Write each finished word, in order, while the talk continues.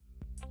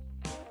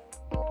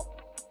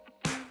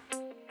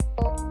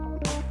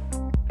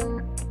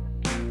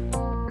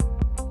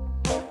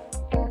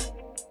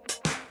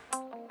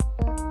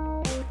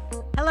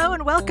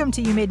and welcome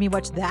to You Made Me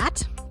Watch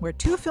That, where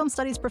two film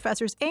studies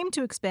professors aim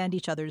to expand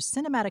each other's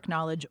cinematic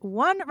knowledge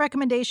one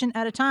recommendation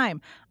at a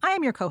time. I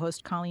am your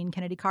co-host, Colleen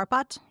Kennedy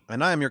Carpot.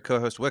 And I am your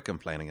co-host, Wickham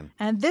Flanagan.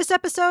 And this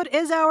episode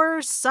is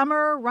our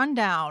summer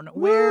rundown,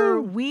 where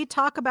we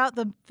talk about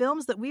the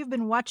films that we've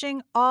been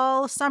watching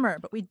all summer.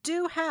 But we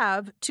do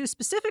have two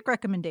specific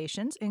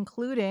recommendations,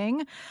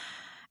 including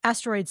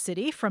Asteroid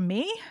City from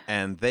me.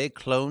 And They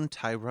Cloned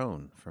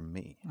Tyrone from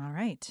me. All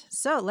right.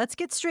 So let's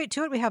get straight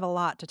to it. We have a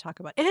lot to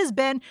talk about.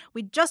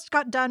 We just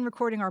got done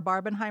recording our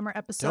Barbenheimer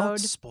episode. Don't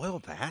spoil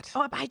that.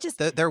 Oh,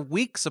 They're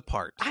weeks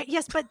apart.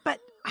 Yes, but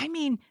I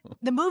mean,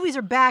 the movies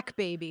are back,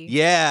 baby.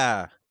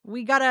 Yeah.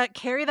 We got to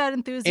carry that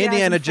enthusiasm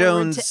Indiana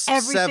Jones to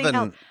everything 7.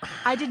 else.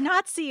 I did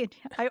not see it.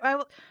 I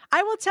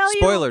will tell you.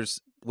 Spoilers.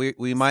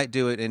 We might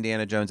do an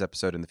Indiana Jones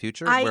episode in the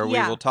future where we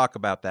will talk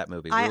about that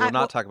movie. We will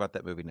not talk about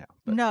that movie now.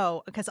 But.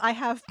 No, because I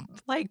have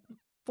like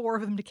 4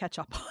 of them to catch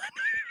up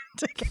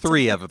on.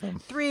 3 of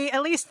them.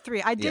 At least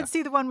 3. I did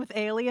see the one with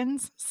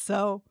aliens,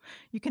 so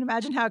you can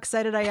imagine how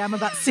excited I am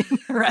about seeing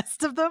the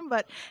rest of them.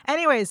 But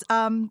anyways,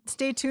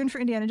 stay tuned for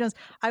Indiana Jones.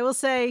 I will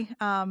say,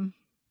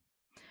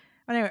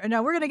 anyway,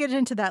 no, we're going to get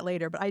into that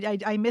later, but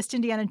I missed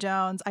Indiana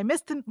Jones. I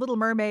missed The Little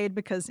Mermaid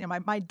because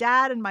my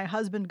dad and my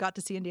husband got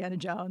to see Indiana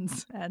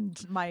Jones,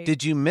 and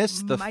Did you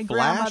miss the my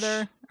Flash?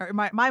 Grandmother, or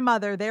my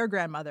mother, their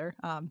grandmother,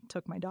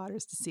 took my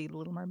daughters to see The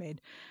Little Mermaid,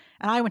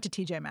 and I went to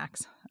TJ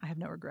Maxx. I have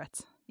no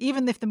regrets.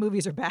 Even if the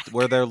movies are back.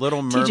 Were there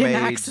Little Mermaid TJ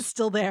Maxx is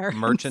still there.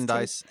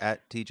 Merchandise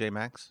at TJ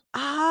Maxx?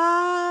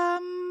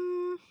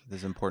 This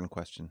is an important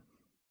question.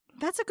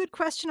 That's a good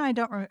question. I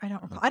don't recall.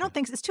 Okay. I don't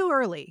think it's too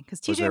early because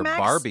TJ Was there Maxx.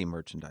 Barbie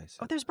merchandise?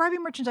 Oh, there's Barbie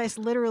merchandise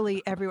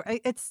literally everywhere.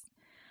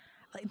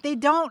 They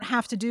don't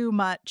have to do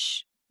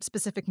much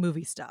specific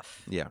movie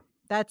stuff. Yeah.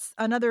 That's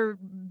another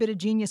bit of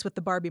genius with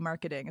the Barbie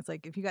marketing. It's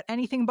like if you got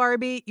anything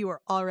Barbie, you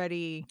are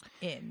already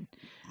in.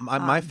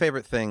 My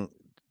favorite thing,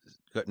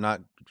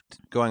 not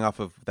going off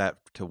of that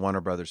to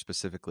Warner Brothers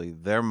specifically,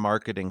 their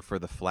marketing for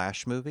the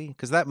Flash movie,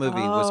 because that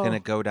movie was going to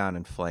go down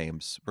in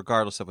flames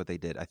regardless of what they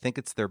did. I think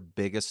it's their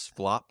biggest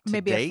flop to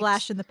Maybe date. A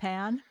flash in the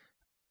pan.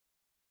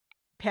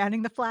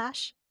 Panning the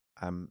Flash.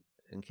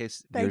 In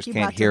case viewers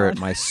can't hear it,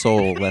 my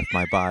soul left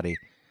my body.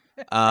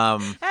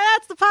 And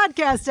that's the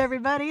podcast,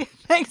 everybody.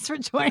 Thanks for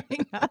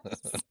joining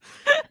us.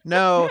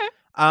 No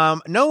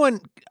one,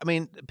 I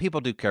mean,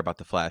 people do care about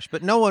the Flash,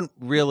 but no one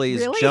really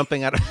is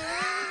jumping out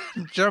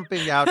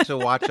to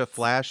watch a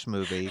Flash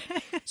movie.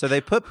 So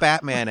they put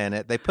Batman in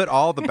it. They put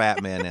all the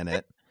Batman in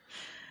it.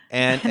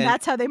 And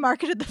that's how they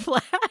marketed the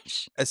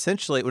Flash?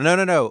 Essentially.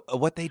 No.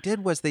 What they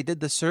did was they did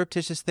the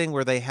surreptitious thing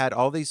where they had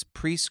all these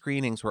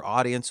pre-screenings where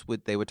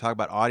they would talk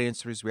about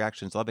audiences'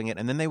 reactions, loving it.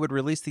 And then they would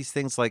release these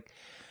things like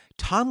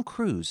Tom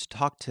Cruise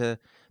talked to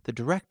the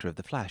director of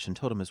The Flash and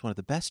told him it's one of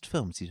the best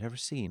films he's ever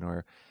seen,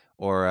 or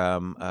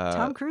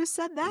Tom Cruise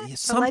said that?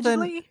 Something,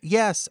 allegedly?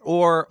 Yes,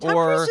 Tom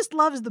Cruise just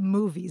loves the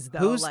movies, though.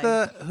 Who's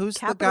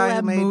the guy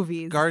who made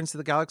movies. Guardians of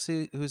the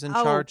Galaxy? Who's in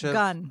charge of?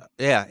 Gunn.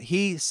 Yeah,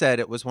 he said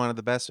it was one of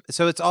the best.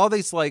 So it's all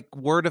these like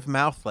word of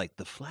mouth, like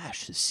The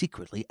Flash is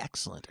secretly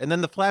excellent, and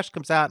then The Flash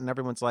comes out, and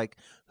everyone's like,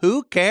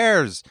 "Who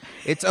cares?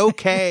 It's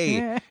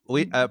okay."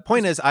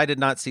 Point is, I did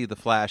not see The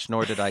Flash,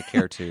 nor did I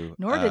care to.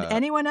 Nor did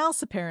anyone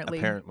else, apparently.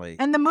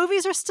 And the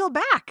movies are still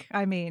back.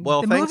 I mean,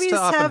 well, the thanks movies to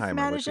have Oppenheimer,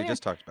 managed which we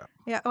just talked about.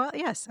 Yeah, well,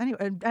 yes.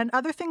 Anyway, and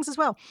other things as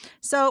well.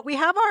 So we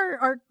have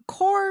our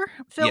core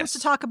films to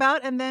talk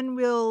about, and then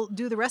we'll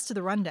do the rest of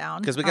the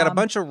rundown. Because we got a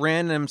bunch of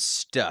random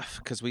stuff,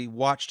 because we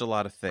watched a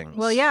lot of things.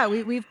 Well, yeah,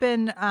 we've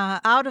been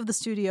out of the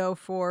studio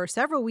for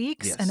several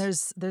weeks, and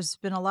there's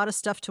been a lot of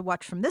stuff to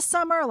watch from this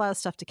summer, a lot of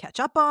stuff to catch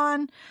up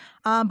on.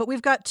 But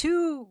we've got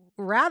 2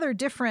 rather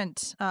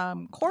different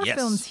core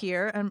films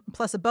here, and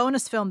plus a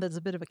bonus film that's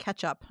a bit of a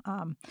catch-up.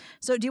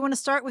 So do you want to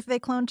start with They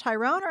Cloned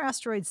Tyrone or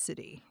Asteroid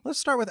City? Let's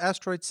start with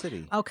Asteroid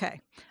City.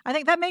 Okay. I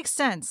think that makes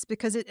sense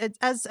because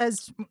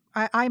as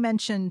I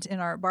mentioned in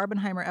our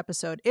Barbenheimer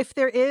episode, if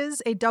there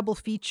is a double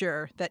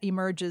feature that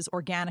emerges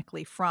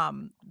organically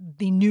from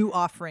the new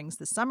offerings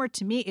this summer,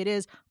 to me it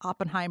is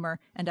Oppenheimer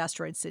and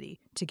Asteroid City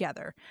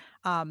together.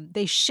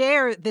 They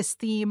share this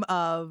theme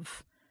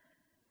of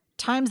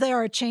times they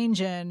are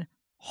a-changin',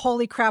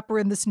 holy crap, we're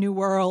in this new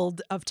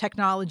world of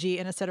technology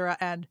and et cetera,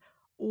 and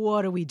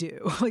what do we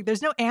do? Like,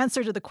 there's no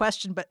answer to the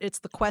question, but it's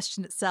the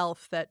question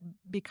itself that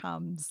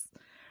becomes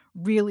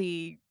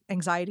really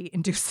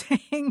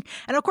anxiety-inducing.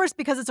 And of course,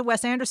 because it's a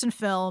Wes Anderson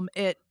film,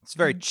 it's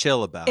very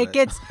chill about it.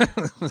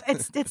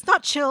 It's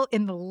not chill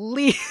in the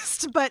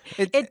least, but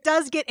it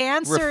does get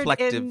answered.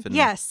 Reflective.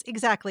 Yes,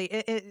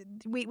 exactly.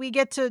 We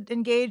get to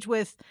engage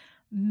with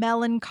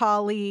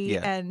melancholy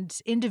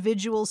and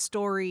individual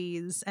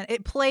stories, and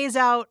it plays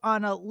out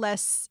on a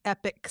less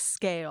epic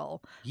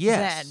scale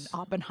than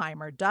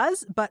Oppenheimer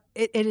does, but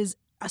it is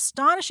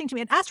astonishing to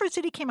me. And Asteroid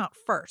City came out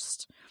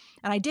first,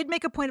 and I did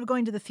make a point of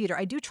going to the theater.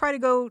 I do try to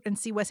go and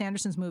see Wes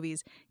Anderson's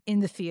movies in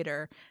the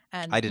theater,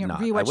 and I did not.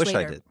 Rewatch I wish later.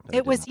 I did.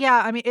 It was,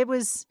 yeah. I mean,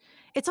 it's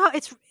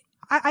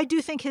I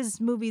do think his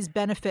movies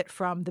benefit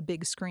from the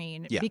big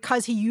screen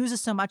because he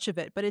uses so much of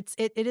it. But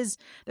it is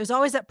there's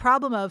always that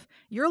problem of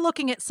you're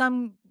looking at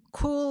some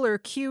cool or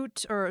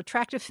cute or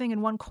attractive thing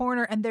in one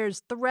corner, and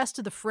there's the rest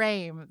of the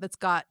frame that's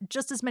got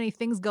just as many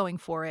things going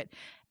for it.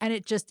 And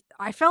it just,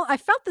 I felt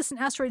this in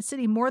Asteroid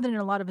City more than in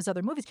a lot of his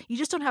other movies. You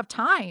just don't have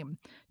time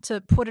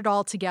to put it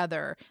all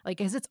together.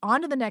 Like, as it's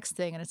on to the next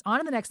thing and it's on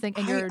to the next thing,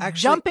 and you're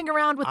jumping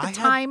around with the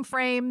time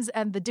frames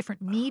and the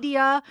different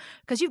media,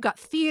 because you've got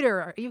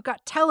theater, you've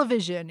got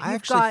television,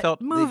 you've got felt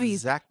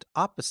movies. The exact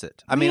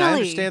opposite. I mean, I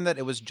understand that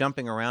it was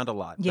jumping around a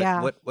lot.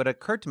 But what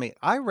occurred to me,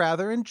 I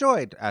rather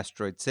enjoyed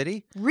Asteroid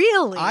City.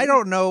 Really? I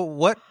don't know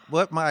what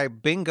my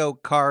bingo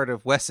card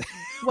of Wes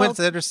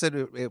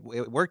Anderson,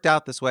 it worked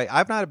out this way.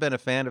 I've not been a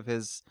fan of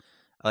his.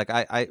 Like,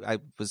 I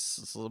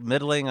was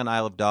middling on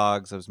Isle of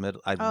Dogs.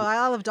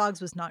 Isle of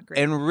Dogs was not great.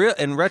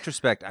 In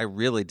retrospect, I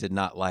really did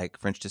not like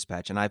French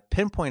Dispatch, and I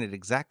pinpointed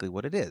exactly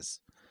what it is.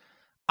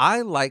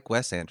 I like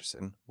Wes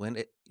Anderson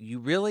when you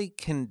really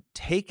can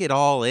take it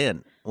all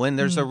in, when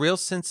there's a real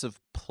sense of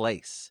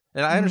place.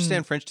 And I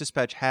understand French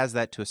Dispatch has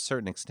that to a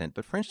certain extent,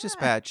 but French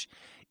Dispatch,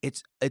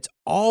 it's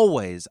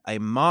always a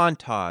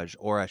montage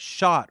or a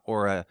shot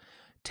or a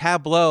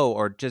tableau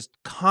or just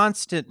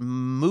constant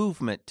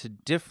movement to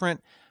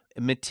different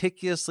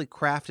meticulously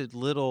crafted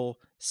little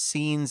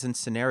scenes and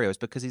scenarios,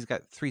 because he's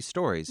got 3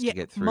 stories to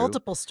get through.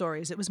 Multiple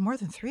stories. It was more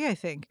than 3, I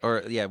think.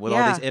 Or all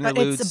these interludes.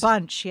 But it's a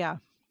bunch,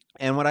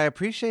 And what I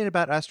appreciate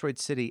about Asteroid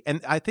City,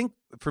 and I think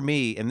for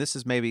me, and this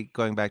is maybe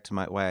going back to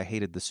why I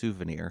hated The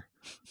Souvenir,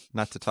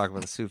 not to talk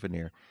about The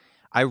Souvenir,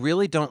 I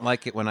really don't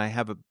like it when I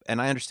have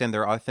and I understand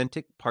there are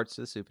authentic parts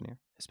to The Souvenir,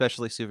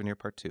 especially Souvenir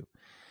Part 2.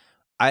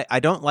 I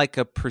don't like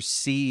a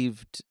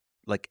perceived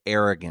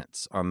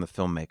arrogance on the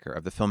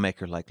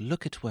filmmaker, like,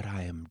 look at what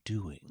I am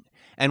doing.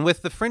 And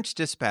with the French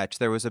Dispatch,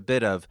 there was a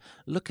bit of,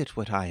 look at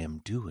what I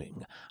am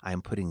doing. I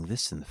am putting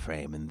this in the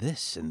frame, and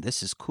this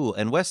is cool.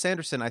 And Wes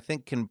Anderson, I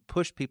think, can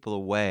push people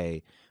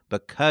away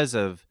because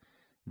of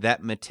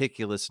that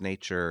meticulous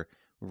nature,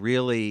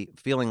 really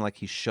feeling like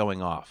he's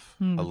showing off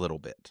a little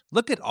bit.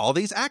 Look at all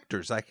these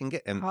actors I can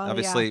get. And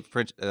obviously,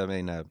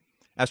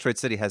 Asteroid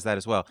City has that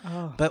as well.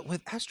 Oh. But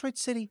with Asteroid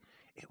City,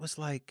 it was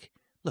like,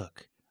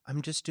 look,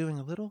 I'm just doing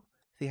a little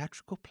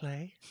theatrical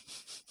play,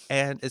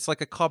 and it's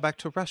like a callback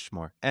to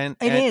Rushmore. And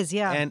it is,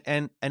 yeah.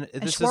 And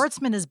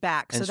Schwartzman is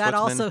back, so that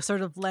also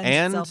sort of lends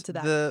itself to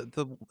that.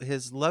 And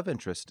his love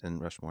interest in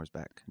Rushmore is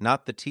back.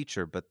 Not the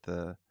teacher, but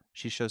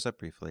she shows up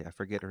briefly. I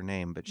forget her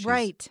name, but she's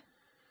right.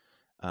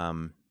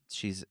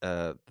 She's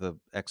the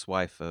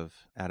ex-wife of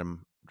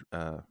Adam.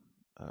 The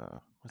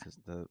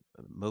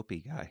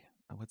mopey guy?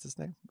 What's his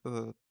name?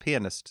 The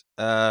pianist.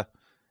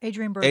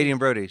 Adrian Brody. Adrian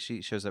Brody.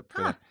 She shows up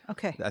for that.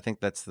 Okay. I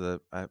think that's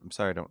I'm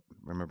sorry, I don't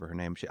remember her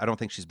name. I don't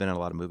think she's been in a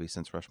lot of movies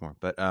since Rushmore.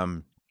 But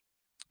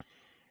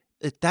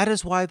that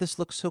is why this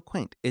looks so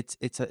quaint. It's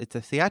a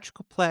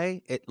theatrical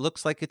play. It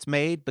looks like it's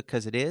made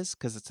because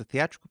it's a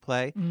theatrical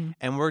play,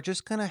 and we're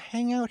just gonna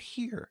hang out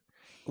here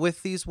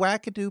with these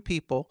wackadoo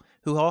people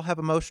who all have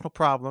emotional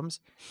problems,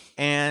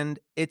 and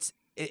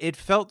it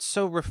felt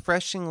so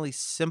refreshingly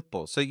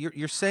simple. So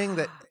you're saying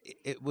that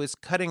it was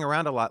cutting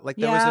around a lot. Like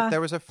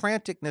there was a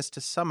franticness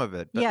to some of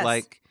it, but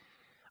like,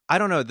 I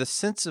don't know, the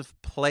sense of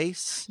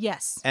place.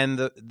 Yes. And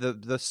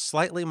the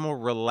slightly more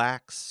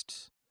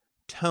relaxed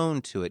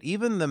tone to it.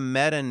 Even the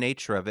meta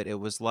nature of it, it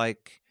was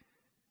like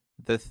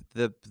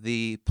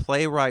the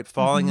playwright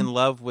falling in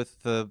love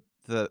with the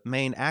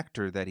main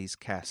actor that he's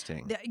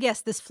casting.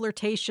 Yes, this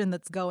flirtation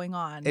that's going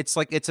on. It's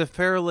like it's a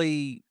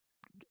fairly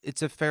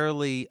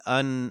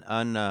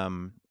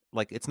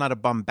like, it's not a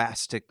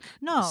bombastic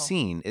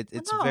scene.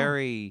 It's all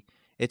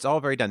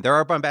very done. There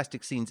are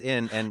bombastic scenes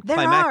and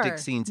climactic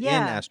scenes in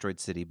Asteroid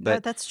City,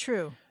 but that's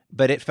true.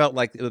 But it felt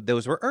like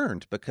those were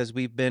earned because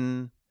we've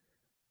been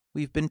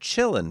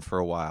chilling for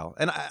a while.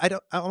 And I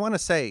want to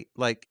say,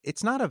 like,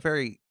 it's not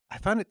I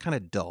found it kind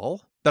of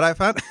dull, but I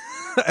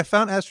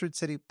found Asteroid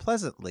City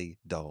pleasantly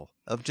dull,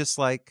 of just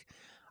like,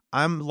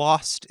 I'm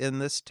lost in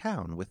this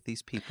town with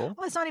these people.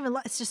 Well, it's not even.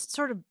 It's just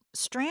sort of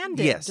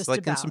stranded. Yes, just like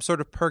about. In some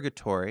sort of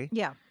purgatory.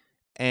 Yeah,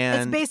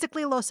 and it's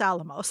basically Los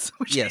Alamos,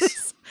 which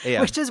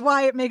is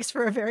why it makes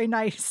for a very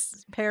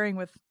nice pairing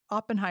with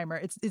Oppenheimer.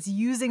 It's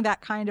using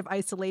that kind of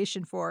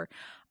isolation for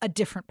a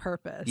different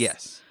purpose.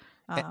 Yes.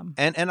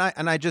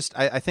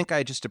 I think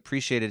I just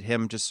appreciated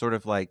him just sort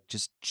of like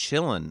just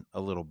chilling a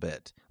little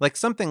bit. Like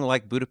something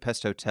like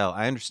Budapest Hotel,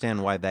 I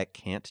understand why that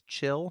can't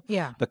chill.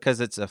 Yeah.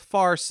 Because it's a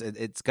farce.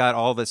 It's got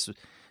all this.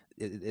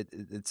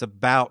 It's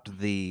about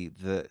the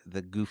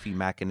goofy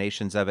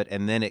machinations of it,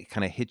 and then it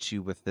kind of hits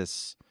you with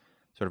this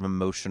sort of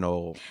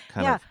emotional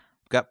kind of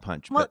gut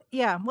punch. Well,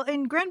 Well,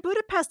 in Grand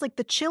Budapest, like,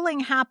 the chilling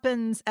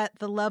happens at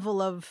the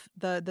level of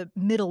the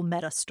middle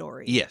meta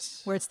story.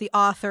 Yes. Where it's the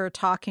author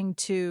talking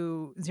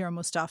to Zero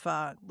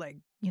Mustafa,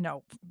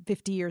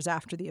 50 years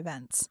after the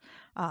events,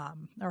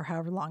 or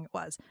however long it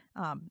was.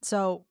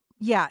 So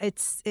Yeah,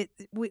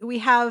 we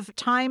have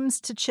times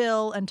to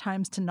chill and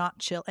times to not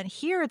chill. And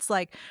here it's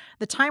like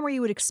the time where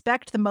you would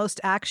expect the most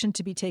action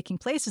to be taking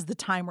place is the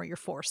time where you're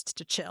forced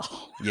to chill.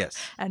 Yes.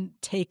 And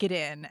take it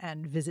in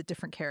and visit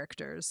different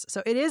characters.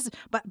 So it is,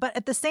 but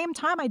at the same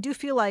time, I do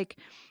feel like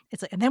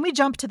it's like, and then we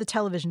jump to the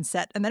television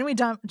set, and then we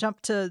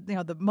jump to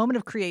the moment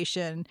of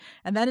creation,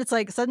 and then it's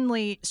like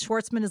suddenly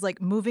Schwartzman is like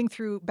moving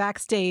through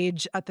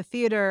backstage at the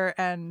theater,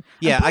 and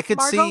I could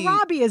Margot see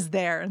Robbie is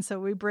there, and so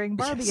we bring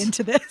Barbie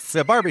into this.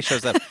 Yeah, Barbie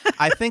shows up.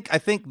 I think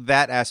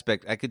that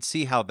aspect, I could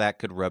see how that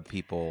could rub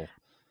people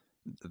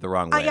the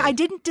wrong way. I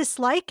didn't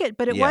dislike it,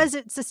 but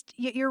it's just,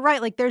 you're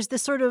right. Like there's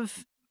this sort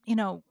of,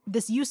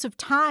 this use of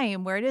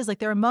time where it is like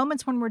there are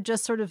moments when we're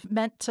just sort of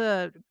meant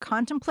to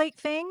contemplate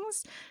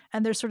things,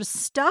 and there's sort of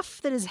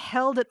stuff that is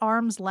held at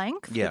arm's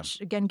length,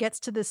 which again gets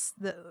to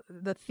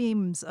the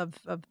themes of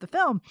the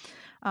film.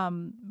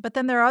 But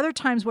then there are other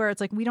times where it's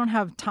like we don't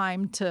have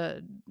time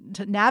to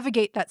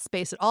navigate that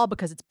space at all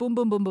because it's boom,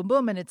 boom, boom, boom,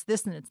 boom, and it's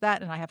this and it's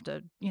that, and I have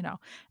to,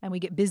 and we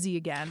get busy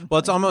again. Well,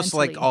 it's almost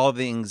mentally. Like all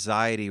the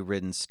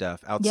anxiety-ridden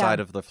stuff outside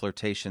of the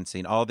flirtation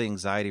scene, all the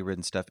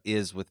anxiety-ridden stuff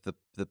is with the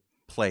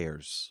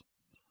players,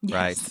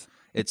 right?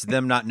 It's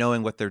them not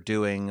knowing what they're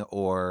doing,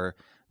 or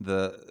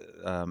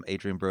the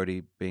Adrian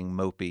Brody being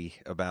mopey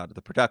about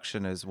the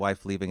production, his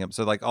wife leaving him.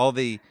 So like all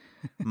the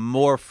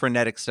more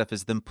frenetic stuff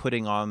is them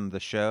putting on the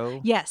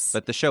show. Yes.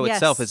 But the show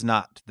itself is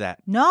not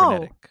that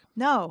frenetic.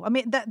 No. I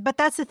mean, but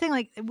that's the thing.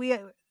 Like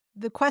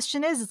the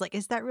question is like,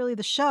 is that really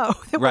the show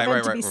that we're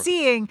meant to be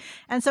seeing?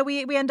 And so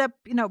we end up,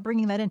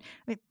 bringing that in.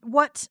 I mean,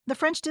 what the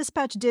French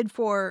Dispatch did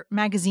for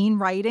magazine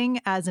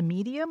writing as a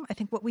medium, I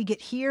think what we get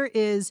here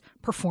is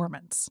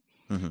performance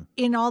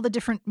in all the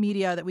different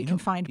media that we can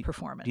find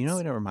performance. Do you know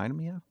what it reminded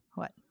me of?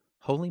 What?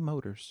 Holy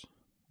Motors.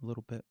 A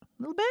little bit.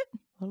 A little bit?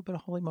 A little bit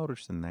of Holy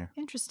Motors in there.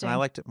 Interesting. And I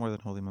liked it more than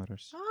Holy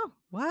Motors. Oh,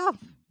 wow.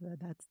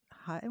 That's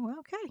high. Well,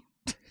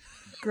 okay.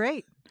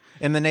 Great.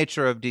 In the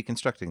nature of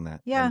deconstructing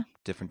that. Yeah.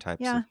 Different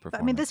types of performance.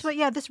 I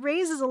mean, this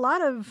raises a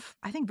lot of,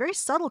 I think, very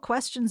subtle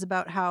questions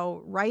about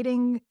how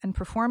writing and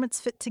performance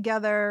fit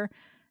together,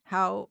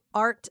 how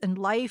art and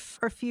life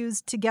are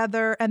fused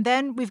together. And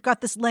then we've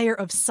got this layer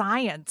of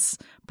science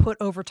put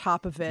over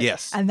top of it.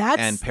 Yes. And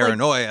that's and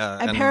paranoia.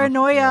 Like, and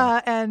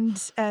paranoia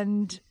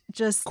and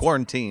just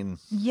quarantine.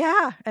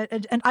 Yeah.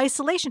 And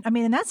isolation. I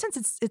mean, in that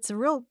sense, it's a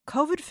real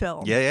COVID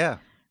film. Yeah.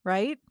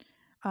 Right?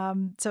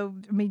 So,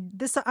 I mean,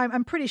 this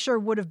I'm pretty sure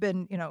would have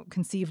been,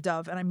 conceived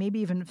of, and I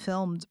maybe even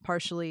filmed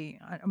partially.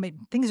 I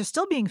mean, things are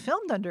still being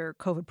filmed under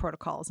COVID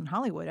protocols in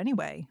Hollywood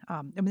anyway.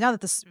 I mean, now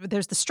that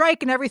there's the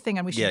strike and everything,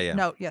 and we should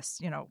note,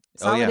 yes,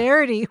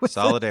 solidarity with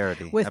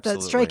the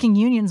striking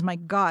unions. My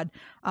God.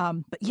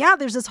 But yeah,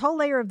 there's this whole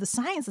layer of the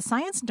science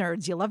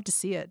nerds. You love to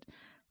see it.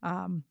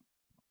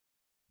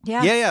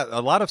 Yeah.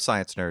 A lot of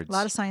science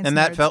nerds. And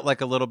that felt like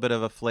a little bit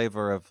of a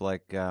flavor of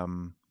like,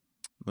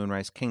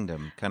 Moonrise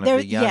Kingdom, kind of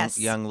the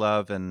young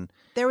love and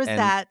there was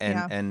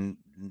and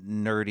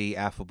nerdy,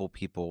 affable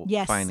people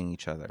finding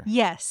each other.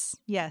 Yes.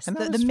 And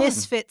the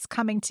misfits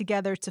coming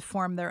together to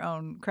form their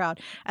own crowd.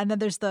 And then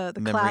there's the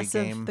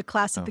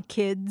class of the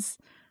kids,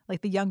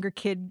 like the younger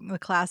kid in the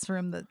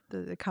classroom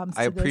that comes.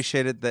 I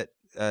appreciated that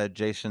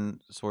Jason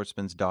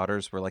Schwartzman's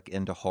daughters were like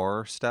into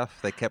horror stuff.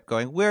 They kept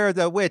going, "We're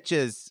the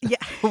witches. Yeah,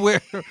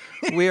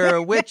 we're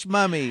a witch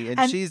mummy,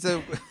 and she's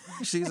a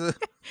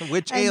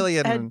witch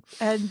alien."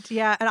 And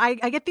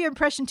I get the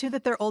impression too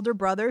that their older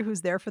brother,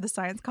 who's there for the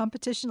science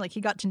competition, like he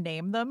got to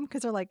name them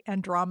because they're like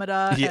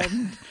Andromeda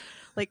and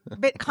like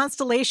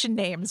constellation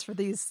names for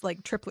these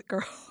like triplet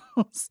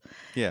girls.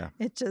 Yeah,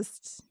 it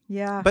just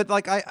But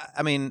like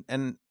I mean,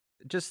 and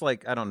just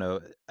like I don't know,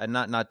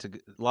 not to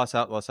Los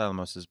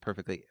Alamos is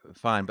perfectly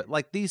fine, but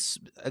like these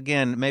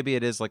again, maybe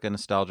it is like a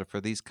nostalgia for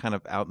these kind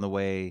of out in the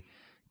way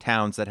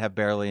towns that have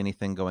barely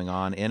anything going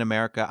on in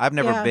America. I've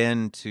never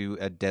been to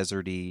a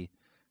deserty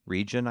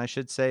region, I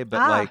should say,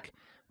 but like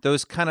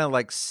those kind of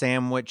like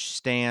sandwich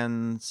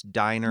stands,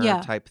 diner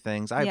type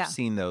things. I've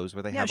seen those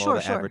where they have all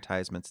the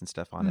advertisements and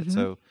stuff on it.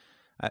 So,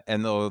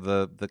 and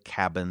the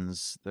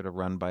cabins that are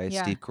run by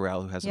Steve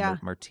Carell, who has a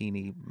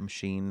martini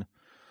machine,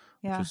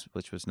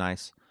 which was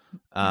nice.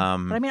 But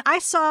I mean, I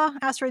saw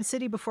Asteroid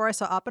City before I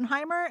saw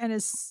Oppenheimer, and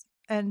as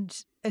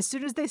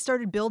soon as they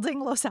started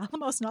building Los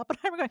Alamos and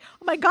Oppenheimer, going,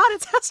 oh my God,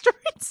 it's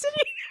Asteroid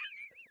City.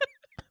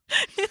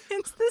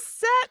 It's the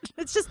set.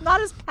 It's just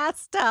not as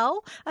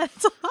pastel.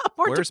 It's a lot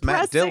more Where's depressing.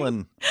 Matt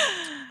Dillon?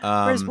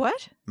 Where's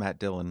what? Matt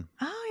Dillon.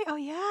 Oh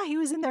yeah, he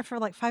was in there for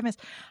like 5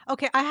 minutes.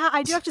 Okay,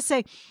 I do have to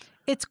say,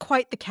 it's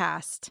quite the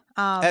cast.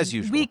 As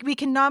usual. We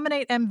can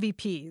nominate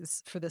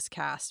MVPs for this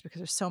cast because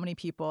there's so many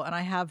people, and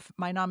I have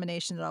my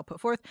nomination that I'll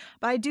put forth.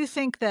 But I do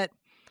think that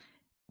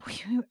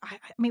I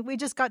mean, we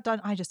just got done.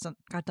 I just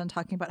got done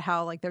talking about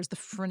how like there's the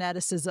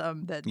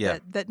freneticism that.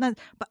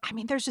 But I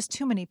mean, there's just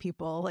too many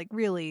people. Like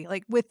really,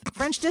 like with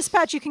French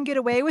Dispatch, you can get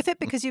away with it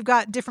because you've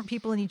got different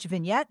people in each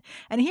vignette.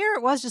 And here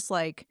it was just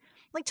like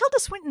like Tilda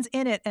Swinton's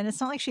in it, and it's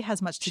not like she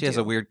has much to do. She has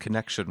a weird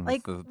connection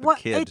like with the what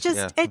kid.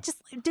 it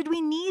just did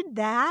we need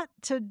that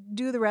to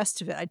do the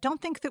rest of it? I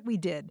don't think that we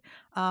did.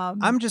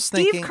 I'm just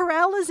Steve thinking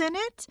Carell is in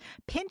it,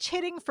 pinch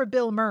hitting for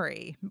Bill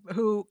Murray,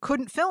 who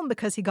couldn't film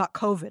because he got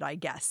COVID, I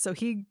guess. So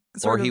he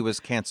he was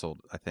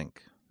canceled, I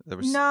think.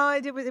 No,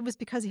 it was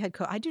because he had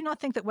COVID. I do not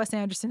think that Wes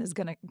Anderson is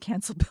going to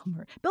cancel Bill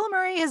Murray. Bill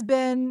Murray has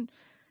been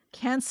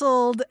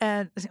canceled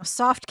and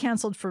soft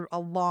canceled for a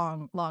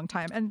long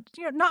time, and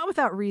not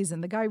without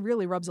reason. The guy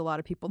really rubs a lot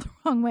of people the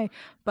wrong way,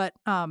 but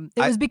it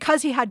was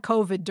because he had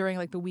COVID during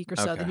like the week or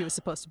so that he was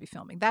supposed to be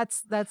filming.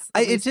 That's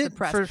it did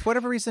for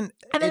whatever reason.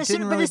 And then as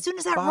soon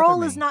as that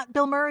role is not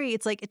Bill Murray,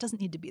 it's like it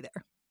doesn't need to be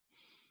there.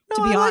 No,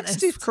 to be honest, like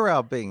Steve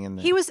Carell being in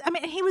there. He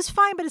was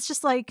fine, but it's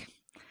just like.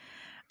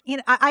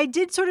 I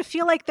did sort of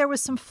feel like there was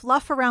some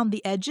fluff around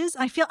the edges.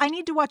 I feel I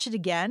need to watch it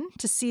again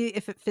to see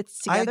if it fits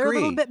together a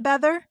little bit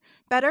better.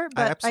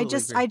 But I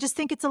just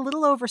think it's a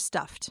little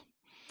overstuffed.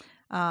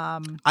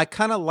 I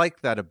kind of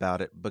like that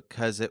about it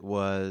because it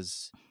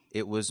was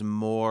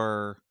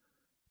more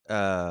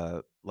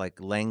like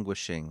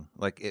languishing.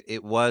 Like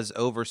it was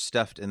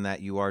overstuffed in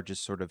that you are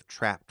just sort of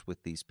trapped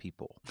with these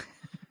people.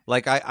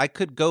 Like I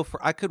could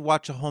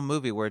watch a whole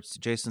movie where it's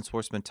Jason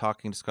Schwartzman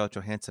talking to Scarlett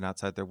Johansson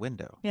outside their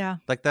window. Yeah.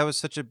 Like that was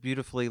such a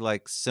beautifully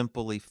like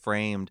simply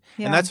framed.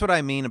 Yeah. And that's what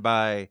I mean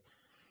by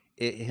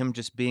him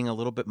just being a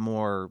little bit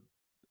more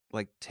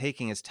like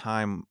taking his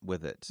time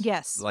with it.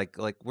 Yes. Like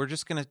we're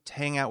just going to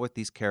hang out with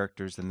these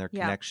characters and their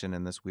connection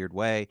in this weird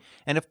way.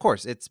 And of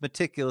course it's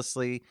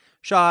meticulously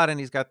shot and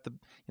he's got the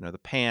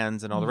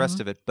pans and all the rest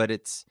of it, but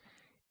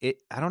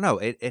I don't know.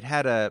 It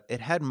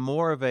had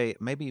more of a,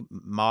 maybe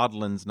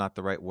maudlin's not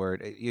the right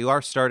word. You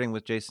are starting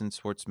with Jason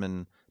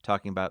Schwartzman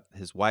talking about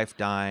his wife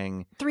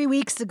dying 3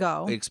 weeks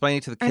ago,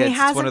 explaining to the kids.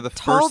 It's one of the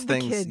first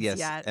things. Yes,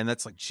 yet. And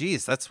that's like,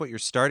 geez, that's what you're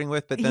starting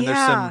with. But then there's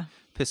some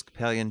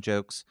Episcopalian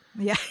jokes.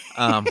 Yeah.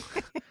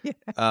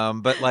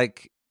 But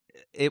like,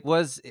 it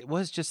was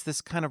just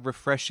this kind of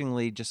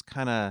refreshingly, just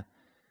kind of,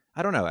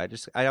 I don't know.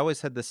 I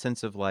always had the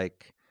sense of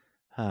like.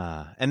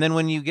 And then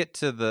when you get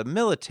to the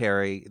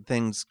military,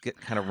 things get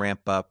kind of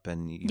ramp up,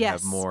 and you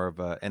have more of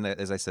and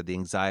as I said, the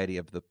anxiety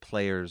of the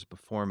players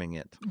performing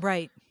it.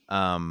 Right.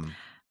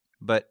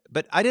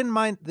 But I didn't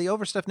mind the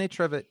overstuffed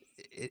nature of it.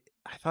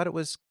 I thought it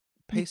was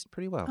paced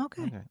pretty well.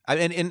 Okay.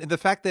 And the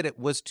fact that it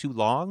was too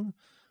long,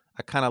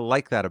 I kind of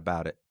like that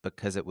about it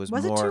because it was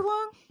more. Was it too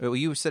long? Well,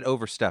 you said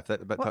overstuffed.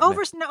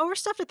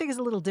 Overstuffed I think is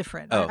a little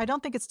different. I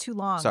don't think it's too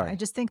long. Sorry. I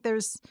just think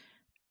there's.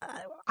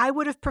 I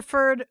would have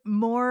preferred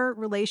more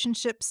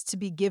relationships to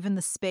be given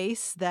the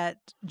space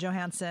that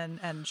Johansson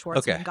and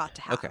Schwartzman got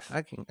to have. Okay,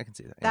 I can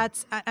see that. Yeah.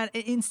 That's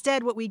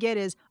instead what we get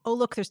is, oh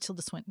look, there's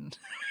Tilda Swinton.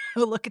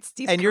 Oh look, it's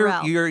Steve and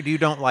Carell. You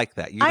don't like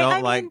that. You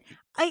don't like.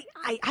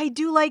 I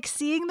do like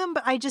seeing them,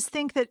 but I just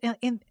think that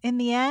in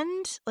the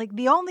end, like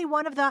the only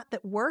one of that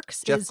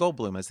works Jeff is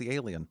Goldblum as the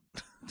alien.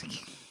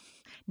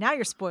 Now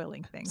you're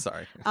spoiling things.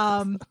 Sorry.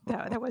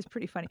 That was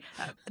pretty funny.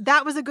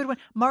 That was a good one.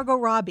 Margot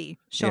Robbie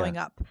showing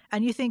up.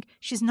 And you think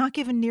she's not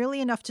given nearly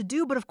enough to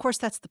do, but of course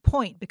that's the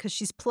point because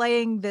she's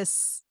playing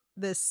this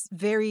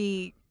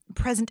very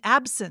present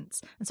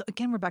absence. And so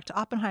again, we're back to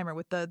Oppenheimer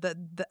with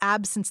the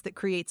absence that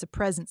creates a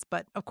presence.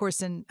 But of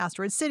course in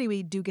Asteroid City,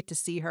 we do get to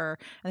see her.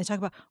 And they talk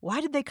about,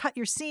 why did they cut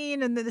your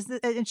scene? And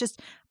it's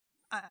just,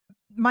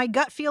 my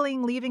gut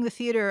feeling leaving the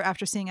theater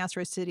after seeing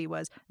Asteroid City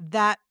was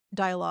that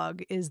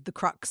dialogue is the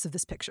crux of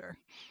this picture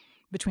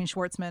between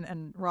Schwartzman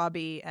and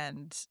Robbie,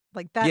 and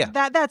like that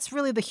that's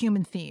really the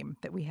human theme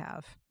that we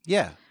have.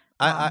 Yeah.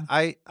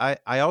 I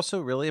also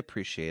really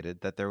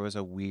appreciated that there was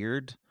a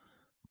weird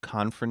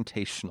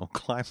confrontational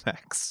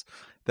climax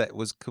that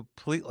was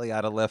completely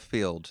out of left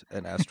field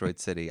in Asteroid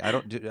City. I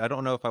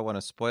don't know if I want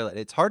to spoil it.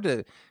 It's hard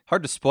to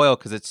spoil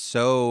because it's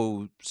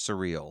so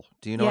surreal.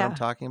 Do you know what I'm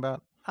talking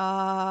about?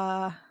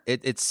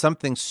 It's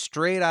something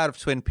straight out of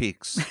Twin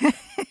Peaks.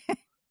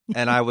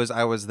 And I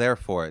was there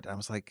for it. I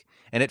was like,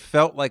 and it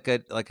felt like a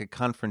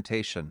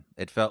confrontation.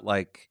 It felt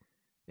like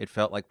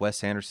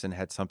Wes Anderson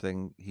had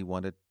something he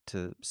wanted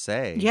to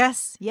say.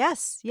 Yes.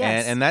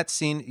 And that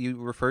scene you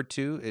referred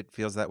to, it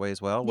feels that way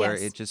as well, where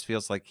it just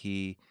feels like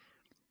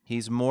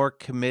he's more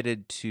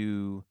committed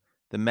to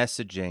the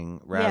messaging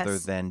rather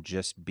than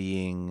just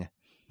being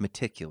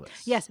meticulous.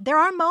 Yes, there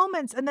are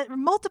moments, and there are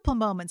multiple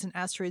moments in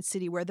Asteroid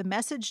City where the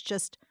message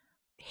just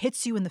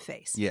hits you in the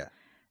face. Yeah.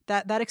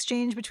 That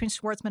exchange between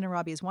Schwartzman and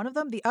Robbie is one of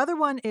them. The other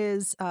one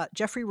is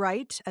Jeffrey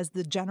Wright as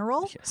the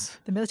general,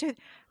 the military,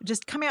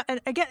 just coming out.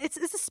 And again, it's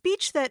a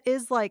speech that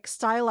is like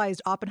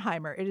stylized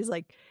Oppenheimer. It is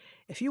like,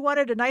 if you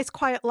wanted a nice,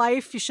 quiet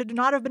life, you should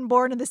not have been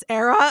born in this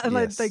era. And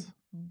like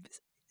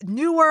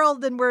New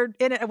World, and we're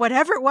in it,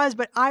 whatever it was.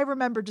 But I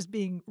remember just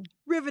being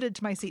riveted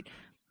to my seat.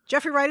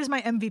 Jeffrey Wright is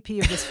my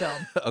MVP of this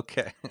film.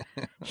 Okay.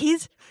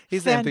 He's the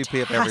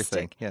MVP of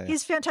everything. Yeah.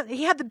 He's fantastic.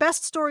 He had the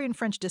best story in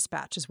French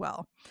Dispatch as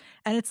well.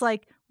 And it's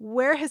like,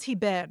 where has he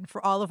been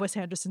for all of Wes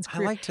Anderson's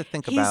career? I like to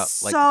think about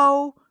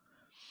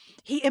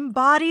He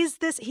embodies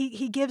this.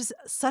 He gives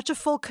such a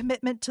full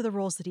commitment to the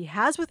roles that he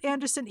has with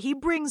Anderson. He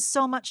brings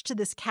so much to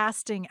this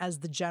casting as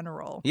the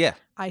general. Yeah.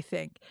 I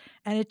think.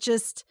 And it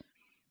just,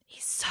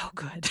 he's so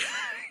good.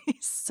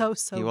 He's so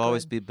He will good.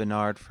 always be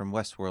Bernard from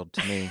Westworld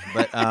to me,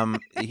 but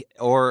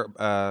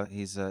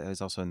he's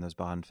also in those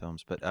Bond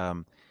films. But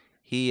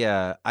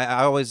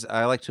I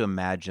like to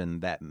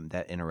imagine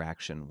that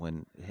interaction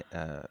when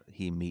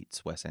he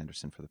meets Wes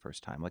Anderson for the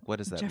first time. Like, what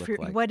does that look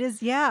like? What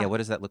does what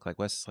does that look like?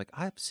 Wes is like,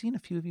 I've seen a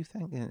few of you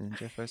things, and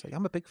Jeffrey's like,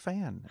 I'm a big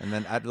fan. And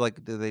then I'd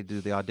like, do they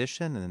do the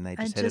audition, and then they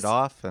just hit it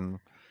off and.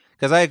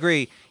 Because I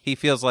agree, he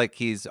feels like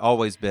he's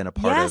always been a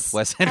part of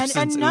Wes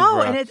Anderson's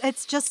oeuvre.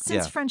 It's just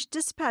since French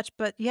Dispatch.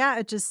 But yeah,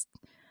 it just,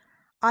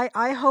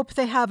 I hope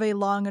they have a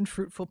long and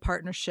fruitful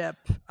partnership.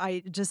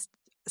 I just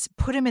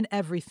put him in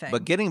everything.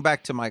 But getting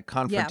back to my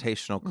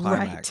confrontational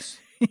climax,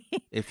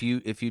 right. if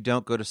you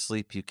don't go to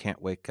sleep, you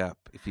can't wake up.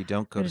 If you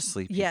don't go to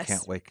sleep, you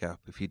can't wake up.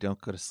 If you don't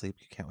go to sleep,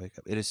 you can't wake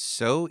up. It is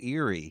so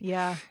eerie,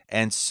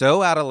 and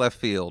so out of left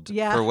field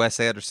for Wes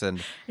Anderson.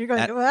 You're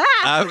going,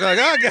 I'm going,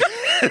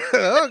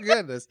 oh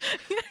goodness,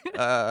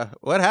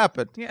 what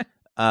happened? Yeah.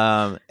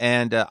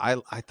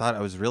 I thought I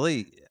was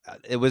really.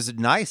 It was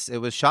nice. It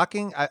was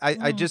shocking.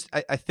 I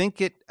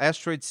think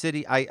Asteroid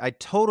City. I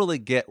totally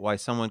get why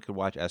someone could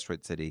watch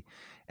Asteroid City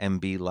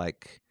and be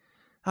like,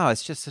 oh,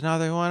 it's just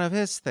another one of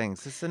his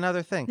things. It's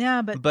another thing.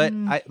 Yeah, but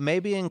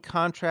maybe in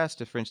contrast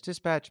to French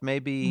Dispatch,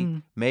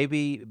 maybe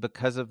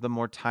because of the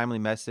more timely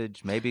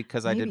message, maybe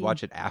because I did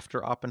watch it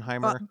after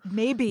Oppenheimer.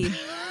 Maybe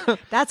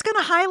that's going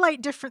to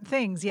highlight different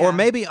things. Yeah, or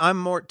maybe I'm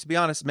more. To be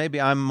honest, maybe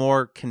I'm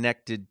more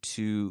connected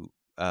to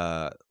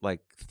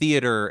like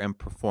theater and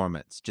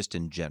performance just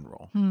in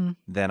general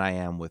than I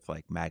am with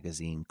like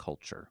magazine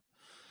culture.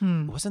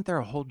 Wasn't there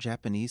a whole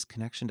Japanese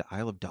connection to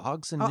Isle of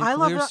Dogs and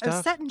nuclear stuff? It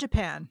was set in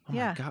Japan. Oh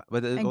my God.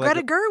 But, and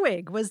Greta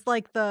Gerwig was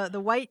like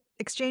the white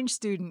exchange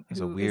student.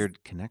 There's a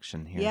weird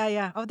connection here.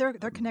 Yeah. Oh, there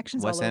are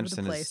connections all over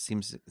the place.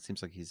 Seems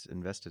like he's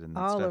invested in that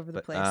all stuff. All over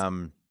the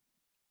place.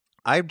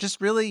 I just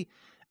really,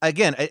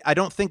 again, I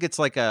don't think it's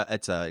like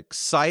it's a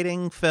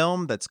exciting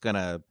film that's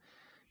gonna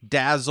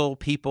dazzle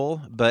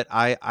people, but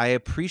I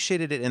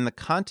appreciated it in the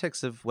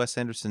context of Wes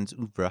Anderson's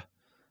oeuvre.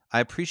 I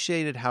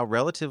appreciated how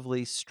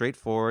relatively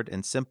straightforward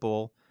and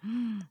simple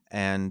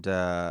and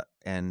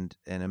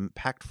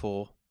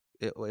impactful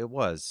it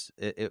was.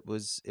 It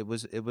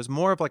was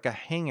more of like a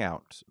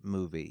hangout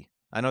movie.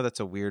 I know that's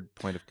a weird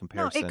point of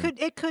comparison. No,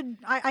 it could.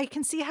 I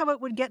can see how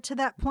it would get to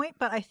that point,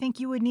 but I think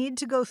you would need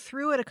to go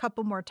through it a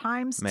couple more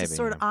times to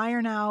sort of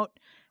iron out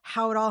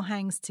how it all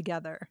hangs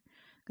together.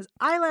 Because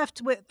I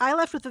left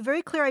with a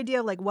very clear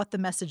idea of like what the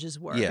messages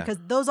were. Yeah. Because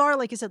those are,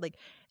 like you said, like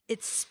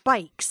it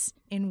spikes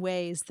in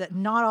ways that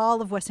not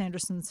all of Wes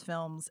Anderson's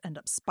films end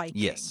up spiking.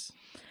 Yes.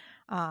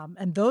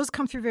 And those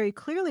come through very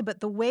clearly, but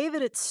the way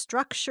that it's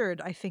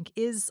structured, I think,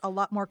 is a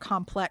lot more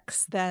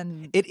complex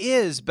than it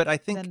is. But I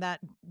think than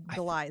that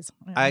belies.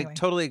 I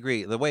totally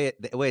agree. The way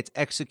it's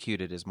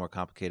executed is more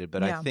complicated,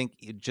 but I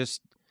think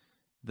just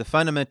the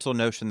fundamental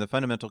notion, the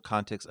fundamental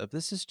context of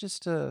this is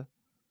just a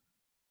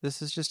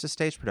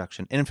stage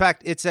production. And in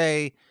fact, it's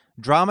a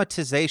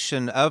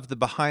dramatization of the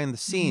behind the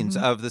scenes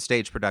of the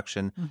stage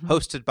production,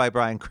 hosted by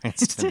Bryan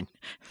Cranston,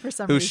 for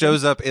some who reason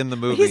shows up in the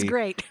movie. He's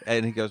great.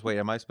 And he goes, wait,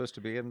 am I supposed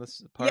to be in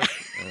this part?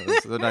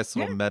 It's a nice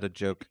little meta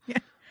joke.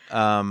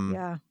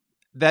 Yeah.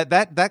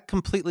 That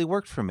completely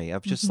worked for me.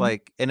 I've just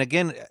like, and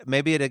again,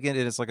 maybe it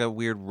is like a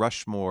weird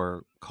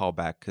Rushmore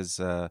callback because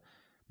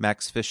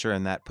Max Fisher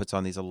and that puts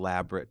on these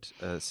elaborate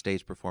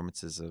stage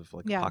performances of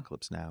like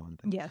Apocalypse Now and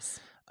things. Yes.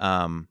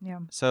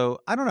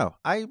 So I don't know.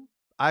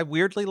 I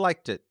weirdly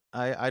liked it.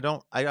 I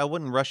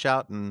wouldn't rush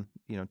out and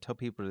tell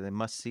people they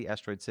must see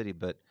Asteroid City,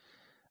 but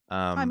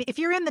I mean, if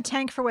you're in the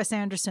tank for Wes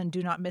Anderson,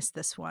 do not miss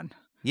this one.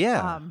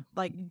 Yeah.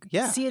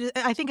 See it.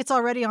 I think it's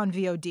already on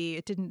VOD.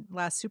 It didn't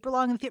last super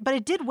long in the theater, but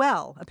it did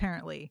well,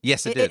 apparently.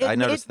 Yes, it did. I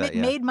noticed that. It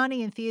made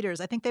money in theaters.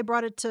 I think they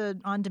brought it to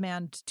on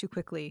demand too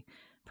quickly,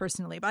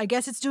 personally. But I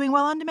guess it's doing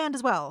well on demand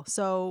as well.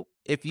 So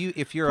if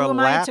you're a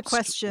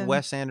lapsed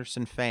Wes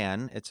Anderson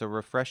fan, it's a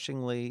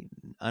refreshingly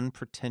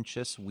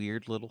unpretentious,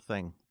 weird little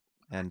thing.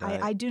 And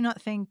I do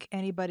not think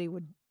anybody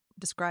would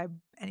describe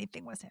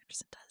anything Wes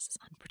Anderson does as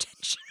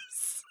unpretentious.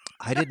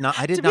 I did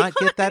not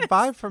get that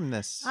vibe from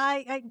this.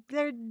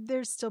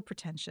 There's still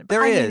pretension.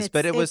 But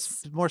but it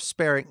was more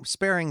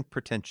sparing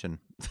pretension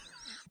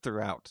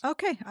throughout.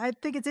 Okay, I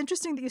think it's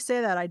interesting that you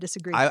say that. I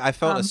disagree. I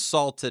felt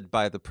assaulted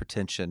by the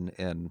pretension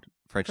in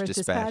French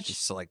Dispatch.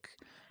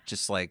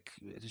 Just like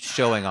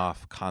showing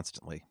off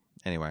constantly.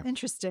 Anyway,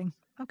 interesting.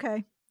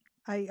 Okay,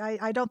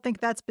 I don't think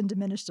that's been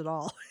diminished at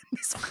all.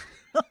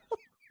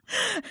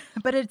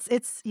 But it's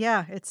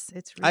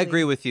really... I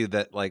agree with you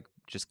that like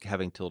just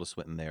having Tilda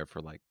Swinton there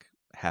for like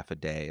half a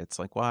day, it's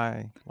like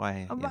why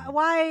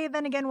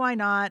then again, why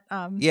not?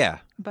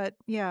 But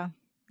yeah,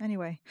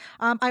 anyway,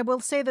 I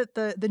will say that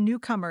the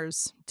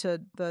newcomers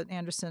to the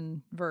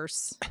Anderson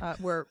verse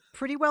were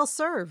pretty well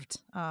served.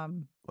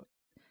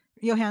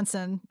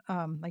 Johansson,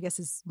 I guess,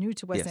 is new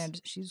to Wes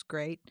Anderson. She's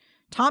great.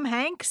 Tom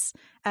Hanks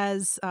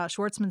as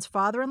Schwartzman's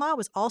father-in-law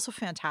was also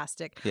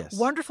fantastic. Yes.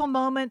 Wonderful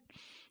moment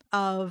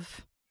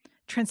of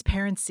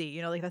transparency.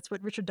 You know, like that's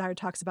what Richard Dyer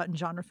talks about in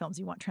genre films.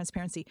 You want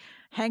transparency.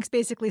 Hanks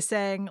basically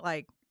saying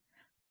like,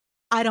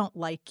 I don't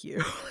like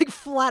you. Like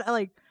flat,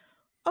 like,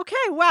 okay,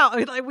 wow.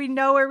 Like we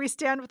know where we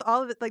stand with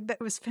all of it. Like that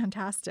was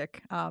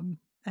fantastic.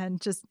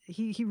 And just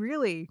he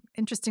really,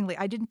 interestingly,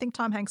 I didn't think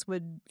Tom Hanks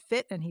would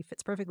fit, and he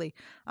fits perfectly.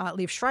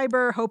 Liev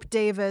Schreiber, Hope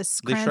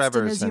Davis,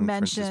 Cranston, as you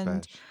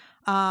mentioned.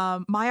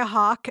 Maya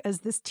Hawke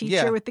as this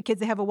teacher with the kids.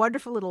 They have a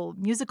wonderful little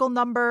musical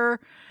number.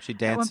 She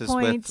dances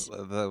with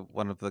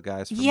one of the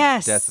guys from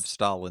Death of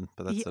Stalin,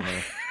 but that's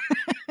another.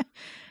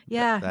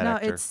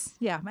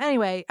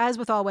 Anyway, as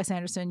with all Wes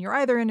Anderson, you're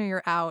either in or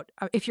you're out.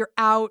 If you're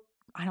out,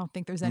 I don't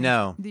think there's any.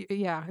 No.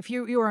 Yeah. If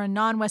you are a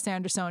non-Wes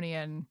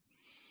Andersonian,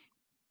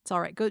 it's all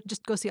right.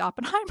 Just go see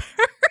Oppenheimer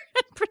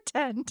and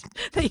pretend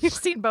that you've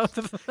seen both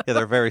of them. Yeah,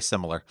 they're very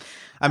similar.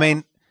 I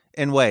mean,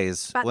 in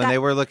ways, when they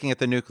were looking at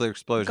the nuclear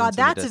explosions. God,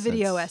 that's a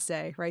video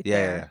essay right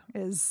there.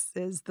 Is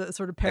the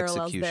sort of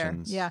parallels there.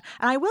 Yeah.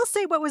 And I will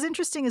say what was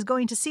interesting is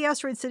going to see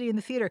Asteroid City in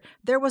the theater.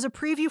 There was a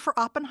preview for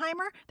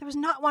Oppenheimer. There was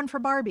not one for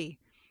Barbie.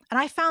 And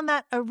I found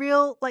that a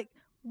real, like,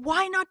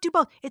 why not do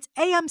both? It's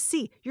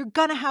AMC. You're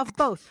going to have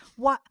both.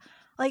 What?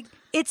 Like,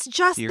 it's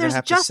just, there's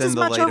just as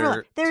much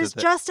overlap. There's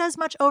just as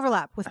much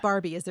overlap with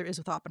Barbie as there is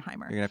with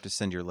Oppenheimer. You're going to have to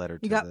send your letter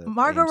to you got the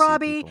Margot AMC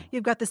Robbie. people.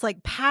 You've got this,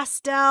 like,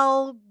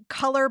 pastel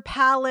color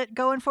palette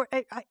going for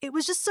it. It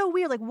was just so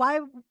weird. Like, why?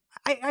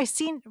 I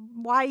seen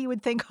why you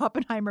would think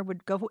Oppenheimer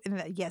would go.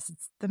 Yes,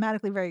 it's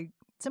thematically very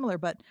similar,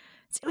 but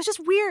it was just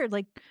weird.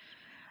 Like,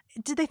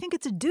 did they think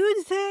it's a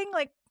dude thing?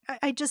 Like,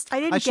 I didn't get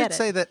it. I should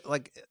say that,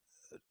 like,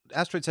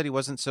 Asteroid City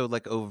wasn't so,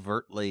 like,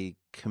 overtly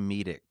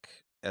comedic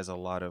as a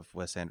lot of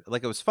Wes Anderson.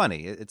 Like, it was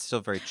funny. It's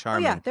still very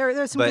charming. Oh, yeah,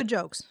 there's some good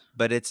jokes.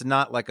 But it's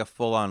not like a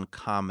full-on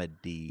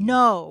comedy.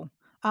 No.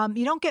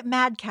 You don't get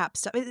madcap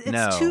stuff.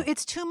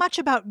 It's too much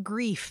about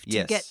grief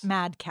to get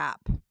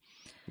madcap.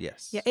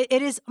 Yes. Yeah,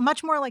 it is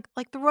much more like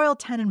the Royal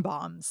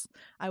Tenenbaums,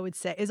 I would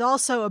say, is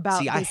also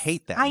about. See, I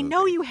hate that movie. I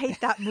know you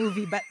hate that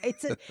movie, but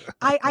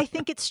I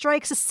think it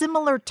strikes a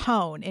similar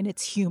tone in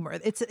its humor.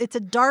 It's a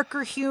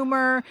darker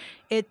humor.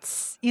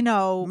 It's,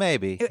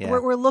 maybe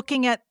we're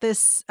looking at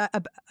this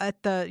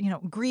at the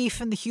grief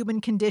and the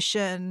human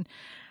condition.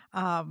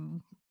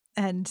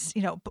 And,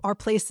 our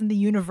place in the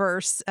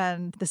universe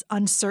and this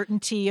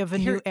uncertainty of a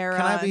new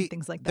era and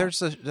things like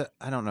that.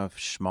 I don't know if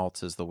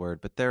schmaltz is the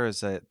word, but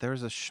there's a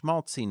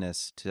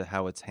schmaltziness to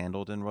how it's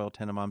handled in Royal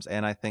Tenenbaums,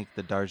 and I think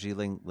the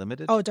Darjeeling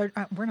Limited. Oh,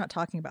 we're not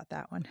talking about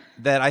that one.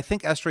 That I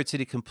think Asteroid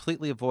City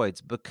completely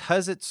avoids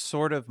because it's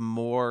sort of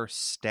more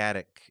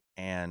static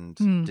and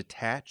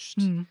detached.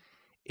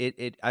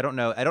 I don't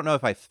know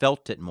if I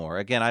felt it more.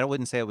 Again, I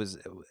wouldn't say I was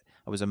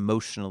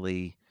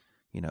emotionally,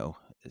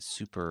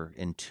 super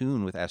in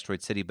tune with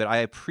Asteroid City, but I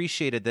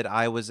appreciated that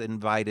I was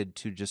invited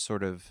to just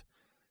sort of,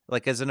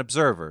 like, as an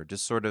observer,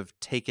 just sort of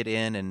take it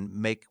in and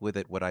make with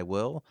it what I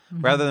will,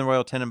 rather than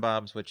Royal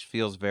Tenenbaums, which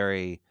feels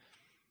very,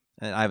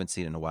 and I haven't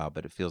seen it in a while,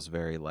 but it feels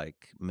very,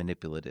 like,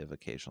 manipulative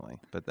occasionally.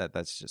 But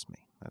that's just me.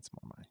 That's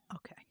more my.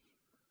 Okay.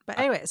 But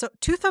anyway, so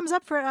 2 thumbs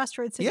up for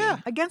Asteroid City. Yeah.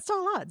 Against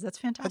all odds. That's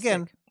fantastic.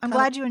 Again, I'm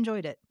glad you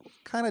enjoyed it.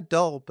 Kind of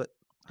dull, but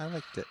I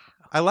liked it.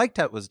 I liked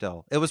how it was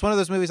dull. It was one of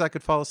those movies I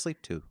could fall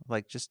asleep to.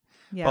 Like, just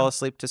fall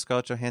asleep to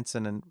Scarlett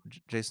Johansson and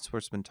Jason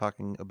Schwartzman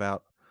talking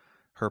about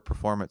her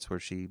performance where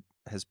she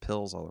has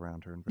pills all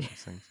around her and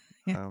various things.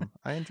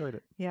 I enjoyed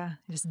it. Yeah,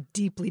 just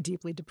deeply,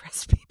 deeply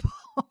depressed people.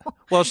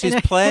 Well, she's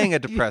playing a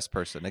depressed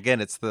person. Again,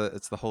 it's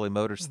the Holy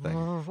Motors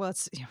thing. Well,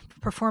 it's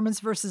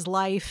performance versus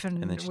life,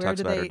 and then she where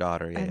talks do about they, her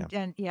daughter.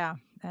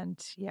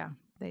 And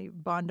they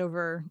bond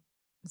over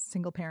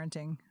single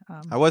parenting.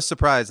 I was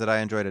surprised that I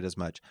enjoyed it as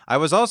much. I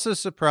was also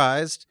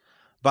surprised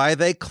by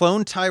They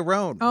Cloned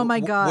Tyrone. Oh my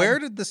God. Where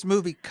did this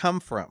movie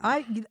come from?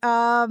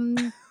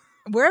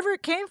 Wherever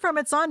it came from,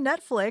 it's on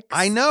Netflix.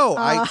 I know.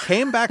 I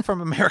came back from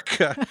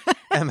America,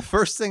 and the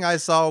first thing I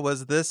saw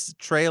was this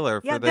trailer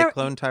for They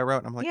Cloned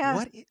Tyrone. I'm like,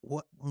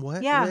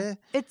 what? Yeah,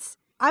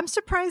 I'm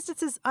surprised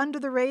it's as under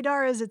the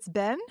radar as it's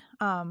been.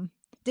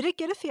 Did it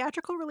get a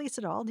theatrical release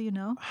at all? Do you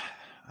know?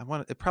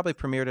 It probably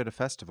premiered at a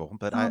festival,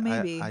 but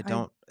maybe. I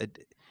don't.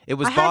 It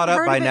was bought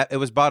up by It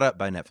was bought up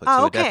by Netflix. Oh,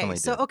 so okay. It definitely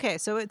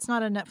did. So it's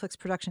not a Netflix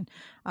production.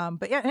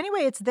 But yeah, anyway,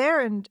 it's there,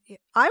 and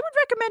I would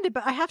recommend it.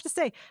 But I have to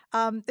say,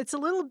 it's a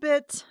little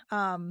bit.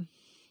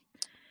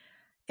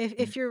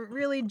 If you're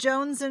really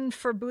jonesing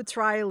for Boots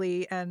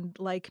Riley, and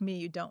like me,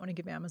 you don't want to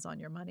give Amazon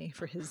your money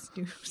for his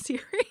new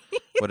series.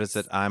 What is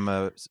it? I'm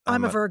a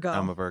Virgo.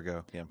 I'm a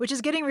Virgo. Yeah. Which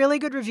is getting really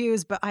good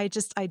reviews, but I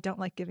don't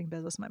like giving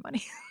Bezos my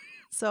money.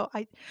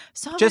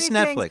 Just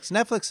Netflix.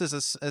 Netflix is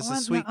a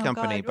sweet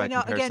company by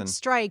comparison. Again,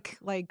 strike.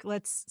 Like,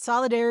 let's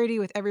solidarity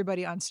with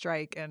everybody on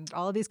strike, and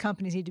all of these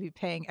companies need to be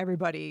paying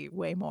everybody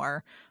way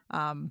more.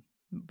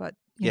 But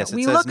yes,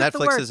 we it says look at the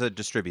Netflix work. is a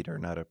distributor,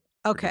 not a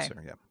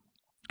producer. Yeah.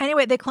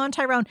 Anyway, They Cloned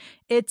Tyrone.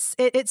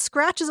 It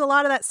scratches a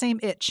lot of that same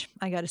itch,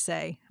 I got to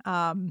say.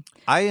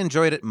 I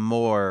enjoyed it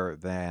more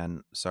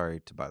than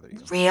Sorry to Bother You.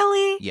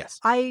 Really? Yes.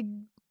 I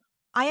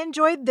I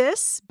enjoyed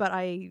this, but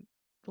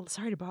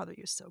Sorry to Bother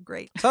You is so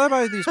great. Sorry to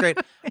Bother You is great.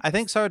 I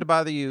think Sorry to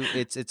Bother You,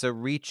 it's a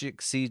reach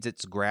exceeds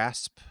its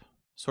grasp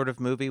sort of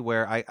movie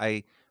where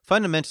I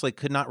fundamentally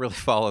could not really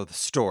follow the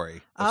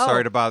story of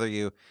Sorry to Bother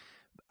You.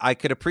 I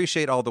could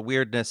appreciate all the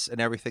weirdness and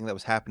everything that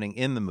was happening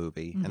in the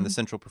movie and the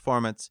central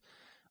performance,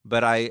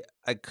 but I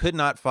could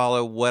not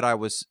follow what I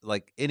was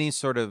like any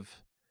sort of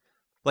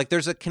like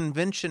there's a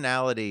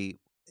conventionality.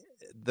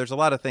 There's a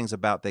lot of things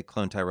about They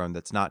Cloned Tyrone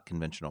that's not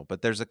conventional,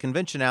 but there's a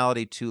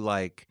conventionality to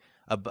like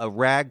a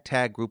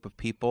ragtag group of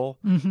people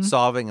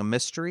solving a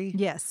mystery.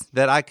 Yes.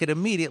 That I could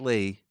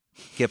immediately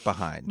get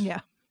behind. Yeah.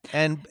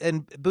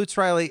 And Boots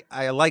Riley,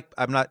 I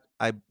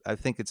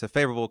think it's a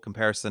favorable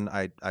comparison.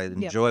 I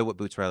enjoy what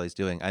Boots Riley's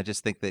doing. I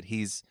just think that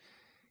he's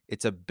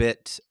a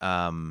bit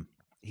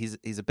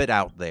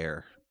out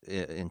there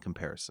in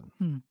comparison.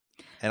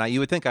 And you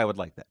would think I would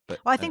like that. But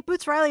I think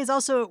Boots Riley is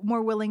also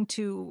more willing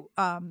to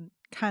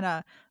kind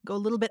of go a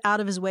little bit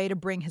out of his way to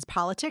bring his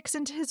politics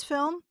into his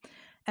film.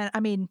 And I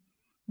mean,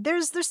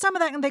 there's some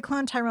of that in They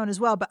Cloned Tyrone as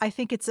well, but I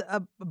think it's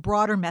a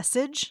broader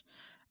message.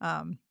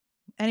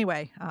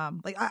 Anyway,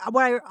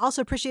 what I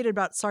also appreciated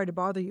about Sorry to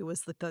Bother You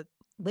was like the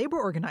labor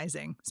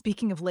organizing.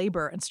 Speaking of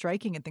labor and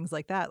striking and things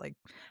like that, like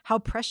how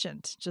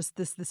prescient just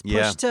this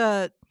push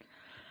to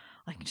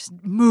like just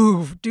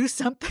move, do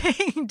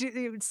something,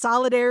 do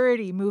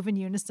solidarity, move in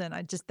unison.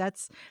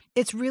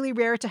 It's really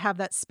rare to have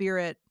that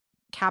spirit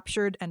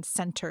captured and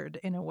centered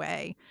in a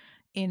way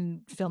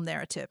in film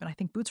narrative, and I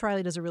think Boots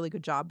Riley does a really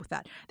good job with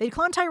that. They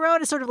Cloned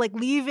Tyrone is sort of like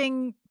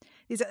leaving.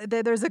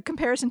 There's a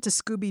comparison to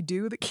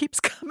Scooby-Doo that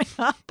keeps coming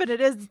up, but it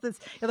is this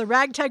the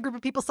ragtag group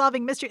of people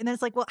solving mystery, and then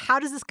it's like, well, how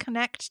does this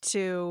connect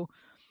to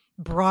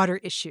broader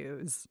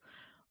issues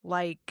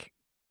like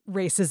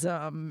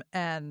racism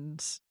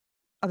and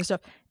other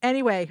stuff?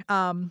 Anyway,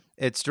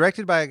 it's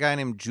directed by a guy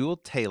named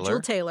Juel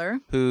Taylor,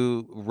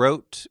 who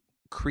wrote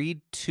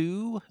Creed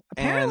 2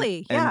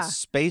 apparently, and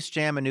Space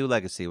Jam: A New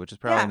Legacy, which is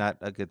probably not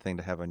a good thing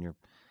to have on your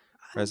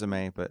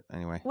resume, but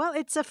anyway. Well,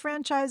 it's a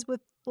franchise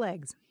with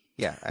legs.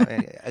 Yeah,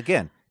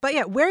 again. But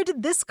yeah, where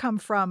did this come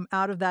from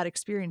out of that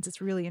experience?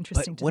 It's really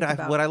interesting to think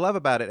about. What I love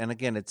about it, and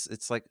again,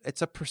 it's like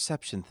it's a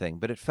perception thing,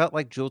 but it felt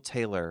like Juel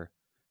Taylor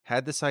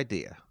had this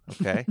idea,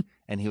 okay?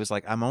 And he was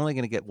like, I'm only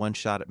going to get one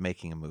shot at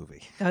making a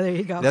movie. Oh, there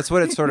you go. That's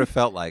what it sort of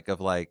felt like, of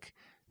like,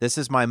 this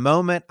is my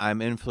moment.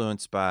 I'm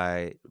influenced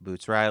by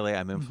Boots Riley.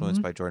 I'm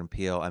influenced by Jordan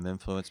Peele. I'm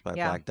influenced by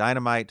Black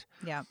Dynamite.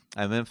 Yeah.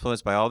 I'm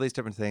influenced by all these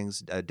different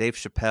things. Dave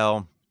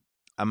Chappelle.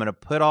 I'm going to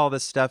put all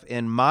this stuff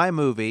in my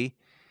movie.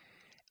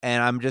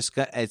 And I'm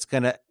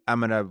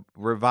going to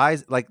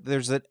revise, like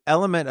there's an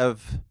element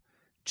of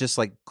just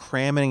like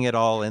cramming it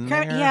all in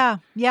there.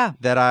 Yeah.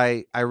 That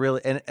I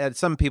really, and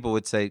some people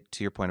would say,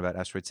 to your point about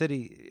Asteroid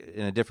City,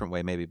 in a different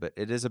way maybe, but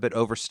it is a bit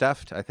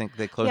overstuffed. I think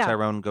that Cloned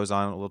Tyrone goes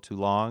on a little too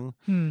long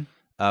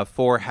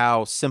for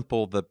how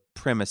simple the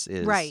premise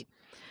is. Right.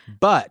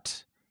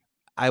 But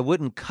I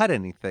wouldn't cut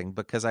anything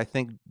because I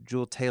think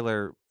Juel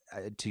Taylor,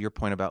 to your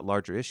point about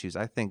larger issues,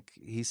 I think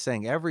he's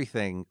saying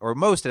everything or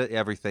most of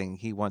everything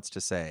he wants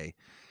to say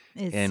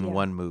in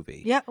one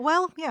movie. Yeah,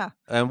 well, yeah.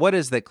 And what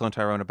is They Cloned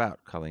Tyrone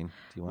about, Colleen? Do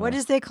you want What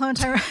is They Cloned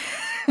Tyrone?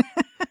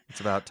 It's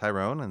about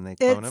Tyrone and they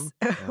clone him.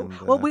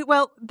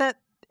 And,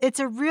 it's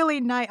a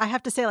really nice, I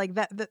have to say, like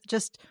that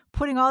just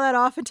putting all that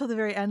off until the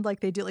very end like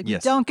they do. Like,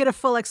 yes. We don't get a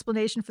full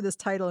explanation for this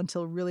title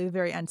until really the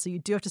very end. So you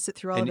do have to sit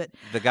through all of it.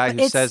 The guy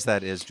who says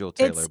that is Juel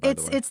Taylor, by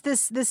the way.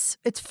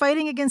 It's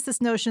fighting against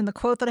this notion. The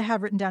quote that I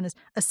have written down is,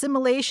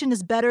 assimilation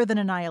is better than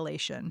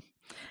annihilation.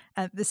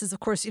 And this is, of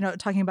course,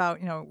 talking about,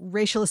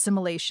 racial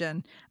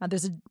assimilation.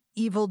 There's an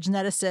evil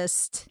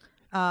geneticist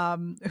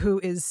who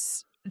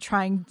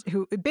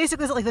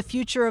basically is like the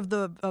future of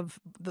the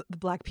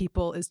black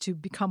people is to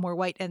become more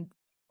white. And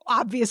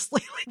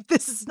obviously, like,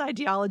 this is an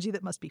ideology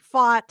that must be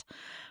fought.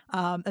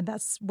 And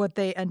that's what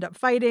they end up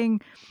fighting.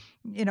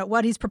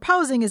 What he's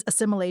proposing is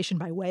assimilation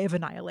by way of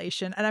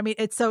annihilation. And I mean,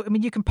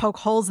 you can poke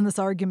holes in this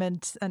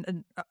argument,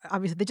 and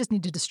obviously they just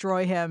need to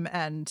destroy him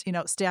and,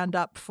 stand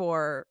up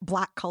for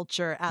black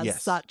culture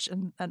as such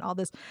and all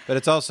this. But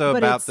it's also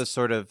about the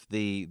sort of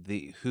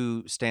the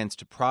who stands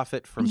to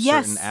profit from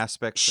certain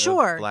aspects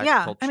of black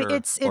culture, I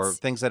mean, or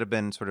things that have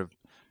been sort of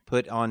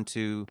put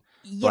onto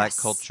black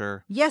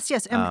culture. Yes.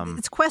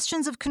 It's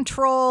questions of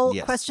control,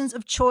 questions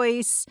of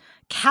choice.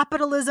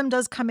 Capitalism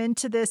does come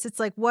into this. It's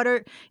like, what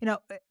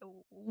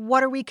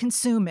are we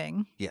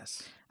consuming?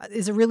 Yes.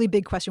 Is a really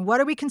big question.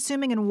 What are we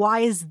consuming and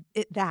why is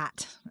it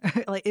that?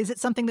 Like, is it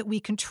something that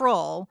we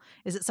control?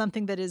 Is it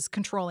something that is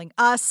controlling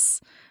us?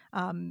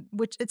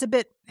 Which it's a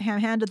bit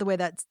ham-handed the way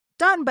that's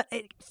done, but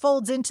it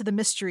folds into the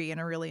mystery in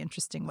a really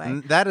interesting way.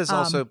 And that is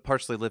also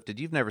partially lifted.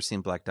 You've never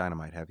seen Black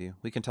Dynamite, have you?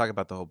 We can talk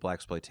about the whole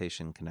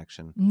blaxploitation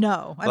connection.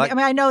 No. I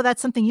mean, I know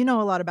that's something you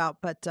know a lot about,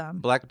 but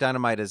Black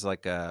Dynamite is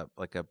like a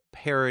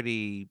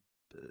parody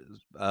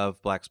of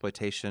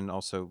blaxploitation.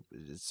 Also,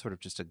 it's sort of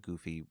just a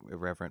goofy,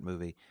 irreverent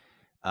movie.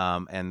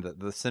 And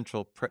the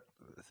central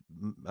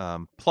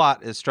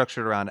plot is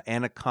structured around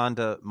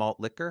Anaconda malt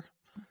liquor,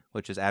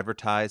 which is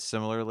advertised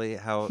similarly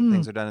how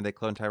things are done in They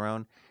Cloned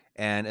Tyrone.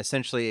 and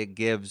essentially it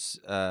gives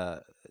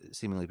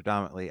seemingly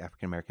predominantly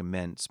African American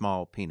men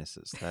small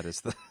penises. That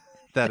is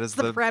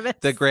the premise.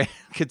 the grand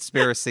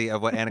conspiracy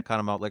of what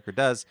Anaconda malt liquor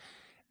does.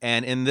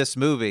 And in this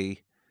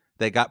movie,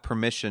 they got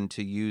permission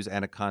to use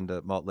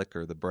Anaconda malt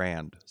liquor, the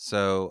brand.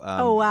 So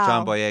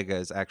John Boyega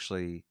is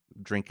actually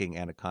drinking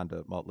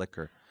Anaconda malt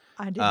liquor.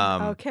 I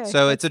didn't. Okay.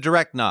 So it's a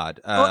direct nod.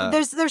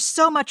 There's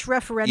so much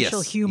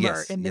referential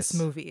humor in this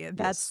movie.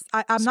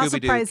 I'm not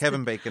surprised.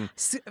 Kevin Bacon.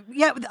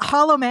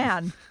 Hollow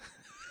Man.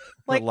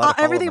 Like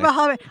everything about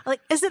Hollow Man.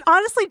 Like, is it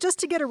honestly just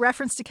to get a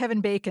reference to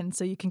Kevin Bacon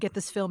so you can get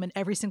this film in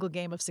every single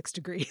game of 6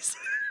 Degrees?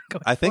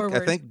 I think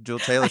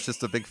Juel Taylor's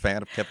just a big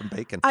fan of Kevin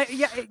Bacon.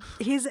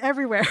 He's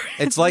everywhere.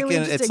 It's like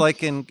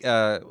in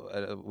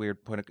a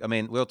weird point. I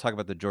mean, we'll talk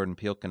about the Jordan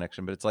Peele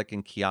connection, but it's like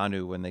in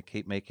Keanu when they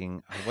keep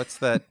making what's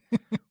that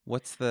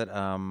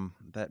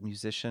that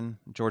musician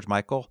George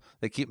Michael.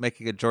 They keep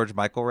making a George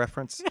Michael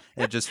reference.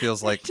 And it just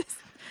feels like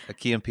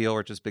Key and Peele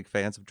are just big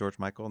fans of George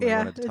Michael, and they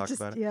wanted to talk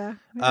about it. Yeah.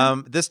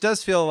 This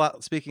does feel a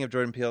lot. Speaking of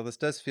Jordan Peele, this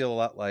does feel a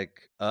lot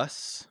like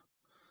Us.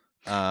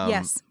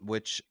 Yes.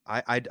 Which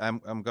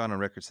I'm gone on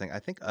record saying I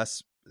think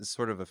Us is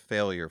sort of a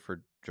failure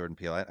for Jordan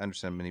Peele. I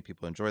understand many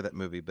people enjoy that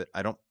movie, but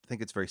I don't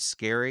think it's very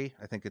scary.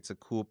 I think it's a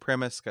cool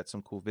premise, got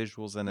some cool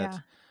visuals in it.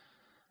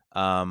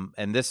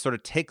 And this sort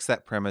of takes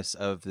that premise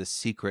of the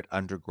secret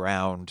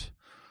underground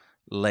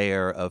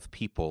layer of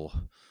people.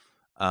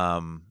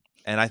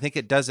 And I think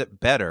it does it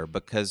better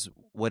because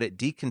what it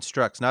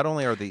deconstructs not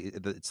only are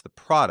it's the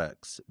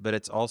products, but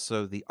it's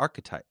also the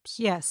archetypes.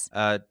 Yes.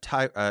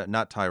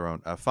 Not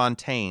Tyrone.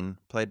 Fontaine,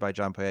 played by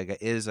John Boyega,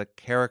 is a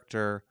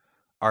character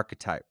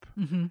archetype.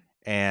 Mm-hmm.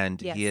 And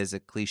he is a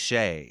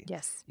cliche.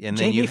 Yes. And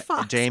then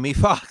Jamie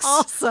Foxx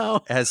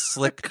also as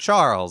Slick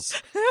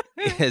Charles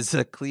is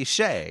a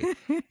cliche.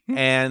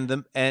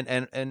 And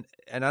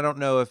I don't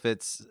know if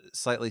it's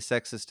slightly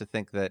sexist to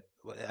think that.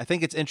 I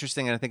think it's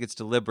interesting, and I think it's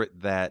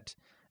deliberate that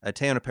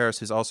Teyonah Parris,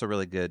 who's also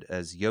really good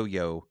as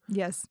Yo-Yo,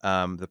 yes,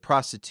 the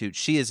prostitute,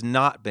 she has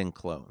not been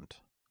cloned,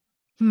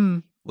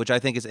 which I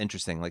think is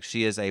interesting. Like,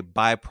 she is a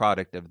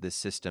byproduct of this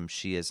system.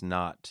 She is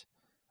not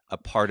a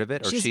part of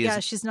it, or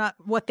she's not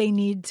what they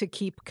need to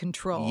keep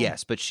control.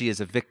 Yes, but she is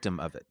a victim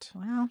of it.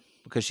 Wow.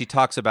 Because she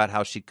talks about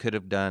how she could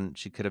have done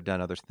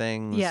other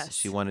things. Yes.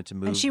 She wanted to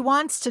move. And she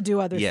wants to do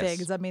other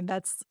things. I mean,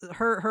 that's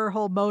her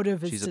whole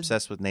motive. She's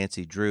obsessed with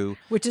Nancy Drew.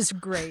 Which is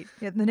great.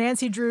 Yeah, the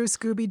Nancy Drew,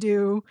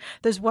 Scooby-Doo.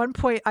 There's one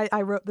point,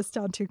 I wrote this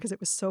down too because it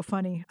was so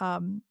funny.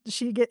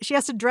 She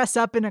has to dress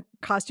up in a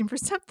costume for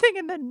something,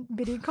 and then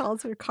Biddy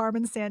calls her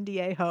Carmen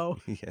Sandiego.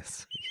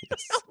 Yes. I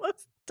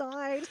almost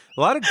died.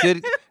 A lot of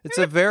good. It's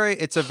a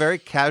very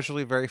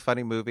casually, very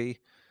funny movie.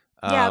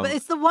 Yeah, but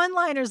it's the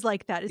one-liners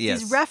like that. It's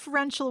these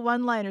referential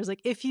one-liners.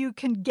 Like, if you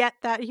can get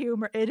that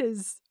humor, it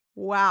is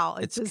wow.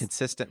 It's just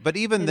consistent. But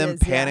even them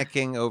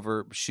panicking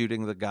over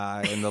shooting the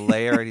guy in the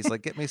lair, and he's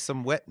like, "Get me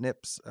some wet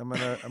nips. I'm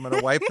gonna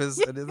wipe his."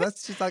 And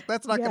she's like,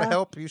 "That's not gonna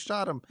help. You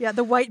shot him." Yeah,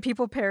 the white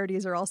people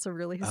parodies are also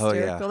really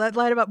hysterical. That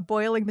line about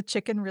boiling the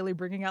chicken really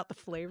bringing out the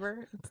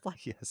flavor. It's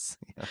like yes.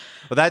 Yeah.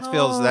 Well,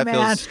 that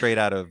feels straight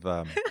out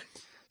of.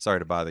 Sorry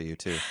to bother you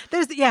too.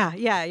 There's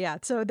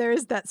So there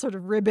is that sort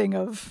of ribbing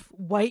of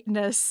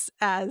whiteness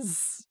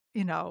as,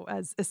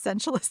 as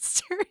essentialist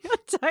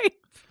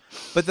stereotype.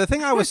 But the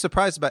thing I was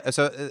surprised about,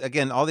 so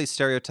again, all these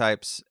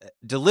stereotypes,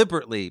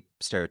 deliberately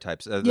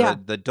stereotypes.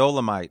 The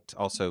Dolomite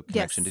also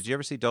connection. Yes. Did you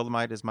ever see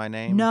Dolomite Is My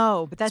Name?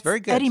 No, but that's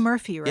very good. Eddie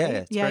Murphy, right? Yeah,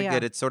 it's very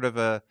good. It's sort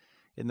of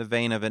in the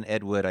vein of an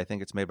Ed Wood. I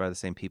think it's made by the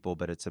same people,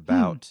 but it's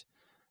about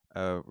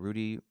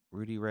Rudy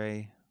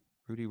Ray,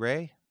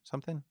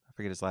 something. I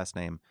forget his last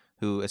name.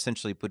 Who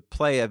essentially would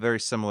play a very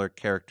similar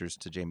characters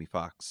to Jamie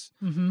Foxx.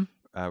 Mm-hmm.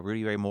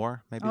 Rudy Ray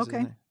Moore, maybe. Okay. Is his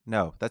name?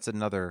 No, that's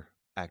another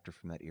actor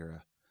from that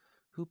era.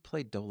 Who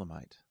played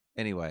Dolomite?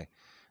 Anyway,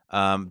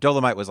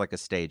 Dolomite was like a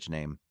stage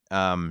name.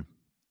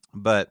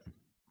 But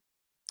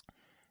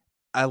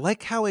I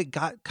like how it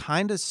got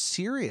kind of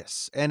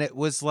serious, and it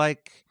was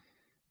like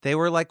they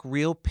were like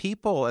real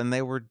people, and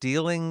they were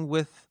dealing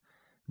with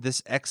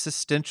this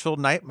existential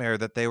nightmare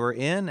that they were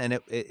in, and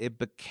it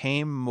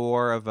became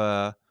more of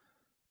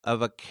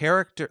a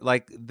character,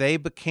 like they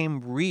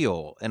became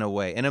real in a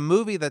way. In a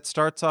movie that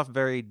starts off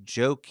very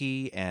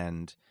jokey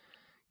and,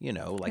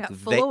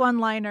 full of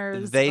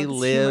one-liners. They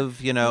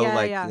live,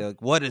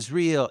 like what is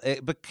real?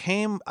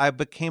 I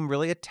became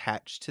really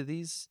attached to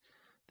this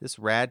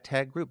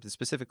ragtag group,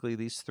 specifically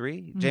these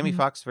three. Mm-hmm. Jamie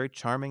Foxx, very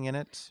charming in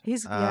it.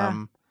 He's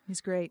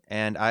great.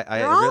 And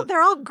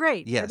they're all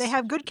great. Yes. They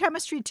have good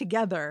chemistry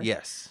together.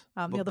 Yes.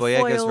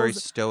 Boyega's very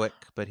stoic,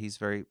 but he's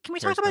very. Can we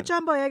talk about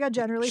John Boyega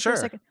generally for a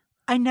second?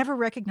 I never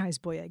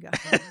recognized Boyega.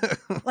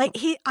 Like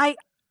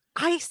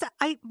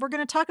we're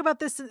going to talk about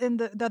this in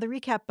the other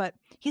recap, but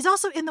he's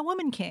also in The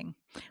Woman King,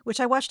 which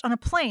I watched on a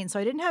plane, so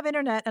I didn't have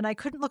internet and I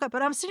couldn't look up.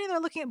 But I'm sitting there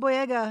looking at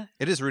Boyega.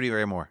 It is Rudy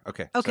Ray Moore.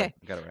 Okay. Sorry,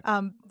 got it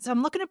right. So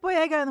I'm looking at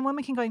Boyega and The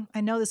Woman King, going,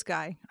 I know this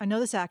guy, I know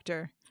this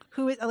actor.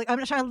 Who is like?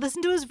 I'm trying to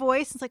listen to his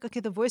voice. It's like, okay,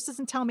 the voice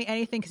doesn't tell me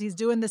anything because he's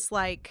doing this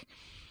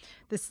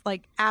this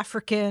like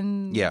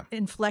African Yeah.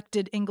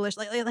 inflected English.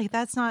 Like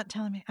that's not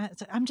telling me.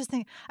 I'm just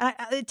thinking.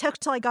 It took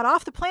till I got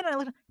off the plane and I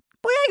looked.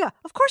 Boyega,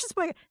 of course it's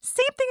Boyega.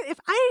 Same thing. If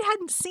I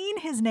hadn't seen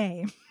his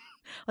name,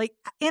 like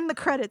in the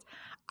credits,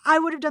 I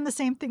would have done the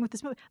same thing with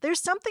this movie.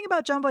 There's something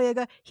about John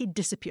Boyega. He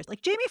disappears.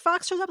 Like Jamie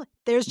Foxx shows up. Like,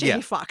 there's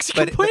Jamie Foxx.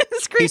 But Put in the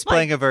screen, he's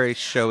playing a very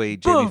showy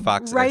boom, Jamie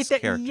Foxx right there.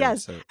 character.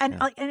 Yes, so, and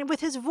yeah. and with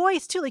his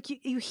voice too. Like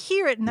you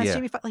hear it, and that's Yeah.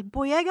 Jamie Foxx. Like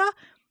Boyega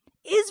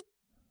is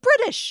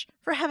British,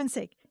 for heaven's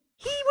sake.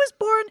 He was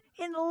born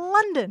in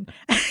London.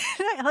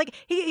 Like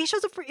he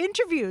shows up for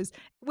interviews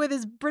with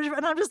his British,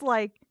 and I'm just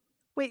like,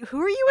 wait,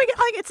 who are you again?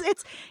 Like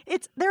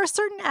it's there are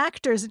certain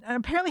actors, and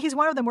apparently he's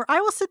one of them, where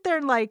I will sit there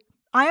and like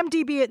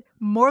IMDb it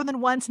more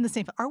than once in the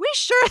same film. Are we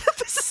sure that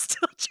this is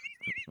still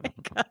Jamie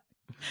Boyega?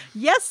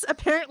 Yes,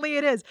 apparently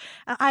it is.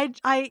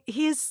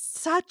 He is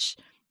such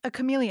a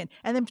chameleon.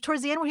 And then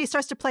towards the end, when he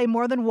starts to play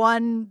more than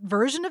one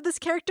version of this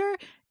character,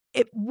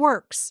 it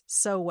works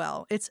so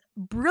well. It's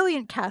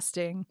brilliant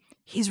casting.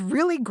 He's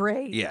really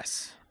great.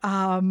 Yes.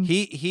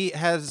 He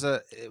has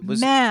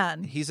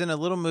man. He's in a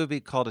little movie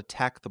called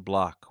Attack the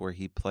Block where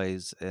he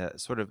plays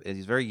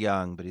he's very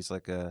young, but he's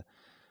like a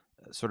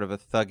sort of a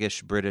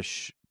thuggish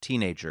British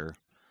teenager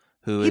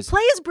who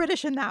plays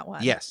British in that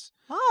one. Yes.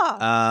 Oh,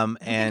 I don't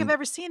think and I've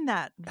ever seen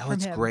that. Oh,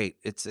 it's great.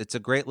 It's a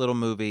great little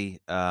movie.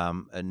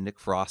 And Nick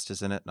Frost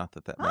is in it. Not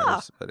that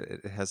matters, but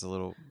it has a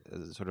little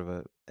sort of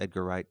a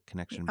Edgar Wright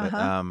connection.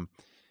 But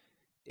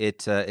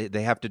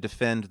they have to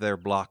defend their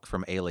block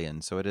from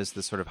aliens, so it is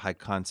this sort of high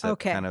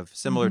concept, kind of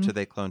similar to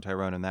They Cloned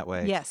Tyrone in that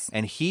way. Yes,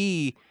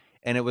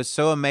 and it was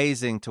so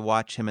amazing to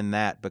watch him in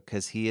that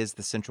because he is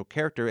the central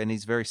character, and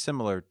he's very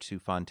similar to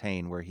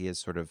Fontaine, where he is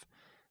sort of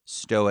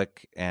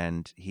stoic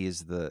and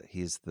he's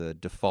the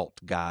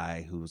default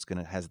guy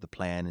has the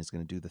plan, is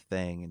going to do the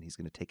thing, and he's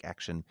going to take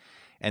action.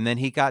 And then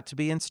he got to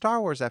be in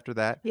Star Wars after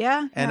that.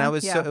 Yeah, and it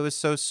was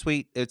so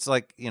sweet. It's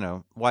like,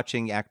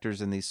 watching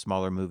actors in these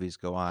smaller movies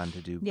go on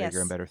to do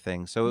bigger and better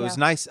things. So it was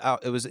nice.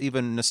 It was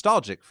even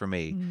nostalgic for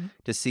me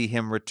to see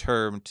him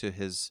return to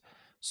his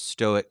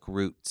stoic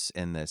roots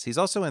in this. He's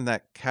also in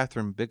that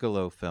Catherine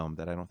Bigelow film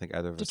that I don't think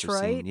either of us have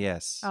seen.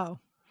 Yes. Oh,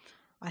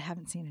 I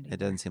haven't seen it either. It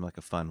doesn't seem like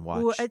a fun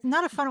watch. Ooh, it's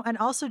not a fun, and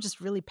also just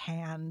really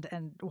panned.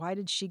 And why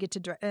did she get to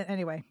direct?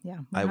 Anyway, yeah.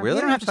 We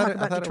don't have to talk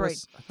about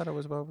Detroit. I thought it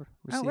was well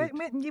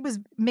received. It was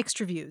mixed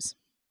reviews.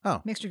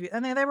 Oh. Mixed reviews.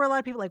 And there were a lot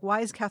of people like, why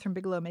is Catherine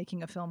Bigelow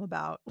making a film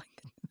about the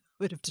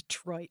neighborhood of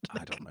Detroit?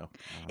 I don't know.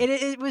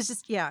 It was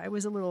just, it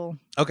was a little...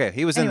 Okay,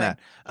 he was in that.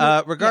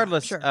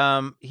 Regardless,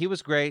 sure. He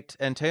was great.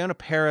 And Teyonah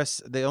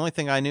Parris, the only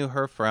thing I knew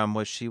her from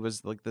was she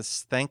was like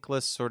this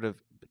thankless sort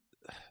of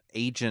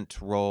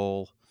agent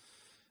role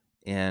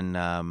in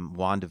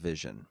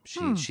WandaVision.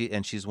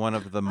 She's one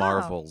of the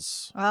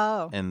Marvels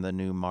in the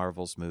new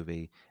Marvels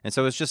movie. And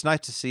so it's just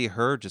nice to see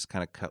her just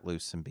kind of cut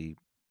loose and be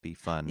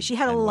fun. She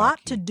had a lot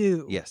to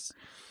do. Yes.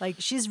 Like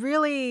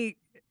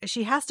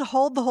she has to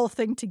hold the whole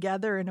thing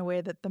together in a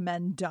way that the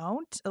men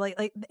don't. Like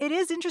it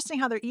is interesting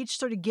how they're each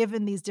sort of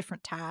given these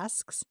different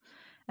tasks.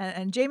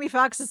 And Jamie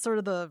Foxx is sort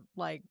of the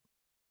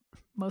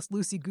most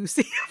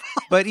loosey-goosey.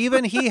 But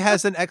even he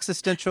has an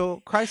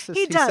existential crisis.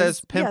 He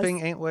says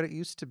pimping ain't what it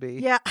used to be.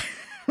 Yeah.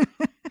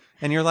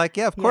 And you're like,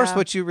 of course,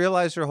 what you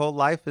realize your whole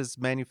life is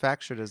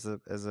manufactured as a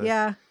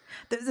Yeah.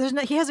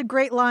 He has a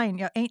great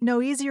line. Ain't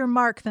no easier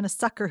mark than a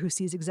sucker who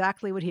sees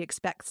exactly what he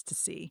expects to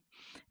see.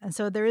 And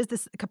so there is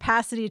this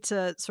capacity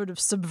to sort of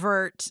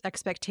subvert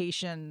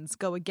expectations,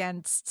 go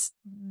against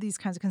these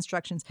kinds of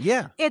constructions.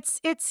 Yeah. It's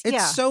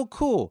so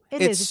cool.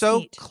 It's so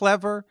neat.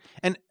 Clever.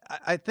 And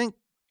I think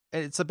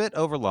it's a bit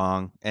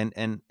overlong.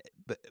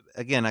 But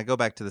again, I go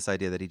back to this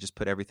idea that he just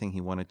put everything he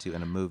wanted to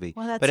in a movie.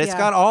 But it's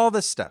got all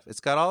this stuff.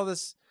 It's got all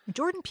this.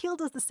 Jordan Peele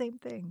does the same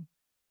thing.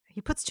 He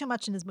puts too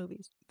much in his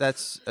movies.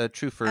 That's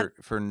true for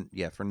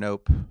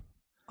Nope.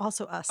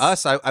 Also Us.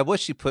 Us, I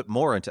wish he put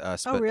more into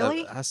Us. Oh, but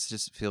really? Us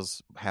just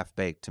feels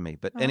half-baked to me.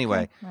 But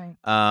anyway,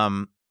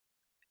 right.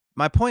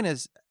 My point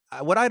is,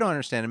 what I don't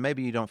understand, and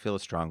maybe you don't feel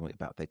as strongly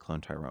about They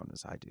Cloned Tyrone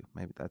as I do.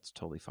 Maybe that's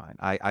totally fine.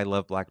 I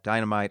love Black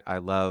Dynamite. I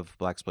love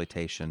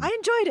blaxploitation. I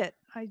enjoyed it.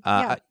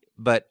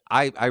 But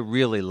I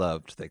really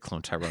loved They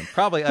Cloned Tyrone,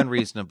 probably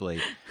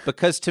unreasonably,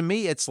 because to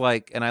me it's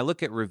like, and I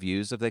look at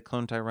reviews of They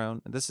Cloned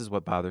Tyrone, and this is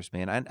what bothers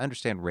me, and I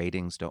understand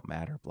ratings don't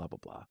matter, blah, blah,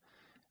 blah.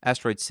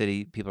 Asteroid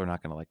City, people are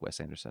not going to like Wes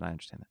Anderson, I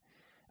understand that.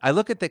 I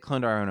look at They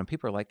Cloned Tyrone, and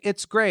people are like,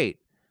 it's great,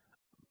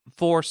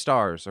 4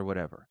 stars or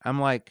whatever. I'm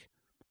like,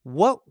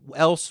 what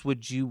else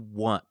would you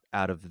want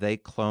out of They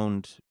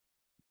Cloned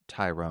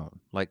Tyrone?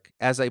 Like,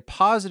 as a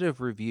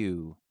positive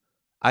review,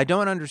 I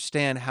don't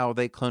understand how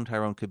They Cloned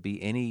Tyrone could be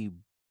any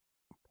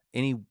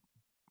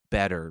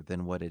better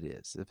than what it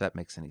is, if that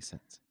makes any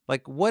sense.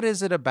 Like, what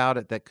is it about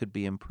it that could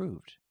be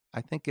improved? I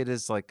think it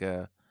is like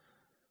a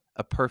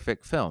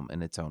perfect film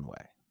in its own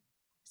way.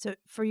 So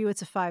for you,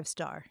 it's a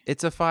 5-star.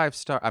 It's a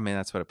 5-star. I mean,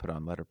 that's what I put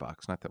on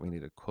Letterboxd. Not that we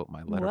need to quote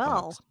my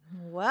Letterboxd.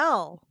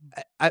 Well.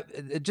 I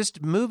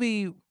just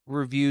movie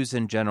reviews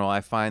in general, I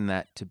find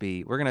that to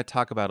be, we're going to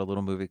talk about a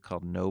little movie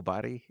called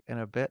Nobody in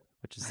a bit,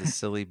 which is a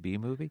silly B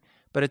movie.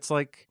 But it's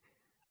like,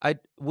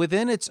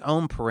 within its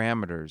own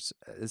parameters,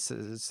 it's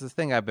the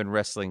thing I've been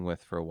wrestling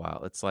with for a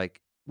while. It's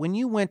like when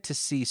you went to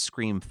see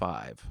Scream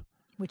 5,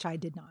 which I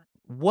did not.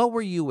 What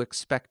were you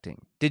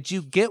expecting? Did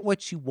you get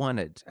what you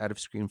wanted out of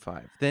Scream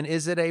 5? Then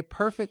is it a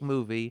perfect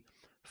movie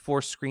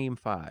for Scream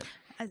 5?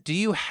 Do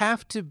you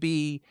have to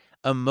be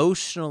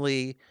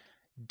emotionally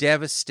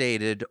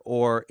devastated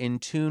or in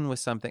tune with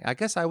something? I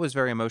guess I was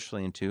very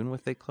emotionally in tune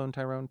with Cloned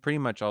Tyrone pretty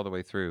much all the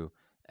way through.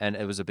 And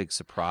it was a big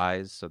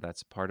surprise, so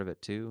that's part of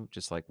it too.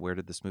 Just like, where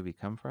did this movie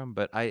come from?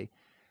 But I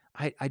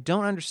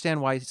don't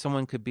understand why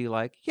someone could be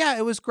like, yeah,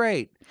 it was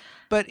great,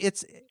 but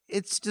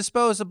it's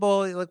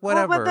disposable, like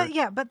whatever.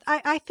 Well, but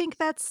I think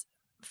that's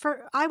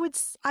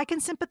I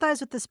can sympathize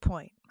with this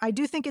point. I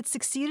do think it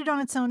succeeded on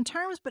its own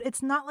terms, but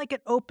it's not like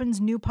it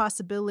opens new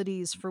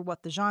possibilities for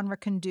what the genre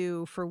can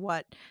do, for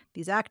what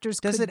these actors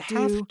could do. Does it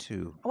have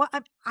to? Well,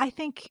 I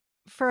think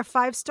for a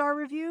 5-star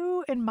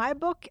review, in my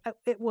book,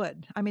 it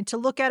would. I mean, to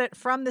look at it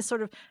from this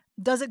sort of,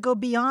 does it go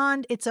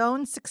beyond its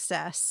own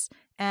success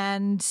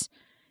and,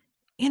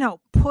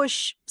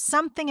 push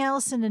something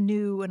else in a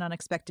new and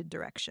unexpected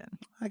direction?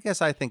 I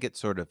guess I think it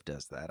sort of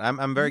does that.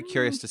 I'm very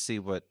curious to see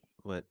what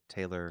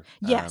Taylor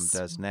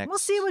does next. We'll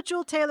see what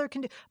Juel Taylor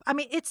can do. I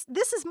mean,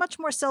 this is much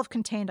more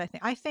self-contained, I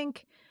think. I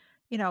think,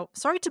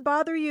 Sorry to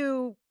Bother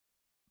You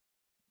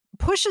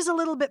pushes a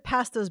little bit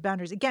past those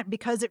boundaries, again,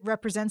 because it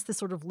represents this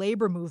sort of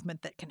labor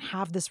movement that can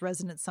have this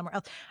resonance somewhere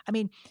else. I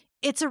mean,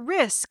 it's a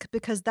risk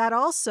because that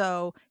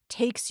also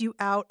takes you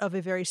out of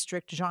a very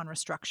strict genre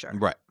structure.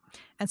 Right.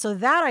 And so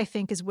that, I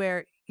think, is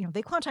where,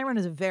 Cloned Tyrone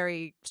is a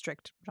very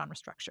strict genre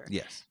structure.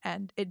 Yes.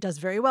 And it does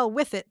very well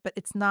with it, but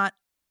it's not,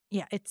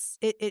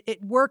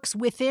 it works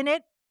within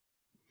it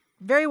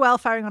very well,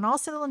 firing on all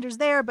cylinders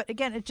there. But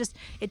again,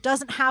 it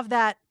doesn't have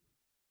that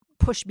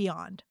push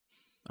beyond.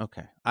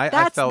 Okay.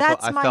 That's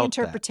my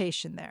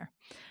interpretation there.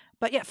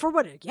 But yeah, for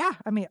what? Yeah,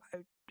 I mean,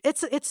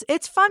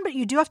 it's fun, but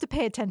you do have to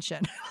pay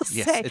attention.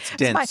 It's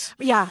dense.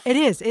 It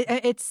is.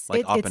 It's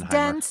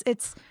dense.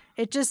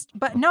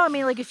 But no, I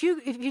mean, like if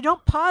you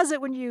don't pause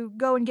it when you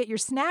go and get your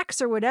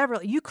snacks or whatever,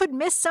 you could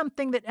miss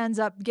something that ends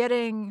up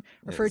getting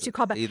referred to,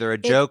 called back. Either a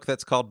joke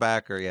that's called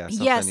back or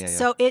something. Yes. Yeah.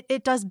 So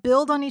it does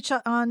build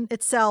on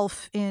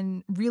itself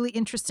in really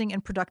interesting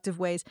and productive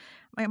ways.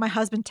 My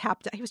husband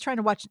tapped it. He was trying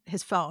to watch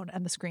his phone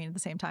and the screen at the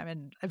same time,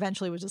 and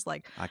eventually was just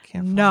like, I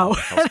can't. No.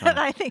 And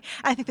I think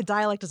the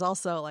dialect is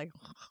also like,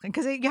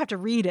 because you have to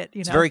read it.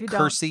 It's a very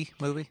cursy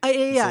movie.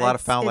 It's a lot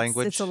of foul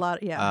language. It's a lot.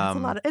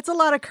 It's a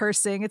lot of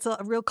cursing. It's a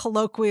real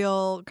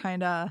colloquial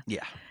kind of.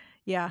 Yeah.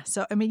 Yeah.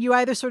 So, I mean, you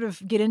either sort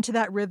of get into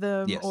that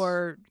rhythm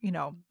or,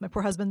 my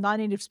poor husband,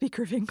 non-native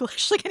speaker of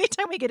English. Like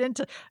anytime we get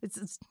into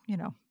it's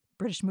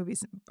British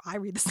movies, I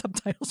read the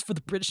subtitles for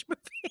the British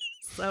movies.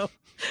 So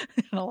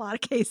in a lot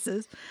of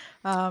cases.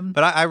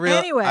 But I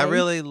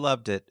really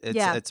loved it.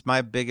 It's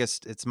my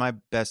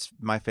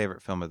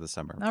favorite film of the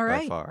summer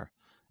by far.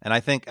 And I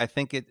think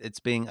it's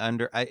being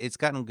it's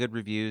gotten good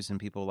reviews and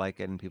people like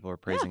it and people are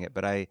praising it.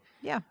 But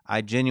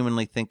I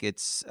genuinely think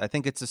it's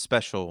a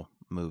special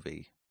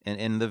movie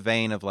in the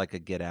vein of like a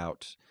Get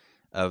Out,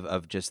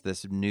 of just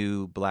this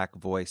new black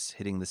voice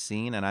hitting the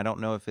scene. And I don't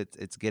know if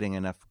it's getting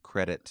enough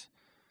credit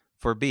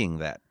for being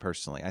that.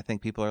 Personally, I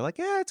think people are like,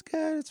 yeah, it's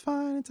good, it's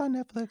fine, it's on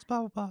Netflix, blah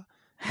blah blah.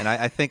 And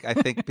I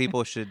think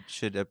people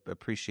should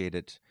appreciate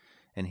it.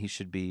 And he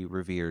should be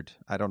revered.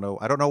 I don't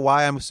know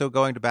why I'm so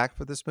going back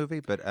for this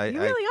movie, but you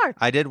really are.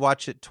 I did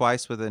watch it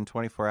twice within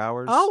 24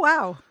 hours. Oh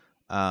wow!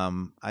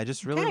 I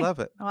just really love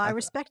it. Well, I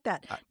respect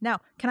that. Now,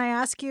 can I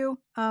ask you,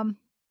 Erykah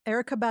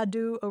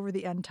Badu over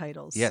the end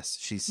titles? Yes,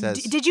 she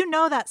says. Did you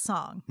know that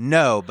song?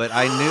 No, but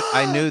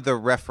I knew the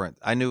reference.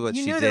 I knew what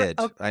she did.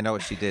 I know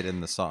what she did in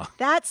the song.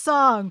 That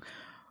song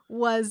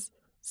was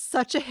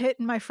such a hit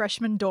in my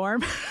freshman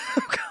dorm.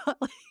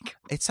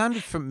 It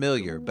sounded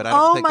familiar, but I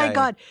don't think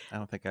God. I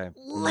don't think I...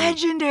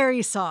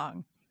 Legendary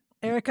song.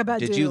 Erykah Badu.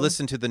 Did you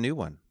listen to the new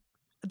one?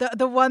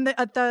 The one that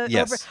at the...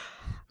 Yes.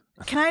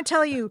 Can I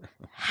tell you,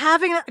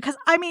 having that... Because,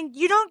 I mean,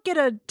 you don't get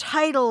a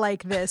title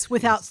like this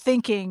without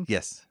thinking,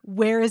 yes,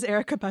 where is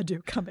Erykah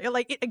Badu coming?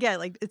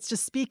 It's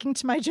just speaking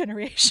to my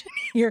generation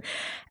here.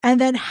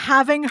 And then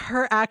having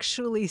her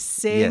actually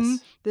sing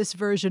this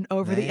version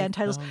over the end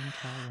titles.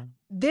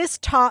 This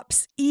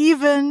tops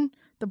even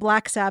the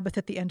Black Sabbath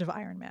at the end of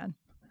Iron Man.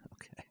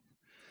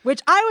 Which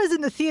I was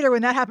in the theater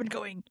when that happened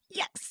going,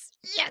 yes,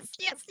 yes,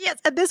 yes, yes.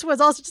 And this was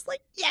also just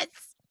like, yes,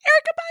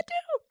 Erykah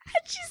Badu.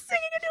 And she's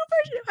singing a new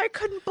version. I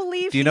couldn't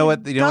believe. Do you know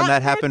when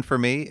that happened for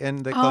me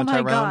in the Cloned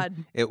Tyrone? God.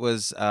 It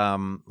was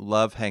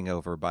Love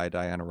Hangover by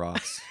Diana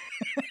Ross.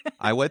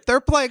 I went, they're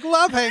playing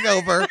Love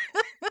Hangover.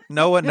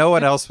 No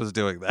one else was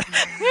doing that.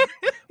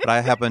 But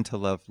I happen to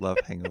love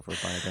Hangover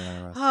by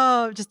Diana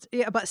Ross.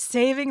 But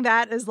saving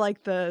that as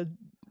like the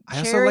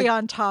cherry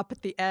on top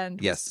at the end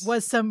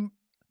was some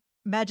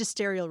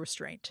magisterial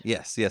restraint.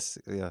 Yes,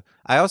 yeah.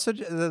 I also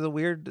the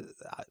weird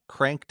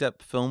cranked up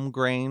film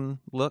grain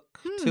look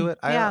to it.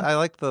 I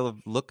like the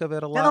look of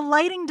it a lot. And the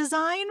lighting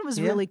design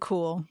was really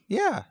cool.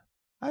 Yeah,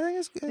 I think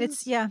it's good.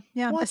 It's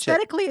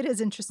Aesthetically, it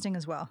is interesting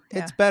as well.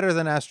 It's better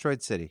than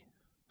Asteroid City.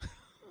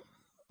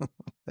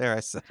 There,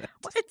 I said it.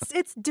 Well,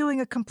 it's doing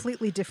a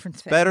completely different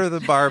thing. Better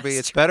than Barbie.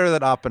 It's better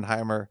than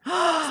Oppenheimer.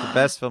 It's the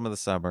best film of the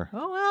summer.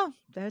 Oh, well,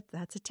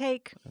 that's a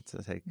take. That's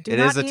a take. Do It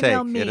not is a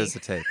email take. me. It is a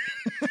take.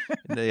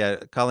 Yeah,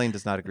 Colleen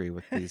does not agree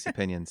with these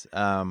opinions.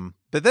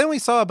 But then we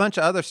saw a bunch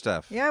of other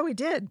stuff. Yeah, we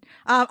did.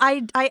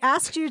 I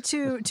asked you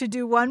to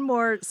do one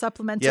more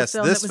supplemental Yes,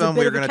 film. this that was film a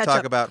bit we're of a going to catch-up.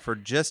 talk about for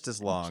just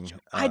as long.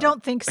 I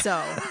don't think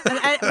so.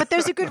 But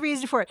there's a good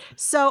reason for it.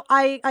 So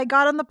I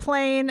got on the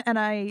plane and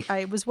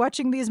I was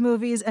watching these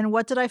movies, and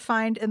what did I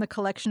find in the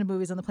collection of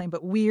movies on the plane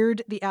but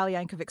Weird, the Al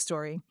Yankovic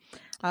story,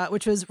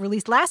 which was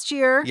released last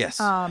year.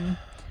 Yes.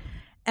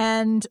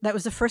 And that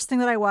was the first thing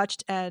that I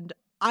watched, and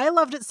I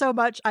loved it so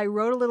much, I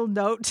wrote a little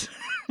note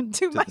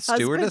to my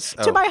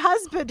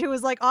husband, who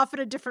was like off in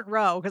a different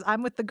row because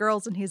I'm with the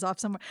girls and he's off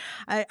somewhere.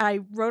 I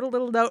wrote a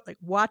little note like,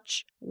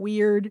 watch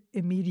Weird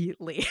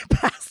immediately.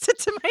 Passed it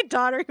to my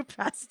daughter, who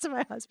passed it to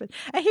my husband.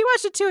 And he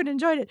watched it too and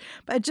enjoyed it.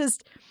 But it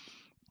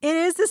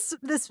is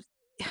this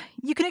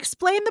you can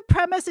explain the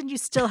premise and you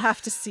still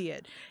have to see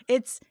it.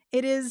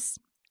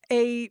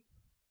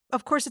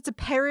 Of course, it's a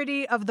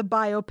parody of the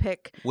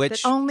biopic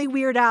that only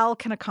Weird Al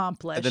can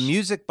accomplish. The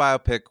music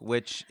biopic,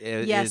 which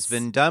has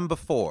been done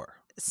before.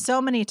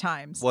 So many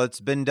times. Well,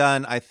 it's been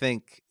done, I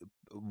think,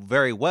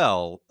 very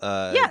well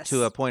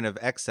to a point of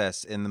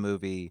excess in the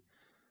movie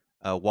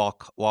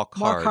Walk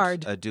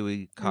Hard, a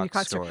Dewey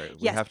Cox story.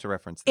 Yes. We have to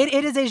reference that.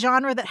 It is a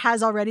genre that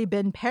has already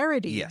been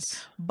parodied.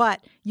 Yes.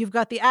 But you've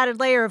got the added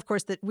layer, of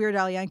course, that Weird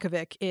Al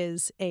Yankovic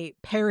is a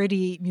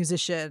parody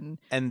musician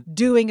and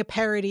doing a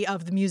parody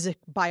of the music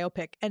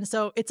biopic. And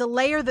so it's a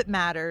layer that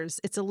matters.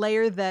 It's a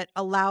layer that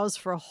allows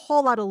for a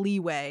whole lot of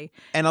leeway.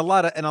 And a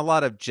lot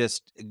of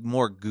just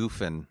more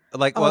goofing.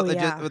 Like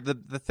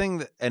the thing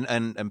that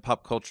and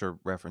pop culture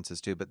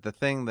references too, but the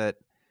thing that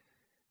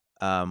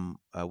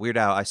Weird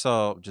Al, I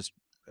saw just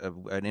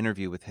an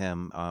interview with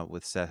him,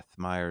 with Seth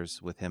Meyers,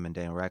 with him and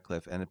Daniel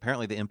Radcliffe, and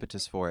apparently the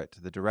impetus for it,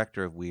 the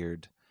director of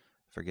Weird,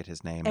 forget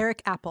his name,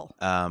 Eric Apple.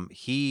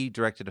 He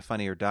directed a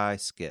Funny or Die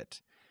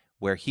skit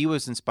where he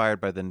was inspired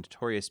by the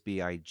Notorious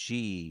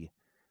B.I.G.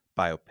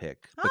 biopic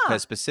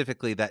because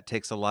specifically that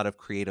takes a lot of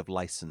creative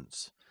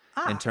license.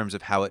 In terms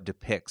of how it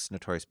depicts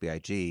Notorious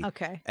B.I.G.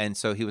 Okay. And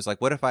so he was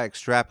like, what if I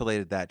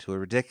extrapolated that to a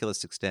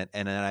ridiculous extent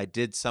and then I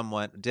did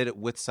it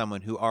with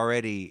someone who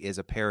already is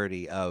a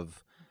parody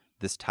of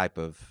this type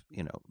of,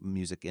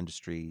 music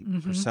industry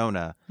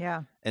persona.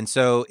 Yeah. And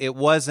so it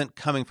wasn't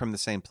coming from the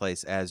same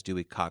place as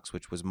Dewey Cox,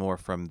 which was more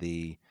from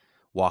the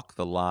Walk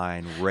the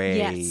Line,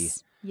 Ray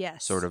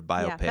sort of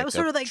biopic. That was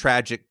sort of like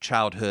tragic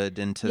childhood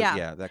into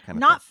that kind of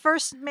not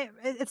thing.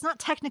 It's not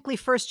technically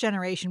first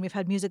generation. We've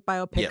had music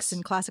biopics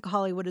in classical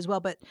Hollywood as well,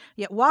 but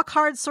Walk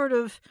Hard sort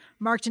of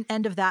marked an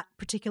end of that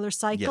particular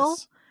cycle.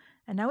 Yes.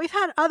 And now we've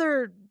had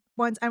other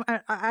ones.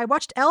 I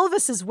watched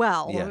Elvis as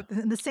well,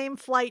 in the same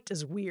flight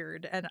as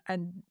Weird,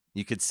 and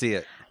you could see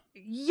it.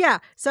 Yeah.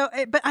 So,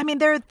 but I mean,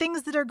 there are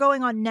things that are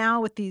going on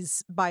now with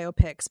these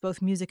biopics,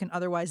 both music and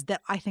otherwise,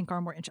 that I think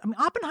are more interesting. I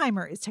mean,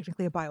 Oppenheimer is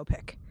technically a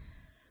biopic.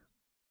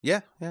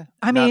 Yeah.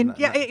 I mean,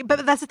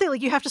 but that's the thing.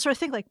 Like, you have to sort of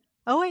think like,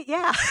 oh wait,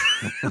 yeah,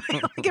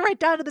 get right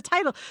down to the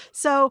title.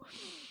 So,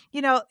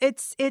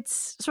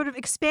 it's sort of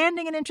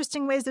expanding in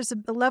interesting ways. There's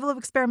a level of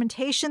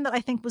experimentation that I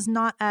think was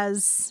not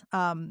as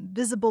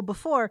visible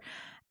before,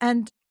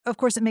 and of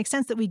course, it makes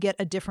sense that we get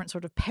a different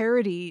sort of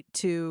parody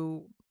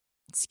to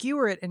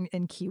skewer it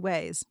in key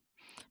ways.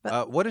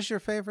 But what is your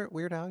favorite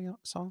Weird Al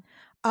song?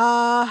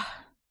 Oh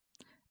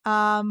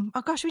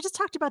gosh, we just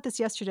talked about this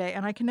yesterday,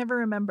 and I can never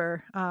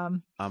remember.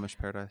 Amish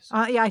Paradise.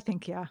 I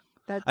think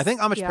I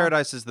think Amish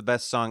Paradise is the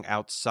best song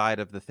outside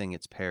of the thing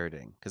it's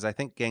parodying, because I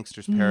think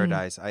Gangster's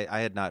Paradise. I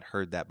had not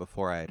heard that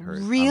before. I had heard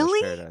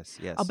really Amish Paradise.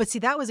 Yes. Oh, but see,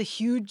 that was a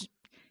huge.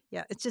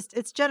 Yeah, it's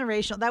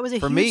generational. That was a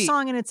huge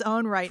song in its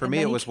own right. For me,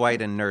 it was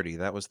White and Nerdy.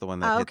 That was the one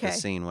that hit the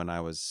scene when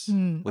I was,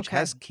 which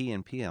has Key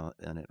and Peele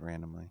in it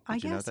randomly.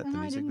 Did you know that? The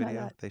music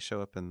video? They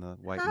show up in the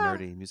White and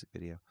Nerdy music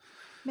video.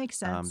 Makes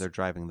sense. They're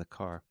driving the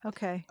car.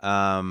 Okay.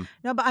 No,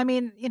 but I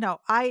mean,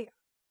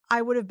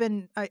 I would have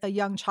been a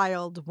young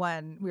child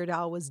when Weird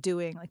Al was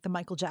doing like the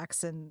Michael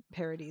Jackson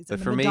parodies and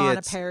the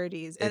Madonna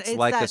parodies. It's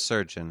Like a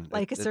Surgeon.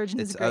 Like a Surgeon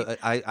is great.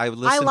 I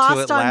listened to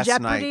it last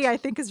Jeopardy, night. I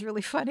think is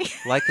really funny.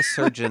 Like a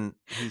Surgeon,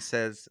 he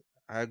says,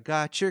 "I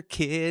got your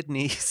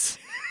kidneys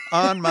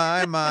on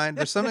my mind."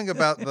 There's something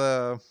about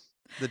the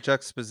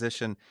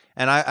juxtaposition,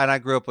 and I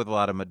grew up with a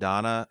lot of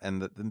Madonna,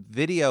 and the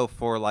video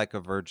for Like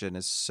a Virgin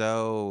is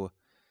so.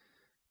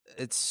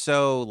 It's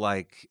so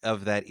like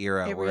of that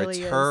era where really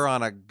it's is. her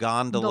on a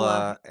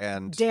gondola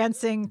and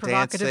dancing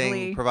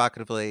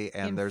provocatively,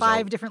 and there's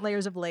 5 different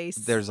layers of lace.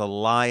 There's a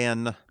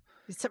lion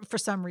for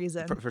some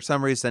reason. For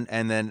some reason,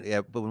 and then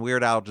but when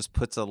Weird Al just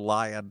puts a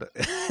lion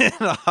in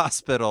a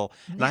hospital,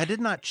 and I did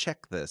not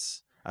check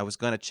this. I was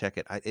going to check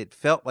it. It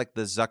felt like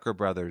the Zucker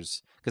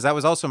brothers, because that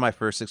was also my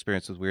first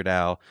experience with Weird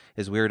Al.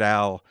 Weird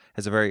Al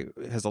has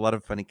a lot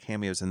of funny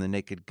cameos in the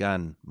Naked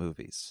Gun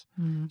movies.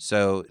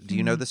 So, do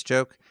you know this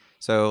joke?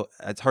 So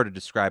it's hard to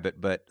describe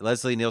it, but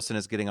Leslie Nielsen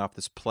is getting off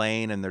this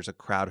plane, and there's a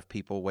crowd of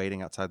people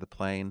waiting outside the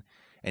plane,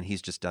 and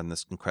he's just done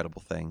this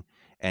incredible thing.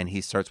 And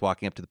he starts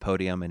walking up to the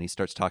podium, and he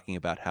starts talking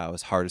about how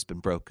his heart has been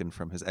broken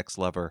from his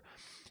ex-lover.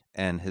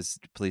 And his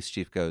police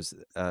chief goes,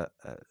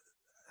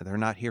 they're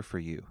not here for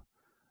you.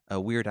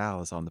 Weird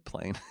Al is on the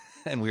plane.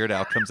 And Weird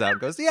Al comes out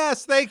and goes,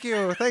 yes, thank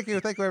you,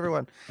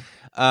 everyone.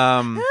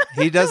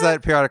 He does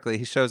that periodically.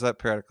 He shows up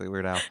periodically,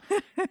 Weird Al.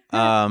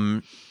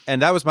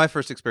 And that was my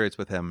first experience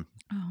with him.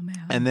 Oh,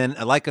 man. And then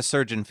Like a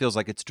Surgeon feels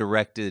like it's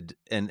directed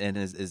and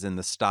is in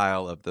the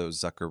style of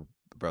those Zucker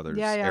brothers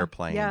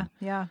Airplane.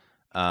 Yeah.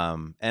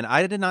 And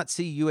I did not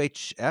see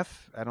UHF.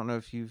 I don't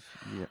know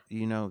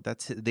if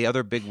that's the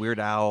other big Weird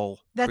Al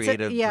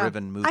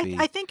creative-driven movie.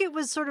 I think it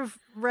was sort of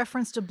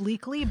referenced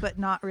obliquely, but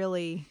not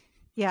really.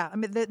 Yeah, I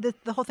mean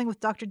the whole thing with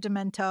Dr.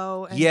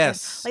 Demento. And,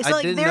 yes, and, so,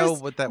 I didn't know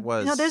what that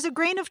was. There's a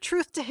grain of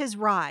truth to his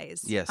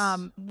rise. Yes,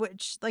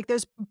 which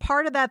there's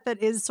part of that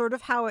is sort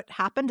of how it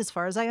happened, as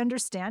far as I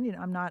understand.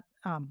 I'm not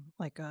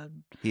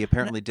He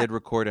apparently did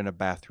record in a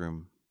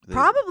bathroom.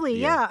 Probably,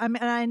 yeah. I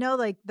mean, and I know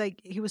like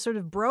he was sort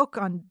of broke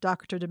on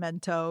Dr.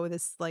 Demento,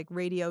 this like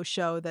radio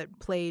show that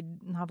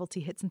played novelty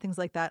hits and things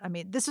like that. I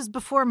mean, this was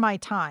before my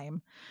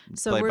time,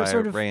 so played we're by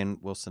sort of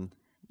Rainn Wilson.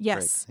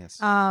 Yes. Great. Yes.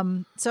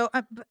 So,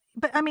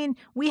 but I mean,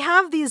 we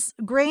have these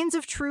grains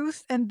of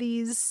truth and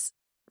these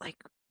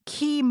like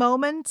key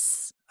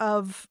moments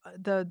of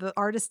the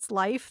artist's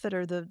life that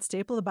are the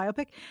staple of the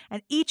biopic,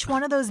 and each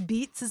one of those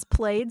beats is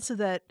played so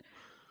that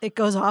it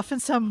goes off in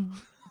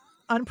some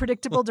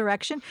unpredictable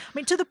direction. I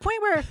mean, to the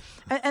point where,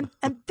 and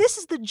this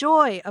is the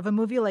joy of a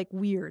movie like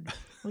Weird.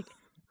 Like,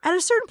 at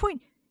a certain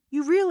point,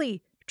 you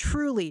really,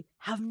 truly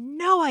have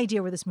no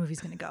idea where this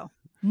movie's going to go.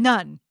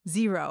 None.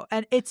 Zero.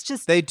 And it's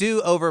just... They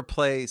do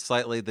overplay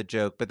slightly the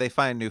joke, but they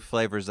find new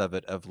flavors of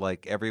it, of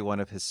like every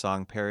one of his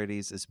song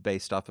parodies is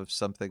based off of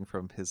something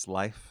from his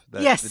life.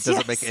 That yes. It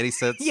doesn't make any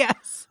sense.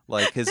 Yes.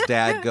 Like his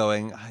dad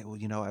going, I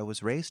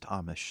was raised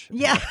Amish.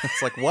 Yeah.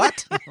 It's like,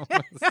 what?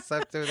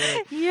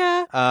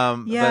 Yeah.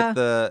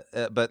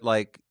 But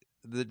like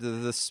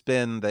the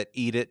spin that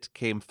Eat It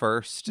came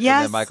first, yes.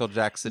 and then Michael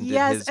Jackson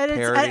did his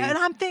parody. And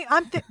I'm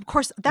of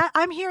course, that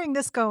I'm hearing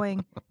this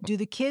going, do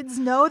the kids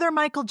know they're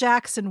Michael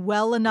Jackson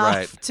well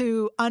enough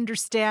to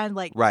understand,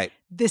 like,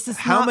 this is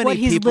how not many what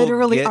he's people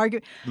literally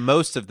arguing?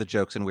 Most of the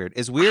jokes in Weird.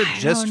 Is Weird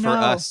just for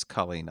us,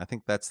 Colleen? I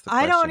think that's the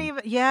question. I don't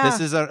even,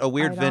 This is a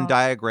weird Venn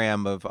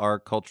diagram of our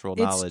cultural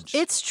knowledge.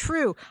 It's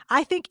true.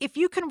 I think if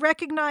you can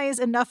recognize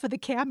enough of the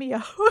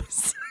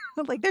cameos,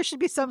 like there should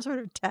be some sort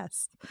of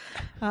test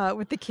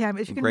with the cameos.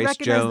 If you can Grace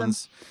recognize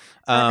Jones.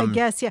 them. I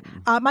guess, yeah.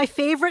 My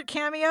favorite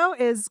cameo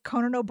is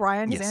Conan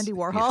O'Brien as Andy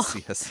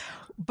Warhol. Yes.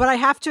 But I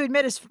have to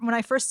admit, when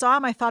I first saw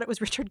him, I thought it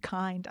was Richard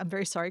Kind. I'm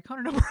very sorry,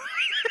 Conan O'Brien.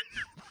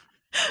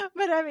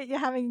 But I mean,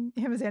 having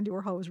him as Andy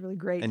Warhol was really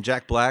great. And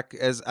Jack Black,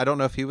 I don't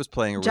know if he was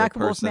playing a real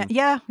person. Wolfman.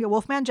 Yeah,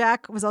 Wolfman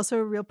Jack was also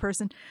a real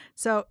person.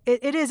 So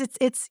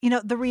it's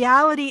the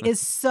reality is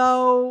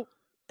so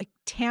like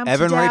tamped down.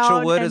 Evan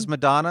Rachel Wood as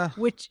Madonna,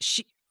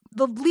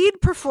 the lead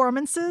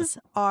performances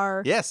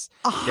are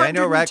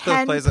Daniel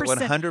Radcliffe plays it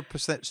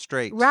 100%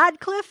 straight.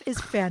 Radcliffe is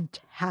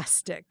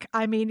fantastic.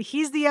 I mean,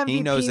 he's the MVP.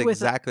 He knows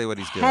exactly with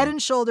what he's doing. Head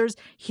and shoulders.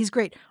 He's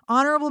great.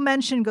 Honorable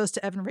mention goes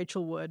to Evan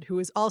Rachel Wood, who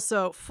is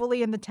also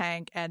fully in the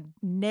tank and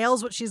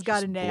nails what she's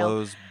got to nail.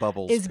 Blows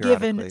bubbles. Is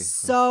given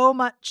so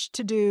much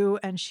to do,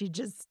 and she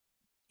just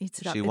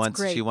eats it up. It's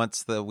great. She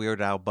wants the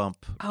Weird Al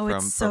bump.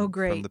 It's so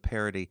great from the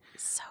parody.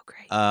 So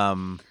great.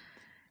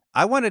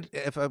 I wanted,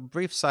 if a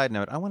brief side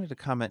note, I wanted to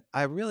comment.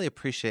 I really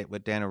appreciate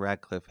what Daniel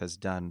Radcliffe has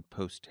done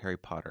post Harry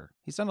Potter.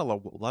 He's done a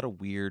lot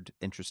of weird,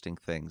 interesting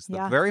things.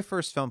 The very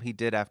first film he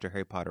did after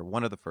Harry Potter,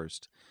 one of the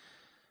first,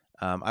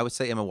 I would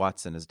say Emma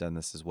Watson has done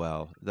this as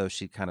well, though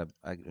she kind of,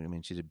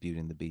 she did Beauty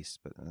and the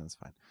Beast, but that's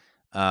fine.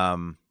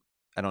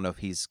 I don't know if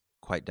he's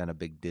quite done a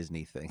big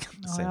Disney thing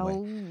the same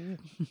way.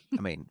 I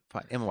mean,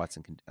 fine. Emma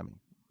Watson can,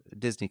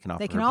 Disney can offer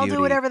They can all do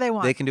whatever they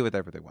want. They can do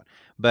whatever they want.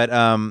 But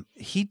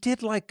he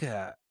did like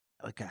a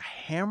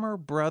Hammer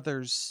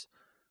Brothers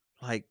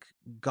like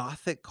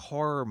gothic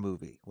horror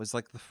movie. It was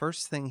like the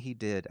first thing he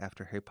did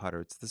after Harry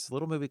Potter. It's this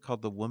little movie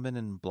called The Woman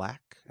in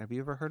Black. Have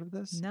you ever heard of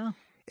this? No.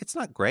 It's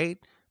not great,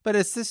 but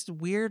it's this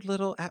weird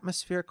little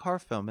atmospheric horror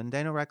film, and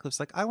Daniel Radcliffe's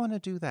like, I want to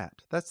do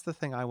that. That's the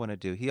thing I want to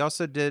do. He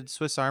also did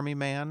Swiss Army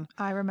Man.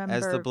 I remember.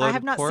 As the bloated I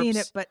have not corpse. Seen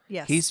it, but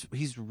yes.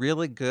 He's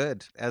really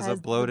good as a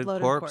bloated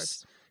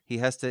corpse. He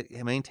has to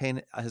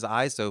maintain his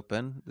eyes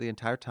open the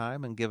entire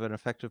time and give an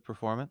effective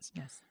performance.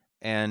 Yes.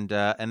 And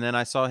then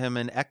I saw him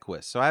in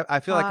Equus. So I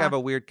feel like I have a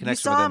weird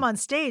connection with him. You saw him on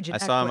stage in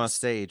Equus. I saw him on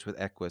stage with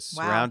Equus,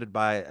 surrounded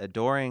by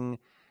adoring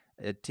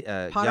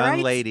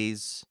young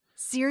ladies.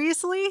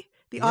 Seriously?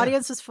 The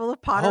audience was full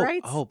of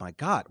Potterites? Oh my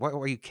God.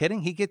 Were you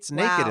kidding? He gets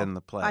naked in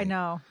the play. I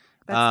know.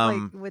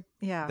 That's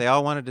They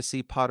all wanted to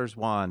see Potter's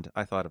wand.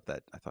 I thought of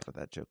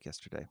that joke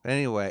yesterday. But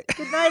anyway.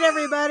 Good night,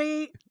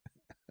 everybody.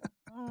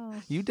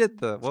 You did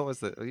the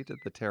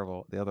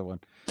other one.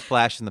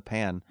 Flash in the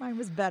Pan. Mine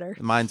was better.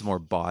 Mine's more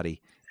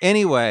bawdy.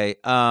 Anyway,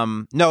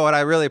 no, what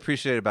I really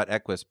appreciated about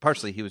Equus,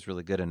 partially he was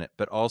really good in it,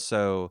 but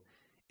also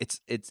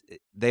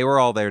they were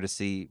all there to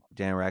see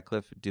Daniel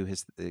Radcliffe do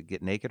his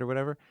get naked or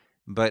whatever.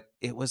 But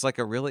it was like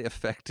a really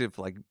effective,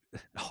 like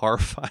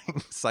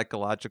horrifying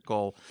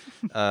psychological.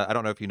 I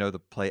don't know if you know the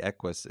play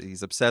Equus.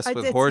 He's obsessed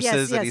with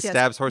horses and he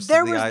stabs horses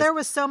in the eyes. There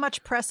was so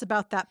much press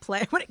about that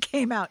play when it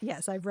came out.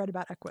 Yes, I've read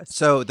about Equus.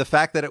 So the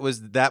fact that it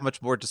was that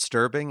much more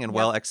disturbing and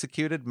well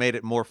executed made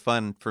it more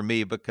fun for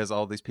me because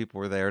all these people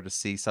were there to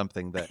see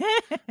something that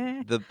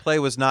the play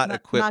was not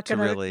equipped to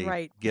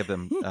really give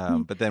him.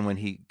 But then when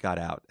he got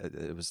out,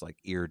 it was like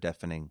ear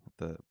deafening,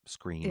 the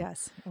scream.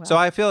 Yes. Well. So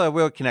I feel a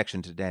real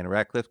connection to Daniel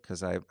Radcliffe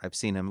because I've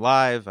seen him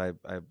live. I've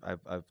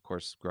of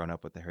course grown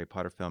up with the Harry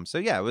Potter films. So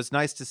yeah, it was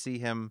nice to see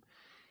him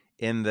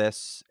in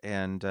this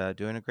and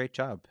doing a great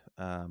job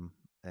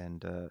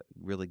and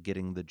really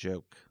getting the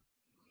joke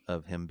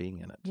of him being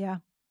in it. Yeah,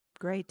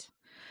 great.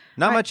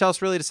 Not much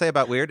else really to say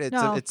about Weird.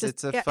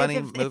 It's a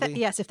funny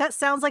movie. If that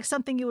sounds like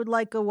something you would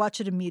like, go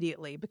watch it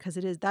immediately because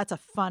that's a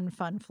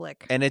fun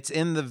flick. And it's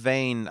in the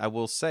vein, I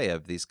will say,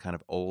 of these kind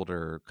of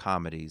older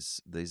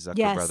comedies, these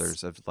Zucker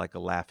brothers, of like a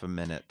laugh a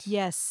minute.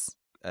 Yes.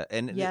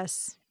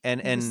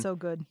 And so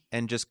good.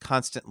 And just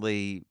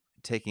constantly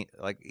taking,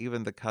 like,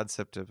 even the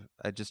concept of,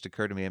 it just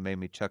occurred to me and made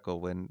me chuckle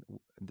when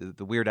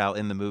the Weird Al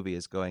in the movie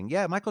is going,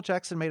 yeah, Michael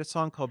Jackson made a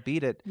song called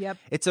Beat It. Yep.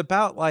 It's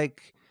about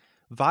like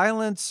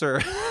violence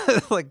or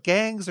like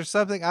gangs or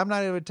something. I'm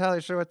not even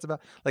entirely sure what it's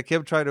about. Like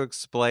him trying to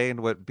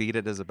explain what Beat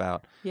It is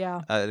about.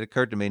 Yeah. It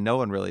occurred to me,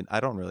 I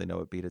don't really know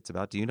what Beat It's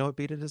about. Do you know what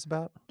Beat It is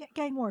about?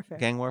 Gang warfare.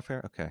 Gang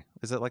warfare? Okay.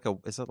 Is it like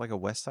a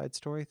West Side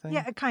Story thing?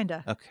 Yeah, kind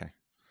of. Okay.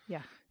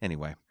 Yeah.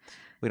 Anyway,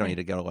 we don't need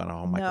to go on a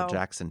whole Michael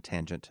Jackson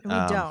tangent. We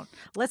don't.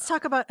 Let's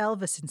talk about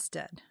Elvis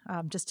instead,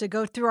 just to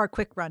go through our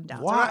quick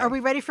rundown. Why? Are we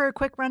ready for a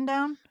quick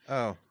rundown?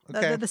 Oh,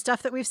 okay. The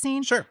stuff that we've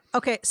seen? Sure.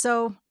 Okay,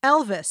 so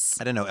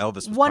Elvis. I didn't know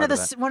Elvis was one of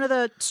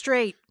the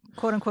straight,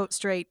 quote unquote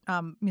straight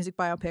music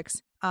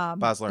biopics.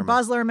 Baz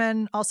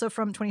Luhrmann, also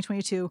from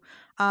 2022.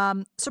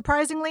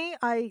 Surprisingly,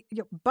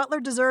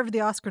 Butler deserved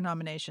the Oscar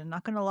nomination.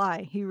 Not going to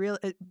lie,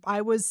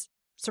 I was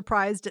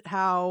surprised at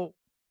how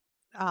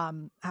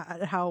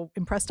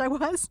impressed I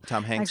was.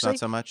 Tom Hanks, not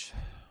so much.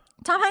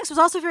 Tom Hanks was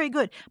also very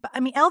good, but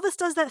I mean, Elvis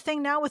does that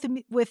thing now with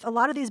a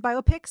lot of these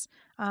biopics,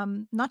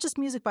 not just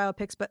music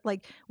biopics, but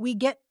like we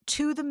get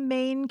to the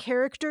main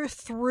character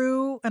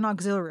through an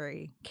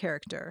auxiliary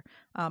character.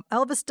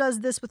 Elvis does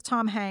this with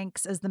Tom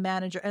Hanks as the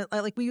manager, and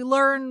like we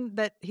learn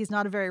that he's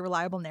not a very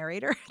reliable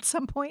narrator at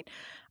some point.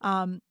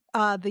 Also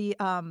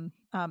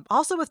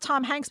with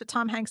Tom Hanks, but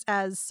Tom Hanks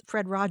as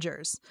Fred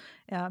Rogers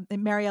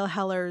in Marielle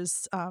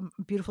Heller's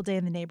Beautiful Day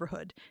in the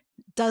Neighborhood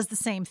does the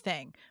same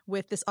thing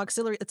with this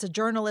auxiliary. It's a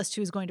journalist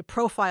who's going to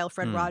profile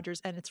Fred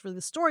Rogers, and it's for the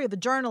story of the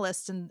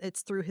journalist, and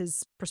it's through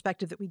his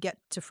perspective that we get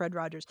to Fred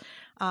Rogers.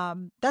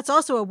 That's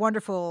also a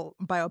wonderful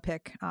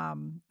biopic. I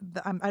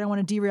don't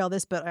want to derail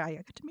this, but I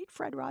got to meet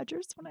Fred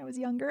Rogers when I was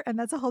younger, and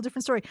that's a whole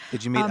different story.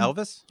 Did you meet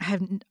Elvis?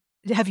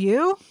 Have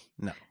you?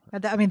 No.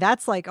 I mean,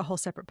 that's like a whole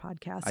separate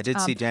podcast. I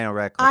did see Daniel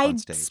Radcliffe on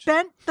stage. I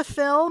spent the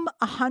film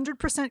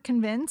 100%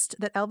 convinced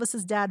that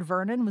Elvis's dad,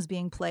 Vernon, was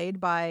being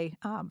played by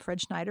Fred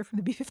Schneider from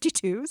the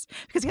B-52s.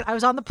 Because I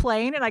was on the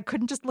plane and I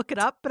couldn't just look it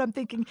up. But I'm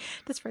thinking,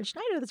 that's Fred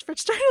Schneider,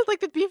 like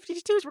the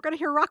B-52s. We're going to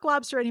hear Rock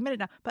Lobster any minute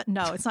now. But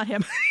no, it's not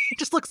him. He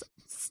just looks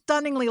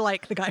stunningly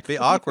like the guy from the B-52s. It'd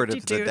be awkward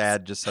if the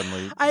dad just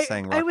suddenly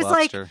sang Rock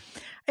Lobster.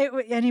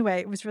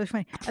 Anyway, it was really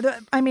funny.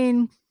 I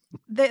mean...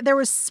 There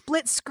was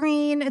split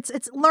screen. It's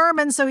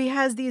Luhrmann, so he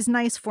has these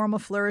nice formal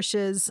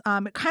flourishes.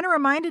 It kind of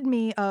reminded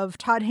me of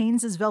Todd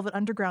Haynes' Velvet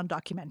Underground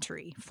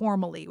documentary,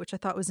 formally, which I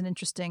thought was an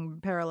interesting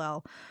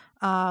parallel.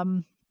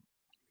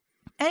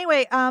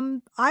 Anyway,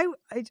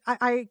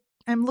 I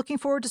am looking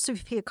forward to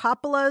Sofia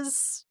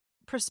Coppola's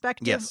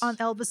perspective on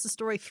Elvis'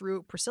 story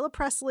through Priscilla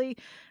Presley,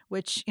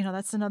 which,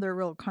 that's another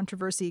real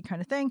controversy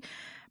kind of thing.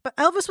 But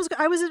Elvis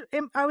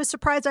I was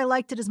surprised I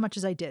liked it as much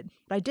as I did.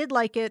 But I did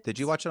like it. Did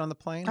you watch it on the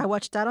plane? I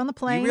watched that on the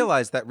plane. You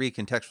realize that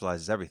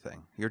recontextualizes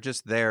everything. You're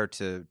just there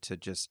to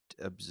just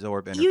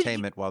absorb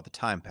entertainment while the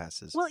time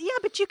passes. Well, yeah,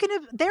 but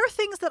there are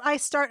things that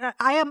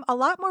I am a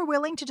lot more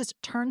willing to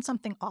just turn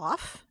something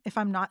off if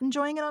I'm not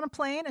enjoying it on a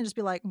plane and just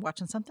be like, I'm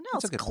watching something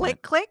else. That's a good click,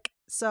 point. click.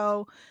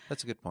 So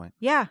that's a good point.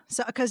 Yeah.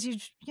 So, because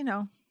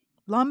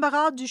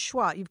l'embarras du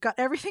choix. You've got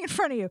everything in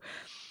front of you.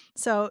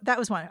 So that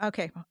was one.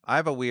 Okay. I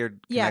have a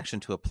weird connection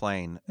to a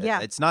plane. Yeah.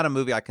 It's not a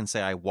movie I can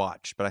say I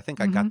watched, but I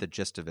think I got the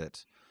gist of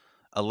it.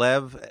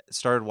 Alev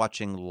started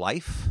watching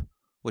Life,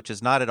 which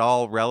is not at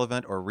all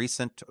relevant or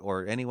recent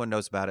or anyone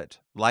knows about it.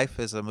 Life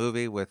is a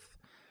movie with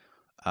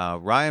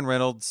Ryan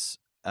Reynolds,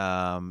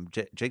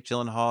 Jake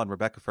Gyllenhaal, and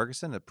Rebecca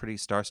Ferguson, a pretty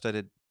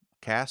star-studded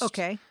cast.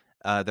 Okay.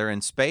 They're in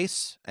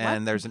space,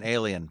 and there's an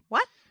alien.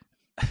 What?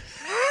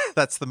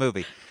 That's the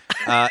movie.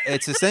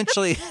 It's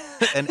essentially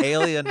an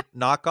Alien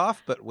knockoff,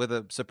 but with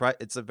a surprise.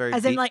 It's a very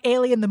in like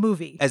Alien the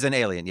movie. As in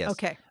Alien, yes.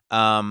 Okay.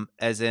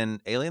 As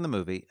in Alien the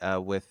movie,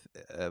 with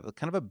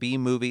kind of a B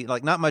movie.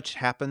 Like not much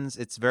happens.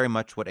 It's very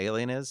much what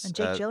Alien is. And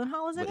Jake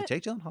Gyllenhaal is in it.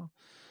 Jake Gyllenhaal.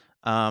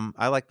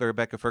 I like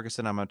Rebecca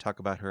Ferguson. I'm going to talk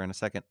about her in a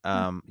second.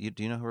 Do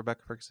you know who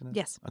Rebecca Ferguson is?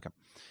 Yes. Okay.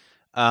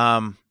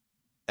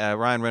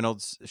 Ryan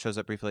Reynolds shows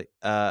up briefly.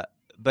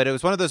 But it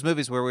was one of those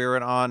movies where we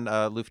were on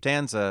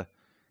Lufthansa,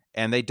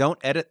 and they don't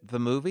edit the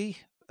movie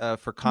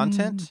for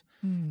content.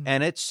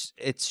 And it's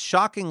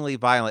shockingly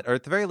violent, or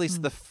at the very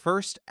least, the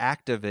first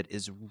act of it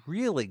is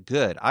really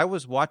good. I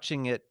was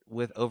watching it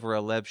with over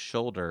Alev's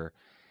shoulder,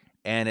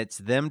 and it's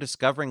them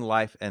discovering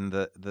life, and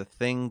the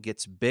thing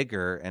gets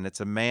bigger, and it's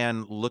a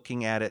man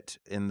looking at it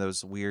in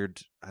those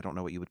weird, I don't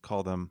know what you would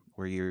call them,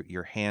 where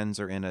your hands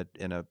are in a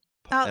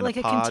like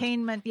a pod.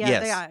 containment,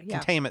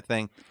 Containment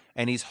thing,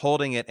 and he's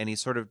holding it, and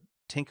he's sort of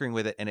tinkering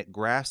with it, and it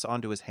grasps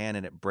onto his hand,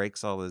 and it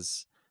breaks all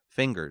his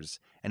fingers,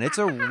 and it's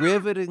a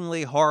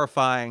rivetingly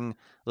horrifying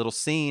little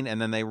scene.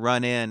 And then they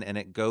run in, and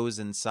it goes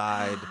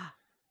inside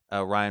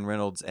Ryan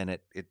Reynolds, and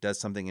it does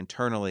something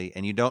internally,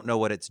 and you don't know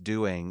what it's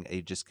doing.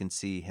 You just can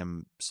see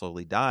him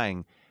slowly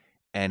dying,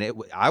 and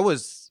I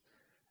was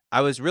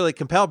really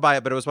compelled by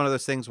it, but it was one of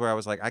those things where I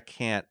was like, I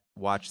can't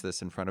watch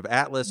this in front of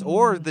Atlas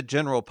or the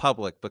general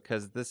public,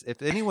 because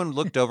if anyone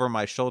looked over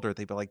my shoulder,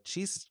 they'd be like,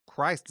 Jesus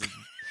Christ,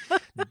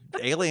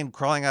 alien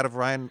crawling out of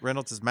Ryan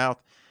Reynolds'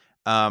 mouth.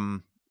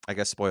 I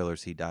guess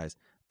spoilers, he dies.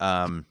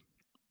 But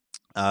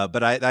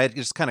I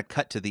just kind of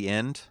cut to the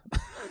end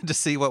to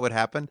see what would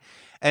happen.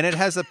 And it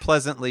has a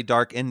pleasantly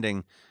dark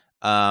ending.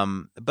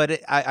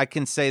 But I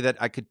can say that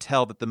I could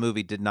tell that the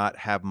movie did not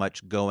have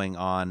much going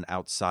on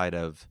outside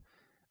of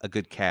a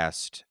good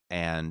cast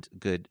and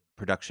good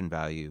production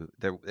value.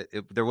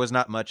 There was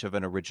not much of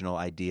an original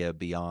idea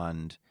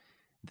beyond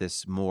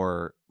this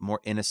more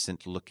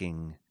innocent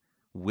looking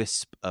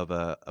wisp of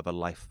a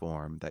life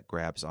form that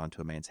grabs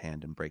onto a man's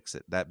hand and breaks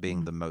it. That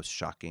being the most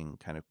shocking,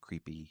 kind of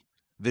creepy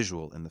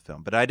visual in the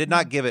film. But I did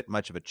not give it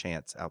much of a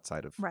chance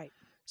outside of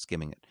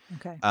skimming it.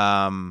 Okay.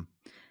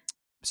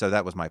 So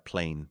that was my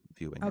plain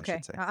viewing. Okay. I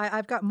should say.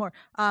 I've got more.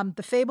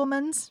 The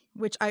Fabelmans,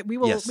 which we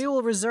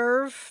will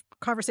reserve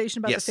conversation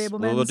about the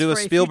Fabelmans. We'll do a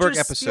Spielberg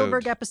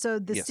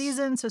episode this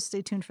season, so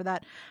stay tuned for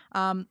that.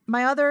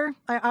 My other,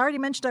 I already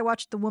mentioned I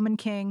watched The Woman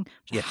King,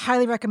 which I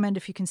highly recommend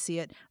if you can see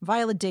it.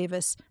 Viola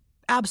Davis,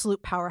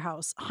 absolute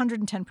powerhouse,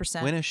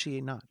 110%. When is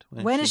she not?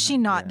 When is she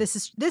not? Yeah.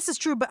 This is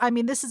true, but I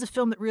mean, this is a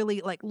film that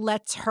really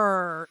lets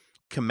her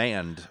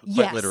command,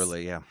 quite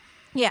literally, yeah.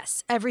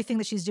 Yes, everything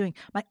that she's doing.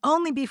 My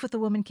only beef with The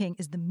Woman King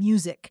is the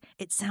music.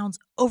 It sounds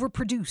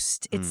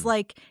overproduced.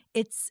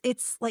 It's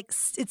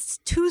it's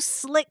too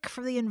slick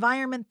for the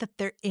environment that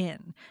they're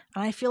in.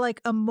 And I feel like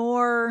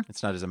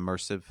it's not as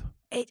immersive.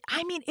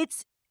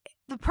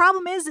 The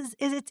problem is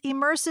it's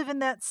immersive in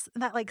that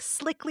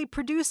slickly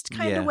produced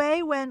kind of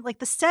way, when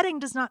the setting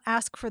does not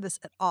ask for this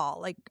at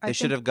all. They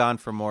should have gone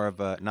for more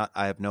of I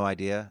have no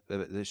idea.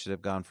 They should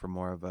have gone for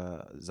more of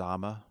a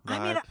Zama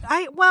vibe.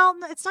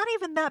 It's not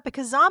even that,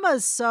 because Zama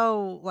is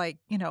so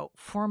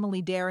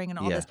formally daring and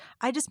all this.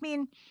 I just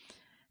mean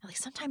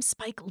sometimes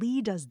Spike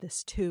Lee does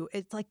this too.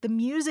 It's the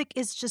music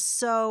is just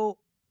so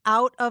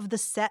out of the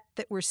set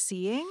that we're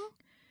seeing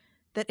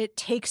that it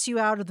takes you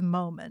out of the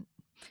moment.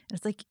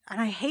 And it's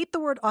and I hate the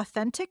word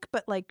authentic,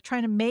 but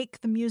trying to make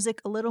the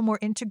music a little more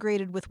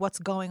integrated with what's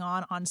going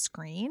on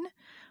screen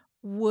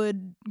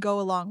would go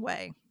a long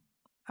way.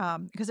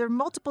 Because there are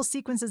multiple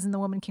sequences in The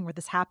Woman King where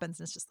this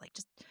happens. And it's just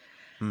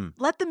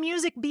let the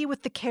music be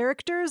with the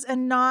characters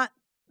and not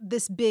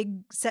this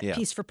big set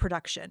piece for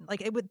production.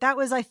 That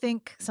was, I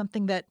think,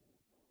 something that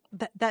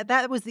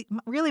was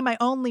really my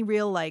only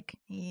real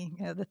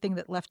the thing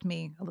that left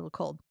me a little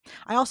cold.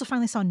 I also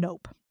finally saw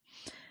Nope.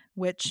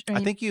 Which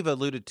I think you've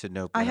alluded to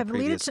Nope. I have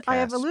alluded to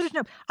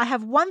Nope. I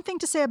have one thing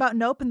to say about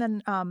Nope, and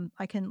then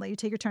I can let you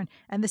take your turn.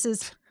 And this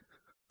is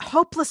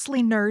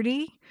hopelessly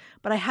nerdy,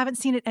 but I haven't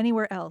seen it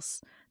anywhere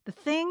else. The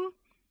thing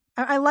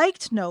I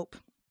liked Nope.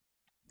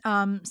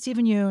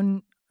 Stephen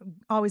Yeun,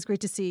 always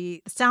great to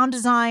see. The sound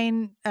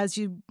design, as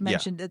you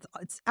mentioned,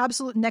 it's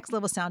absolute next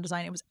level sound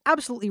design. It was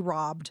absolutely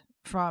robbed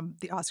from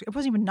the Oscar. It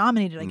wasn't even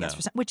nominated, I guess,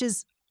 which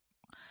is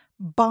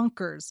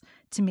bonkers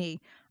to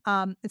me.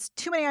 It's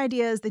too many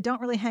ideas. They don't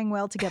really hang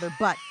well together,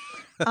 but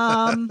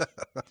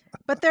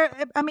there,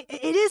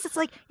 it is, it's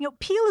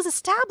Peele is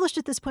established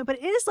at this point, but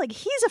it is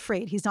he's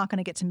afraid he's not going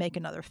to get to make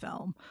another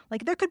film.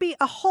 There could be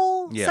a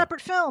whole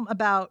separate film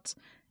about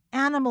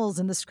animals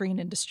in the screen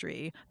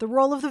industry, the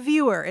role of the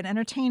viewer in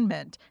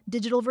entertainment,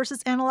 digital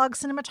versus analog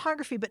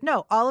cinematography. But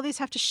no, all of these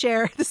have to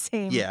share the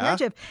same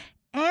narrative.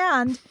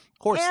 And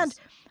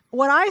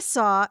what I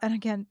saw, and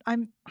again,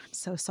 I'm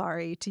so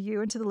sorry to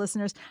you and to the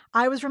listeners,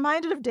 I was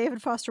reminded of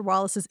David Foster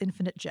Wallace's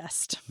Infinite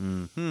Jest.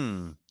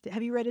 Mm-hmm.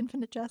 Have you read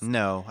Infinite Jest?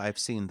 No, I've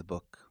seen the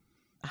book.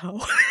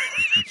 Oh,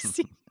 I've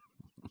seen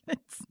it.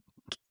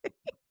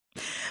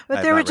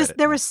 But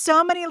there were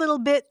so many little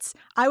bits.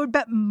 I would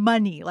bet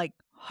money,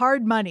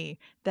 hard money,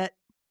 that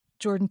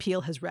Jordan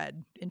Peele has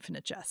read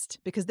Infinite Jest,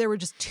 because there were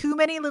just too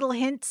many little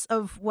hints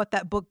of what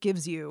that book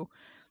gives you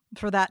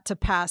for that to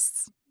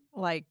pass,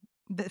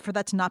 for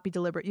that to not be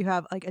deliberate. You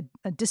have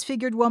a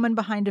disfigured woman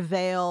behind a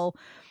veil.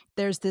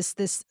 There's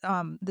this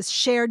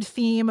shared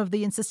theme of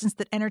the insistence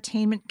that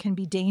entertainment can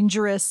be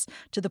dangerous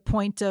to the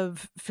point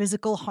of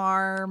physical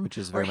harm, which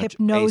is or very much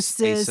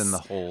hypnosis. Ace in the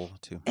Hole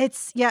too.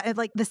 It's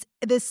like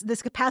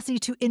this capacity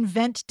to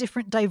invent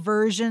different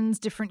diversions,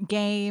 different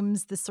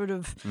games, this sort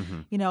of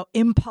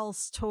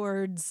impulse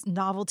towards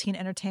novelty and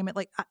entertainment.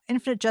 Like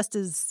Infinite Jest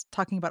is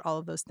talking about all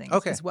of those things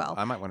as well.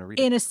 I might want to read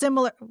in it. a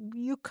similar.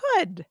 You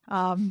could.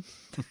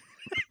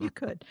 You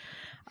could.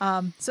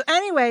 So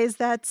anyways,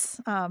 that's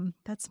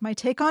my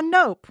take on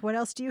Nope. What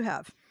else do you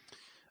have?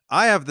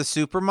 I have the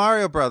Super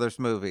Mario Brothers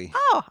movie.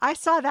 Oh, I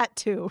saw that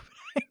too.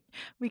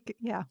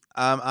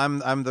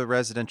 I'm the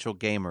residential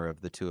gamer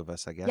of the two of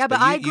us, I guess. Yeah, but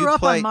I grew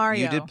up on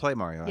Mario. You did play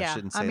Mario. Yeah. I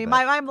shouldn't say I mean,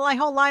 that. my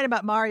whole line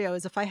about Mario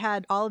is if I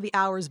had all of the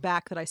hours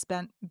back that I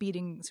spent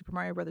beating Super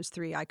Mario Brothers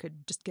 3, I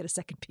could just get a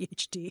second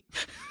PhD.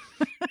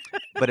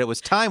 But it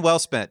was time well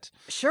spent.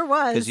 Sure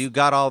was. Because you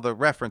got all the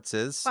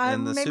references.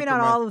 In the maybe Super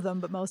not all of them,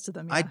 but most of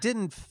them. Yeah. I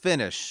didn't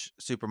finish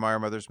Super Mario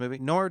Brothers movie,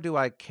 nor do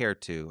I care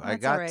to. That's I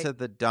got all right. to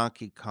the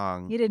Donkey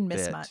Kong. You didn't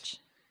miss bit. much.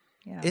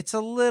 Yeah. It's a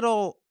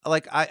little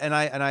like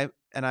I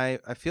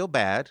feel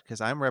bad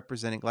because I'm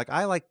representing, like,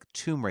 I like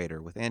Tomb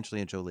Raider with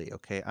Angelina Jolie.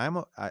 Okay, and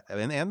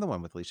the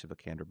one with Alicia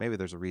Vikander. Maybe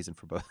there's a reason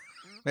for both.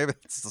 Maybe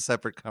it's a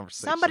separate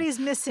conversation. Somebody's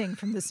missing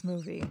from this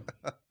movie.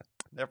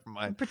 Never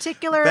mind. In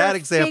particular, bad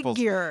examples.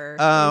 Figure.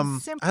 I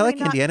like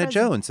Indiana present.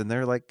 Jones, and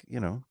they're like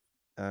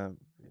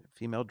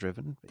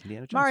female-driven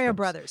Indiana Jones. Mario films.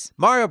 Brothers.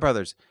 Mario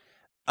Brothers.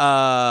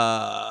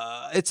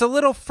 It's a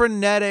little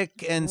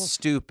frenetic and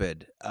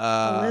stupid.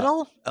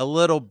 A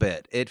little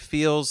bit. It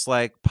feels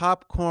like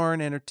popcorn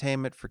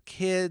entertainment for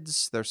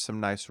kids. There's some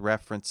nice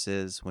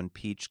references when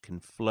Peach can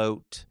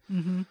float.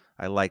 Mm-hmm.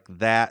 I like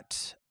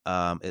that.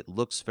 It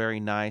looks very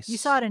nice. You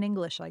saw it in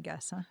English, I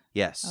guess, huh?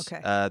 Yes.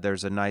 Okay.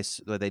 There's a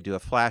nice. They do a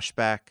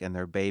flashback, and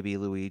they're baby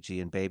Luigi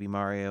and baby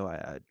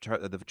Mario.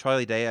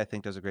 Charlie Day, I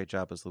think, does a great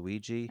job as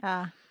Luigi.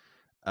 Fred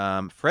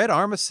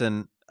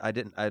Armisen.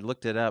 I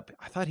looked it up.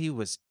 I thought he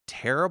was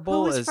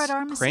terrible as Fred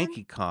Armisen?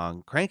 Cranky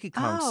Kong. Cranky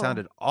Kong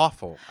sounded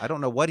awful. I don't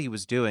know what he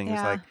was doing. He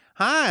was like,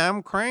 "Hi,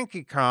 I'm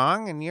Cranky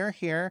Kong, and you're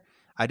here."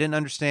 I didn't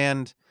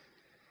understand.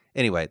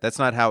 Anyway, that's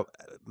not how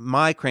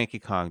my Cranky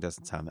Kong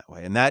doesn't sound that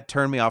way, and that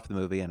turned me off the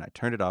movie, and I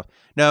turned it off.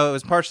 No, it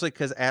was partially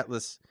because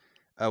Atlas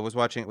was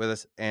watching it with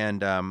us,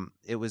 and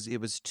it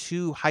was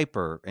too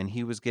hyper, and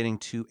he was getting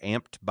too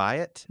amped by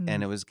it,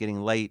 and it was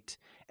getting late.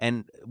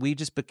 And we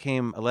just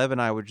became, 11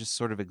 and I were just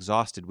sort of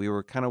exhausted. We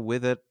were kind of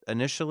with it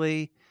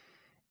initially.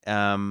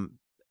 And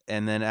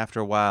then after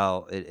a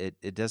while,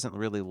 it doesn't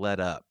really let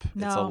up.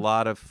 No. It's a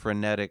lot of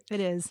frenetic It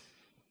is.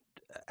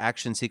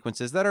 action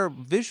sequences that are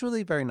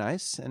visually very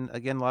nice. And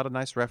again, a lot of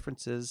nice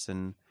references.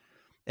 And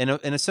in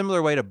a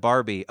similar way to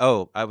Barbie.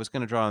 Oh, I was going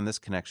to draw on this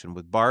connection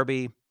with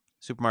Barbie,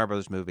 Super Mario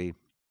Brothers movie.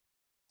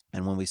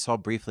 And when we saw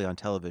briefly on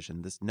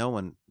television, no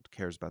one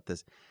cares about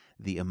this,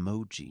 the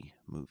Emoji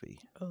movie.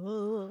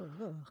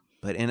 Oh.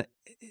 But in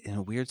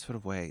a weird sort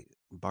of way,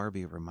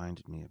 Barbie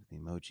reminded me of the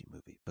Emoji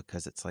movie,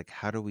 because it's like,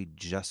 how do we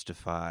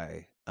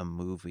justify a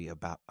movie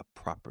about a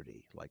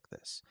property like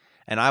this?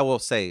 And I will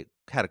say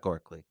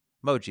categorically,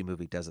 Emoji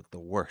movie does it the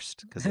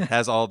worst, because it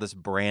has all this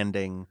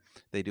branding.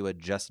 They do a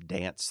Just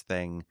Dance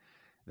thing.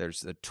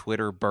 There's a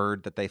Twitter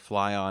bird that they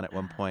fly on at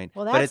one point.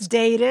 Well, that's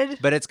dated.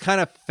 But it's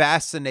kind of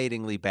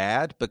fascinatingly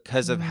bad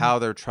because of how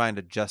they're trying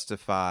to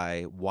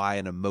justify why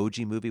an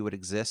Emoji movie would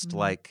exist.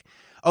 Like,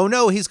 oh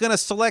no, he's going to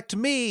select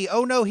me.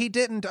 Oh no, he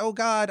didn't. Oh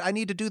God, I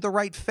need to do the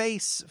right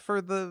face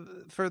for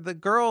the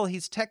girl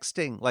he's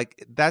texting.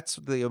 Like, that's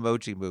the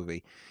Emoji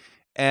movie.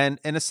 And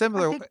in a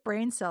similar I think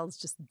brain cells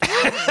just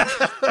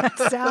that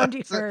sound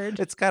you heard.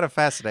 It's kind of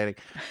fascinating.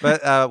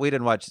 But we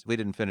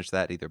didn't finish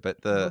that either.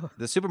 But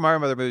the Super Mario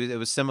Brothers movie, it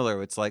was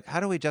similar. It's like, how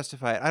do we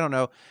justify it? I don't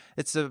know.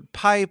 It's a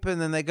pipe, and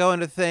then they go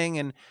into thing,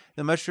 and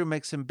the mushroom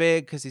makes him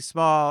big because he's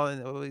small,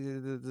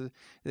 and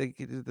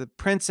the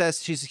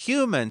princess, she's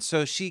human,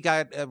 so she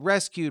got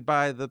rescued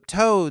by the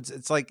toads.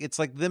 It's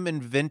like them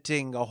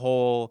inventing a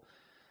whole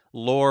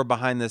lore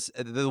behind this.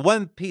 The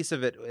one piece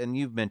of it, and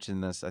you've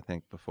mentioned this, I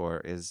think, before,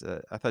 is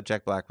I thought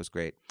Jack Black was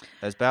great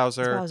as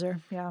Bowser.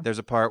 Bowser, yeah. There's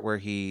a part where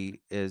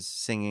he is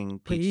singing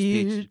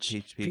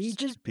peaches.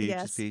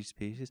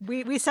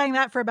 We sang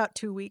that for about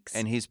 2 weeks.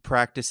 And he's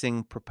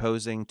practicing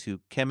proposing to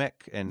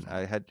Kamek, and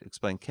I had to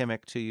explain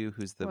Kamek to you,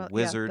 who's the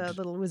wizard, the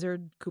little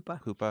wizard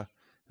Koopa,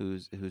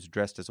 who's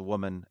dressed as a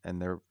woman,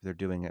 and they're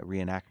doing a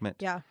reenactment.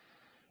 Yeah,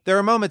 there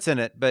are moments in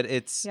it, but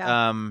it's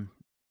Well,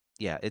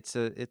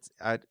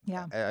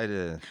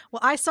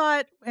 I saw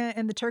it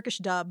in the Turkish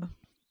dub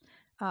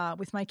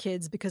with my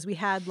kids, because we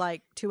had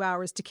like 2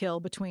 hours to kill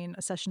between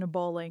a session of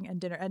bowling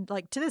and dinner. And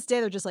like to this day,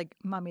 they're just like,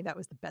 "Mommy, that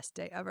was the best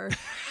day ever,"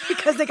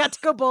 because they got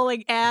to go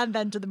bowling and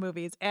then to the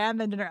movies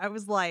and then dinner. I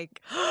was like,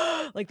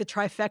 like the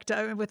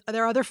trifecta with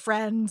their other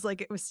friends.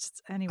 Like, it was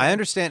just, anyway. I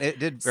understand it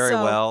did very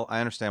well. I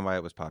understand why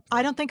it was popular.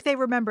 I don't think they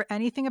remember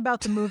anything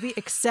about the movie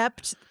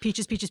except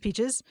Peaches,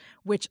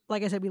 which,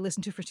 like I said, we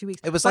listened to for 2 weeks.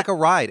 It was like a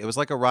ride. It was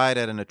like a ride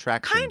at an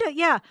attraction. Kind of,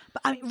 yeah.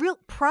 But I mean, real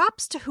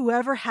props to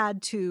whoever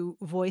had to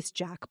voice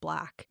Jack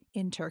Black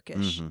in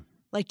Turkish. Mm-hmm.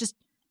 Like just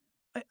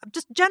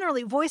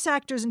generally, voice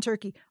actors in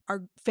Turkey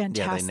are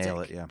fantastic. Yeah, they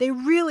nail it.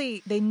 Yeah,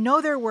 they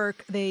know their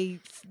work. They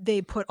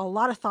put a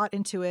lot of thought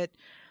into it.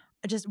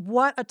 Just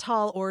what a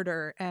tall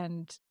order,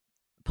 and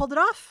pulled it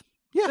off.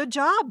 Yeah. Good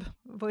job,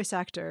 voice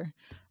actor.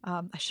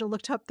 I should have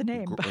looked up the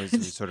name. But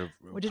sort of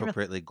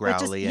appropriately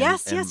growly.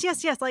 Yes.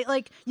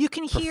 Like you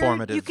can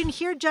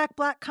hear Jack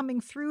Black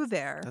coming through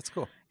there. That's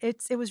cool.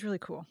 It was really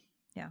cool.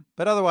 Yeah.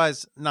 But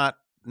otherwise, not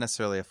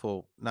necessarily a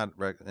full.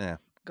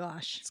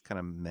 Gosh. It's kind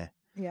of meh.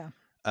 Yeah.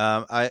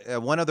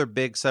 One other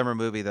big summer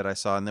movie that I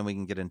saw, and then we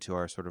can get into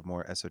our sort of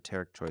more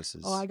esoteric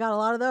choices. Oh, I got a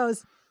lot of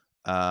those.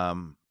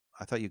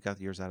 I thought you got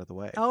yours out of the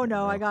way. Oh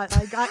no, I got.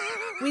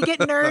 We get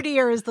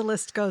nerdier as the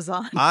list goes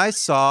on. I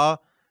saw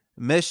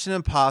Mission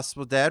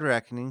Impossible: Dead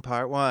Reckoning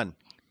Part 1.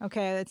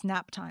 Okay, it's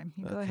nap time.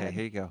 Go ahead. Okay,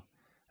 here you go.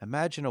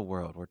 Imagine a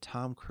world where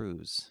Tom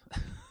Cruise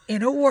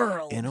in a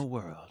world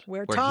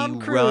where Tom he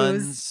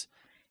Cruise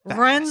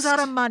runs out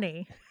of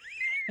money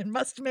and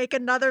must make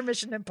another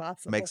Mission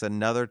Impossible. Makes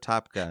another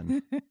Top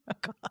Gun.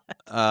 Oh,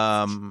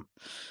 God.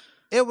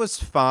 It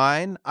was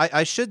fine.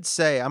 I should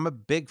say I'm a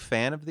big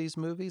fan of these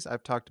movies.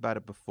 I've talked about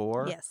it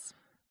before. Yes.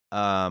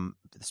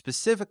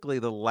 Specifically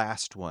the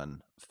last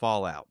one,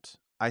 Fallout,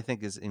 I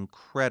think is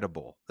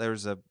incredible.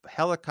 There's a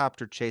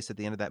helicopter chase at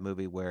the end of that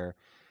movie where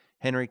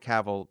Henry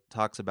Cavill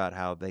talks about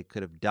how they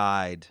could have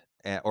died,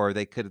 or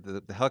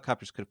the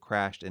helicopters could have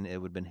crashed, and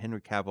it would have been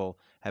Henry Cavill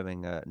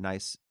having a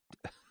nice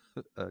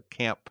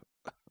camp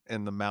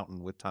in the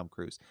mountain with Tom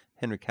Cruise.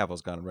 Henry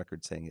Cavill's gone on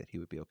record saying that he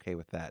would be okay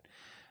with that.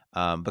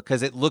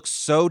 Because it looks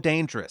so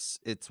dangerous.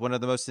 It's one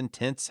of the most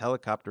intense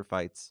helicopter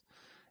fights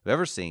I've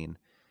ever seen,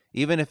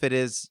 even if it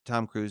is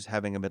Tom Cruise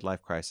having a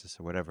midlife crisis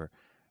or whatever.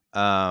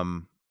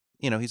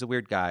 He's a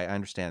weird guy. I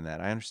understand that.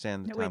 I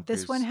understand that. Wait,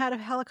 this one had a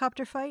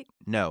helicopter fight?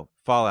 No,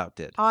 Fallout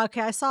did. Oh,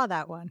 okay, I saw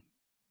that one.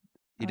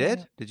 You did?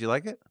 Right. Did you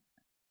like it?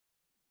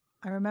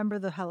 I remember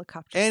the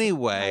helicopter.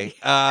 Anyway,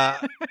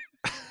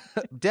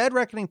 Dead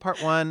Reckoning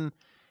Part 1.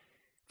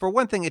 For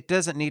one thing, it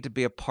doesn't need to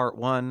be a part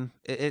 1.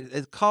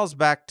 It calls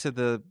back to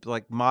the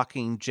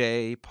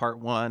Mockingjay Part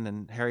 1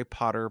 and Harry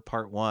Potter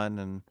Part 1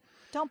 and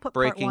Don't put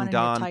Breaking part 1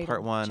 Dawn in your title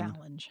Part 1.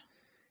 Challenge.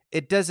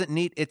 It doesn't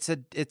need. It's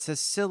a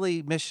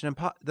silly Mission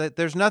Impossible.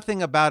 There's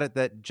nothing about it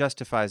that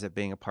justifies it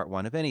being a part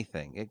 1 of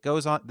anything. It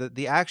goes on.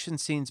 The action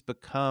scenes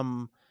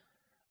become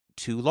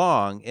too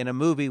long in a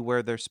movie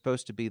where they're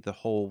supposed to be the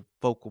whole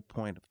focal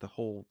point of the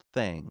whole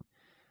thing.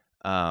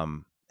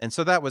 And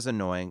so that was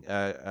annoying.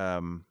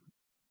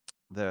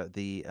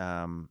 The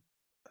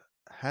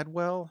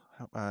Hadwell,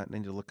 I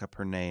need to look up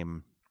her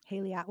name.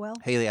 Haley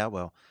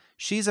Atwell.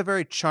 She's a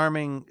very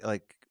charming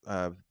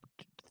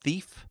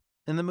thief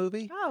in the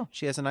movie. Oh.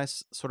 She has a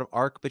nice sort of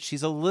arc, but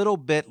she's a little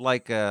bit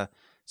like a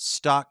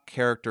stock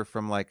character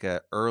from like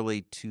a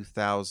early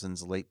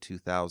 2000s, late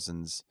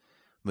 2000s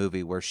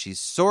movie where she's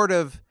sort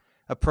of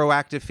a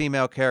proactive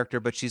female character,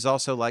 but she's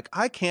also like,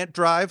 I can't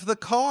drive the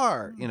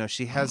car.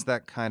 She has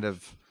that kind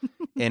of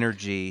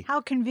energy.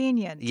 How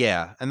convenient.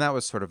 Yeah, and that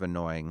was sort of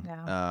annoying.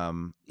 Yeah.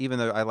 Even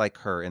though I like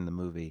her in the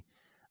movie.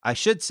 I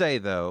should say,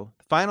 though,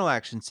 the final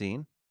action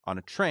scene on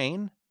a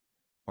train,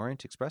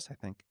 Orient Express, I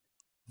think,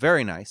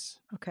 very nice.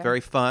 Okay. Very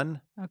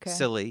fun. Okay.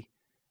 Silly.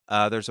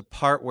 There's a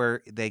part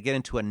where they get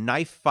into a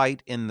knife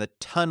fight in the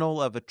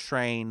tunnel of a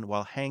train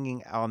while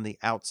hanging on the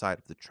outside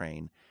of the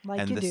train.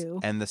 Like you do.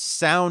 And the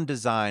sound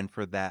design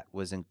for that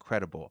was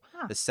incredible.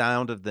 Huh. The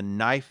sound of the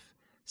knife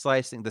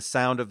slicing, the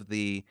sound of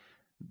the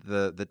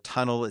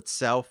tunnel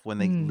itself when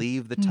they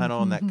leave the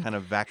tunnel and that kind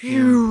of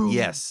vacuum.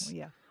 Yes.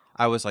 Yeah.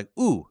 I was like,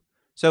 ooh.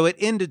 So it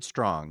ended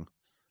strong.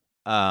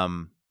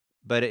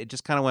 But it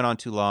just kind of went on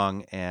too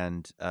long,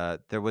 and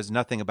there was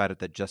nothing about it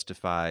that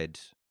justified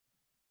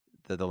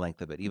the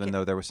length of it, even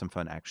though there was some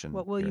fun action.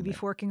 What will you be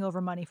forking over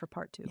money for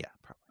part 2? Yeah,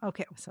 probably.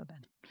 Okay, so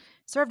then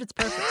served its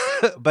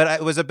purpose. But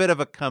it was a bit of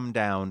a come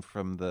down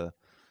from the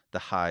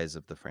highs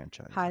of the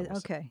franchise.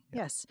 Okay,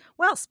 yeah. Yes.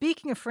 Well,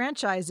 speaking of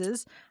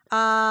franchises,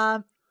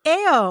 AO,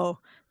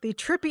 the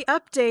trippy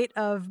update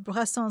of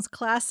Bresson's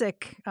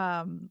classic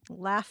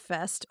laugh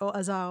fest, Au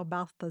hasard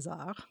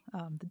Balthazar,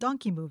 the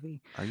donkey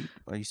movie. Are you?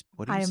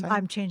 What are you saying?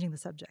 I'm changing the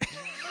subject.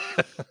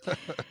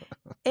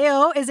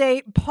 AO is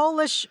a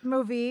Polish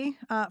movie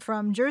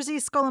from Jerzy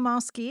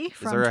Skolimowski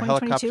from 2022. Is there a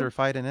helicopter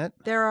fight in it?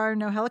 There are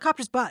no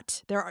helicopters,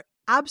 but there are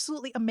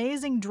absolutely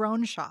amazing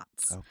drone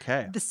shots.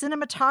 Okay. The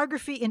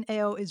cinematography in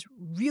AO is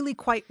really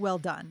quite well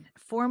done.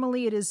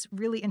 Formally, it is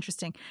really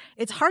interesting.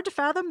 It's hard to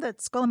fathom that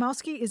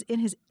Skolimowski is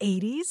in his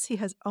 80s. He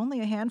has only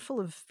a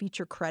handful of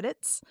feature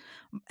credits.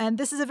 And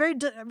this is a very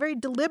very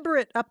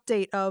deliberate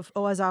update of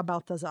Au hasard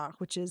Balthazar,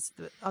 which is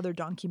the other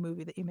donkey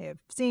movie that you may have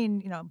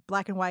seen,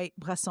 black and white,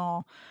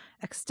 Bresson,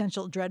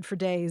 existential dread for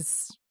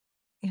days.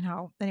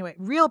 Anyway,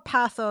 real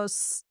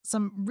pathos,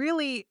 some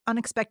really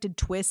unexpected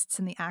twists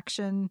in the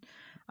action.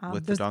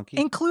 With the donkey?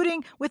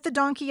 With the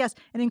donkey, yes.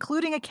 And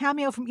including a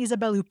cameo from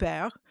Isabelle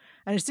Huppert.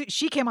 And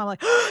she came on like,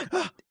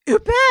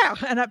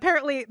 Huppert! And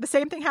apparently the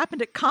same thing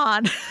happened at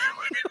Cannes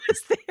when it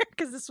was there,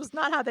 because this was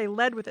not how they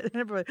led with it. And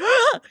everybody,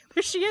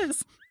 there she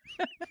is.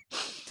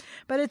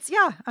 But it's,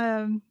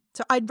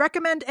 So I'd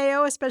recommend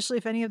AO, especially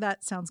if any of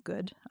that sounds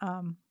good.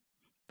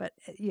 But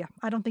yeah,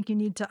 I don't think you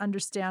need to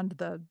understand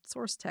the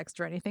source text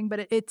or anything,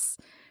 but it's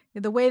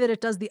the way that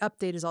it does the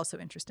update is also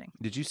interesting.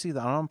 Did you see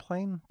that on a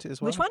plane as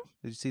well? Which one?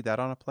 Did you see that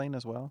on a plane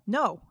as well?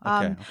 No.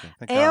 Okay.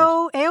 Thank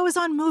God. AO is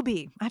on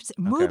Mubi. I have to say,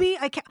 Mubi,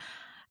 I can't.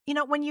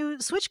 When you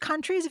switch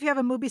countries, if you have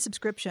a Mubi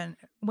subscription,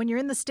 when you're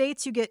in the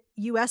States, you get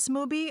US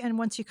Mubi. And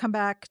once you come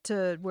back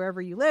to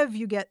wherever you live,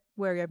 you get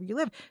wherever you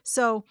live.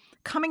 So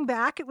coming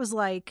back, it was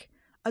like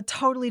a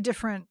totally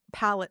different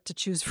palette to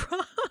choose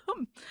from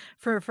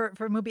for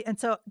Mubi. And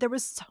so there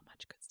was so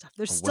much good stuff.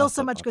 There's still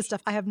so much good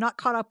stuff. I have not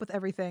caught up with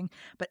everything,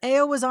 but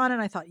AO was on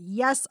and I thought,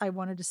 yes, I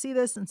wanted to see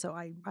this. And so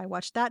I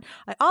watched that.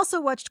 I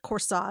also watched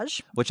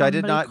Corsage. Which I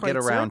did not get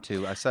around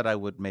to. I said I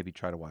would maybe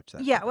try to watch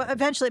that. Yeah, well,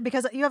 eventually,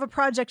 because you have a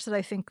project that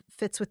I think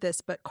fits with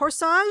this. But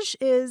Corsage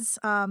is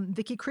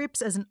Vicky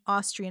Krieps as an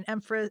Austrian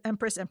Empress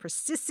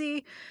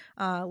Sissi,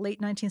 late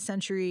 19th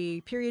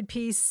century period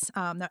piece.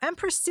 Now,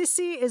 Empress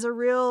Sissi is a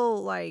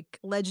real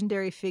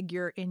legendary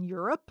figure in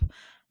Europe.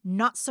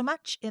 Not so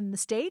much in the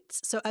States.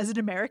 So as an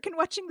American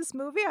watching this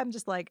movie, I'm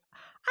just like,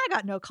 I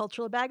got no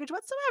cultural baggage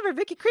whatsoever.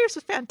 Vicky Krieps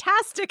was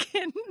fantastic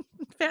in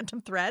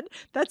Phantom Thread.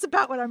 That's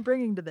about what I'm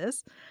bringing to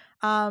this.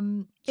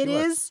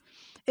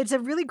 It's a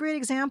really great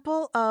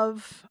example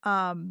of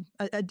a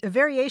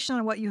variation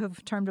on what you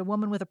have termed a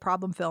woman with a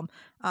problem film.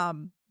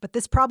 But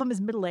this problem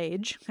is middle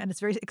age, and it's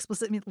very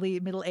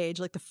explicitly middle age.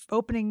 Like the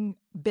opening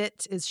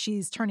bit is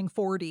she's turning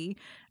 40,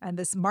 and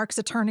this marks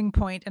a turning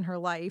point in her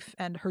life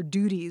and her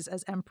duties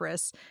as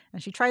empress.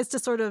 And she tries to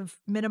sort of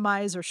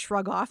minimize or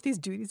shrug off these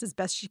duties as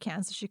best she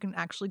can so she can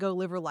actually go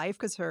live her life,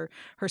 because her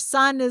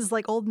son is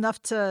old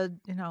enough to,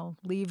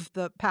 leave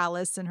the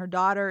palace, and her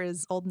daughter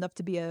is old enough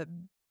to be a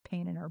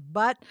pain in her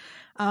butt.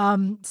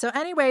 So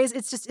anyways,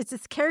 it's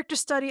this character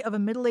study of a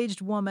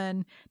middle-aged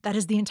woman that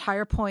is the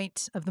entire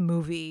point of the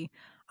movie.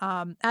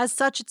 As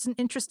such, it's an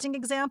interesting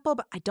example,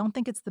 but I don't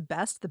think it's the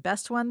best. The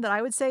best one that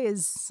I would say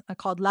is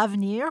called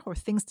L'Avenir, or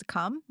Things to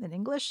Come in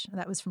English.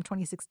 That was from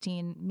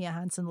 2016, Mia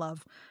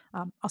Hansen-Løve.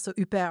 Also,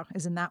 Huppert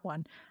is in that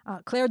one.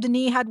 Claire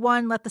Denis had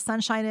one, Let the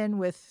Sunshine In,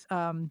 with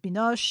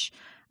Binoche.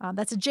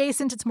 That's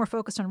adjacent. It's more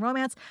focused on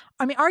romance.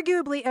 I mean,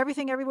 arguably,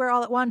 Everything Everywhere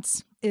All at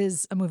Once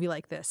is a movie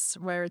like this,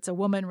 where it's a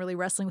woman really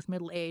wrestling with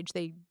middle age.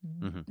 They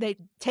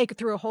take it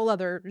through a whole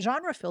other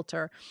genre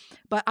filter.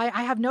 But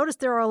I have noticed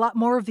there are a lot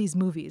more of these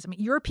movies. I mean,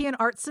 European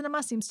art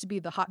cinema seems to be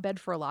the hotbed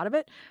for a lot of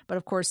it. But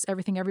of course,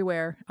 Everything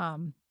Everywhere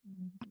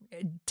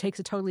it takes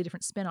a totally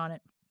different spin on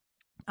it.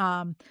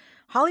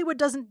 Hollywood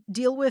doesn't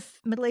deal with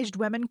middle-aged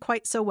women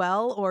quite so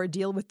well, or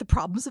deal with the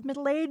problems of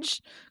middle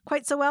age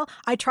quite so well.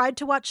 I tried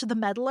to watch The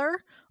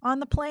Meddler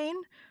on the plane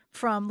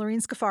from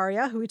Lorene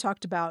Scafaria, who we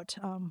talked about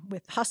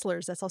with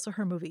Hustlers. That's also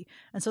her movie.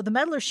 And so The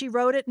Meddler, she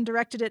wrote it and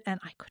directed it, and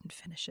I couldn't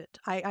finish it.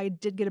 I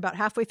did get about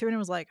halfway through and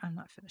was like, I'm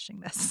not finishing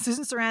this.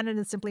 Susan Sarandon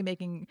is simply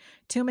making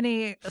too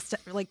many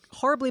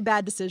horribly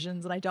bad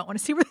decisions, and I don't want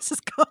to see where this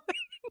is going.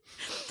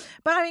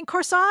 But I mean,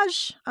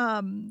 Corsage,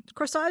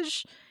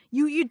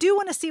 you do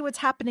want to see what's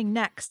happening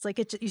next.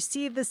 You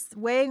see this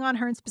weighing on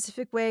her in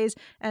specific ways,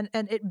 and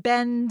it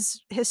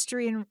bends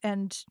history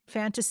and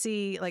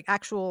fantasy,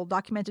 actual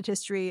documented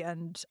history,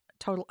 and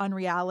total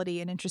unreality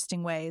in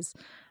interesting ways.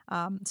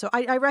 So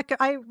I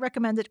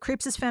recommend it.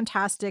 Krieps is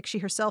fantastic. She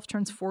herself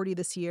turns 40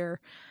 this year,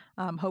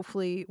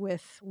 hopefully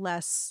with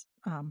less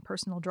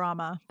personal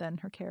drama than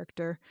her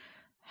character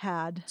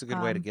had. It's a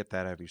good way to get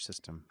that out of your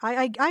system.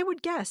 I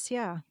would guess,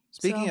 yeah.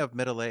 Speaking of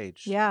middle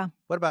age, yeah.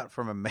 What about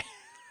from a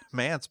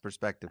man's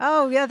perspective?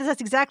 Oh, yeah, that's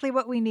exactly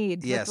what we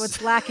need. Yes.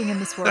 What's lacking in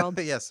this world.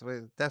 Yes, we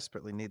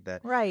desperately need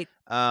that. Right.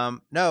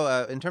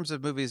 No, in terms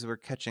of movies we're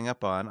catching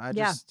up on, I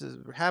just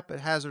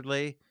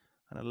haphazardly,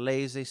 on a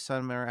lazy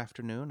summer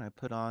afternoon, I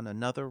put on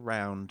Another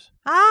Round.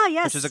 Ah,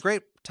 yes. Which is a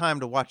great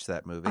time to watch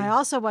that movie. I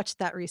also watched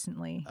that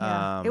recently.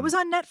 Yeah. It was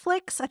on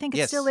Netflix. I think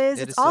it still is.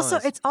 It's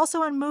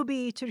also on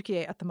Mubi Turkey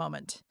at the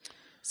moment.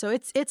 So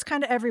it's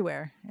kind of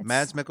everywhere.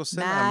 Mads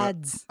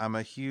Mikkelsen. I'm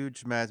a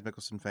huge Mads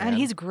Mikkelsen fan. And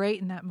he's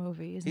great in that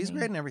movie, isn't he? He's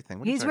great in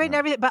everything. He's great in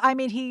everything. But I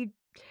mean, he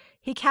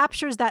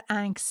captures that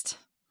angst,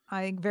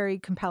 I think, very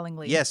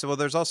compellingly. Yes. Well,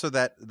 there's also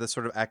the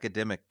sort of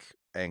academic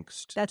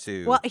angst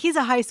too. Well, he's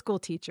a high school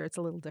teacher. It's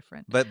a little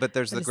different. But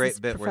there's the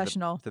great bit where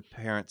the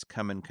parents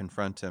come and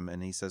confront him,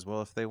 and he says,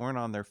 "Well, if they weren't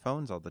on their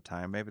phones all the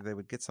time, maybe they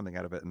would get something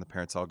out of it." And the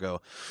parents all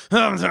go,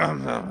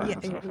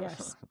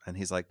 yes. And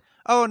he's like,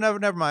 "Oh, no,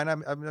 never mind.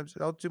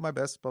 I'll do my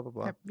best." Blah blah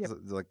blah. Yep.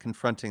 Like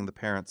confronting the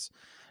parents.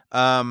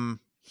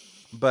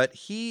 But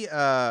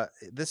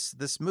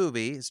this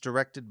movie is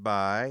directed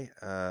by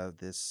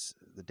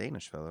the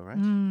Danish fellow, right?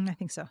 I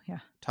think so. Yeah.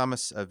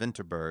 Thomas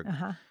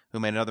Vinterberg, who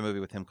made another movie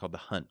with him called The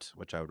Hunt,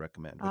 which I would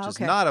recommend, which is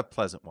okay. not a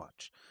pleasant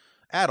watch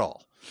at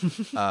all.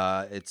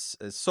 It's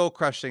soul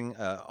crushing,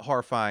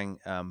 horrifying,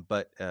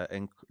 but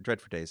and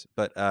dread for days.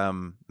 But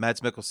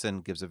Mads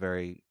Mikkelsen gives a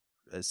very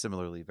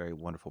similarly very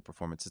wonderful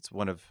performance.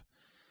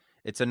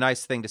 It's a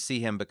nice thing to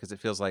see him, because it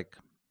feels like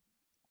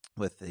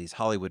with these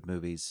Hollywood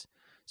movies.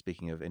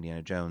 Speaking of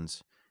Indiana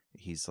Jones,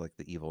 he's like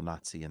the evil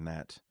Nazi in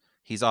that.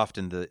 he's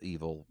often the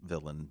evil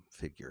villain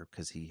figure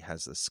because he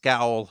has a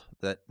scowl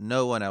that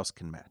no one else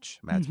can match.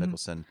 Mads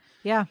Mikkelsen.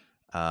 Yeah.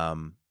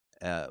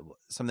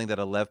 Something that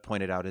Alev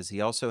pointed out is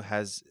he also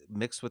has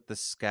mixed with the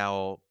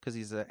scowl because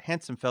he's a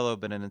handsome fellow,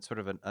 but in sort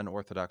of an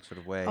unorthodox sort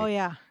of way. Oh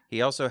yeah.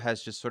 He also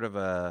has just sort of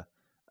a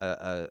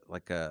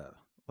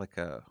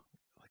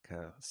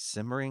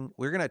simmering.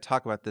 We're gonna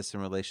talk about this in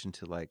relation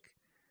to like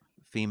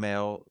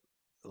female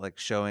like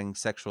showing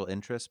sexual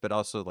interest, but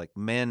also like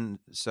men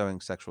showing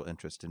sexual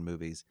interest in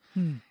movies.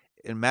 And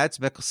Mads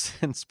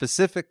Mikkelsen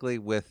specifically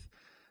with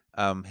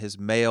his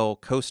male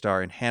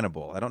co-star in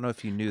Hannibal. I don't know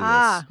if you knew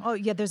this. Oh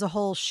yeah, there's a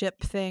whole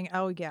ship thing.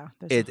 Oh yeah,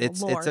 there's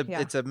it's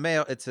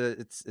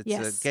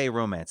a gay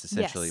romance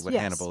essentially. What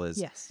Hannibal is.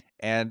 Yes.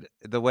 And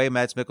the way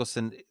Mads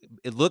Mikkelsen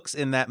it looks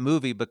in that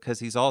movie because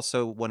he's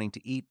also wanting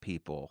to eat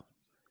people.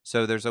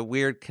 So there's a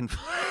weird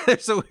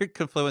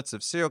confluence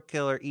of serial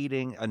killer,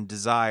 eating, and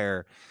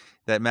desire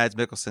that Mads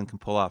Mikkelsen can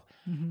pull off.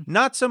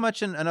 Not so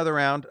much in Another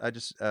Round. I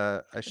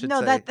should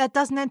say that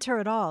doesn't enter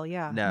at all.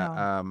 Yeah.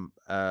 No.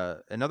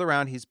 Another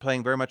Round. He's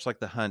playing very much like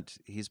The Hunt.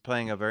 He's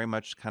playing a very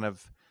much kind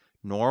of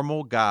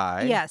normal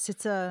guy. Yes,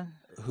 it's a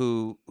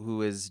who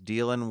is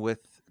dealing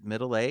with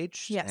middle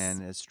age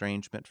and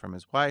estrangement from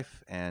his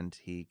wife, and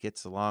he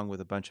gets along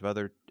with a bunch of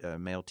other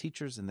male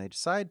teachers, and they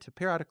decide to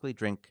periodically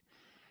drink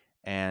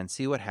and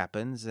see what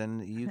happens,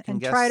 and you can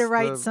guess try to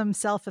write some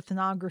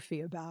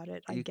self-ethnography about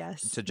it, I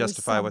guess, to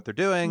justify what they're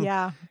doing.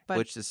 Yeah,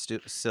 which is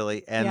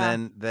silly, and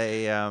then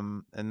they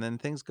and then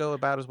things go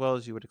about as well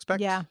as you would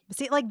expect. Yeah,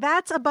 see, like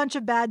that's a bunch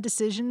of bad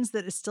decisions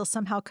that is still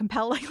somehow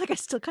compelling. Like I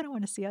still kind of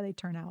want to see how they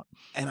turn out.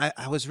 And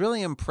I was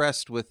really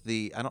impressed with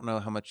I don't know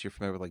how much you're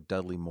familiar with like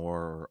Dudley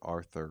Moore or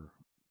Arthur,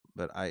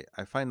 but I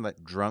find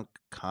that drunk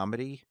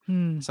comedy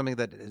something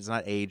that has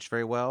not aged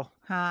very well.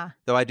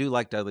 Though I do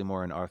like Dudley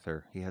Moore and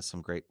Arthur. He has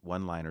some great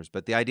one-liners.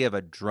 But the idea of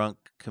a drunk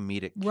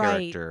comedic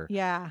character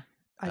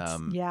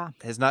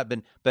has not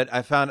been... But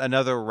I found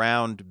Another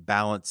Round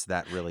balance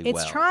that really well.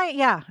 It's trying,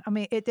 yeah. I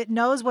mean, it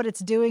knows what it's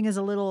doing is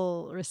a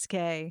little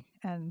risque.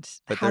 And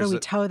how do we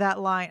toe that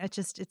line?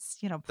 It's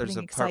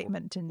putting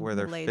excitement in where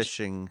they're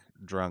fishing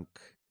drunk.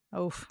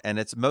 Oof. And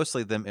it's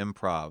mostly them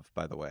improv,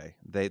 by the way.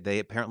 They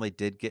apparently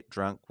did get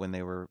drunk when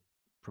they were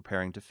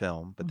preparing to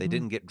film, but they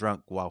didn't get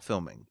drunk while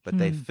filming. But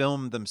they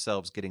filmed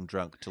themselves getting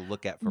drunk to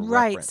look at for reference.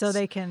 Right, so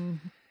they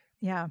can,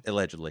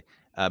 allegedly.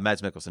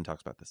 Mads Mikkelsen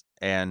talks about this.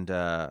 And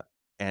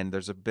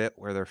there's a bit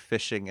where they're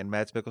fishing, and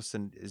Mads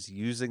Mikkelsen is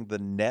using the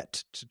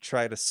net to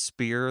try to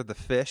spear the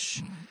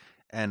fish.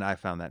 And I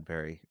found that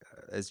very...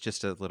 it's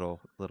just a little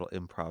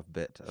improv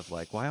bit of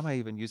like, why am I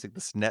even using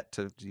this net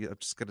to? I'm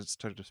just gonna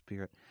start to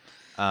spear it.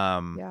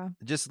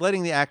 Just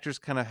letting the actors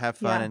kind of have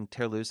fun and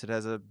tear loose. It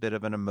has a bit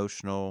of an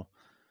emotional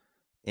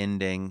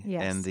ending,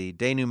 and the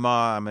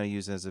denouement I'm going to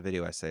use as a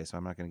video essay, so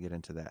I'm not going to get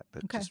into that.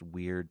 But just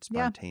weird,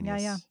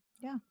 spontaneous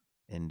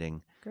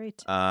ending.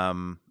 Great.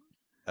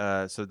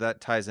 So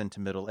that ties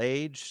into middle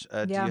age.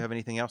 Do you have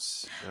anything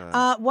else?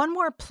 One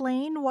more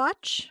plane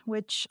watch,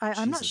 which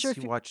I'm not sure if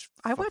you watched.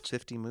 I watched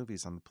 50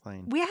 movies on the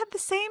plane. We had the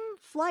same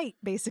flight,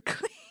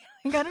 basically.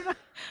 I don't know.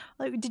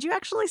 Like, did you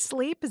actually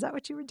sleep? Is that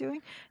what you were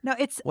doing? No,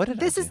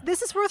 this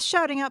is worth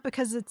shouting out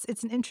because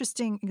it's an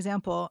interesting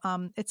example.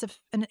 It's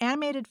an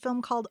animated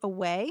film called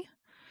Away,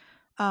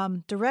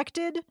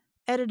 directed,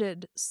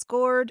 edited,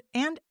 scored,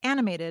 and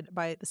animated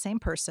by the same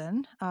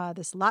person,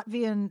 this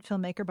Latvian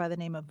filmmaker by the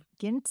name of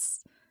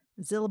Gints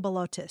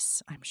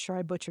Zilbalotis. I'm sure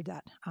I butchered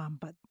that,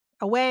 but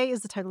Away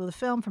is the title of the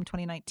film from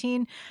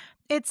 2019.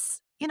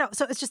 It's,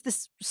 so it's just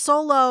this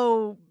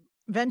solo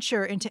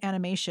venture into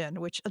animation,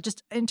 which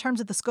just in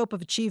terms of the scope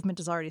of achievement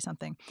is already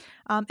something.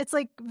 It's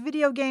like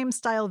video game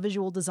style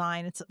visual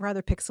design. It's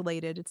rather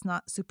pixelated. It's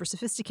not super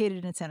sophisticated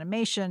in its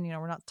animation.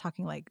 We're not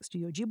talking like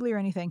Studio Ghibli or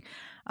anything.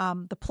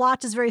 The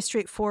plot is very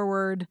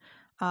straightforward.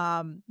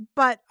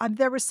 But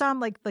there was some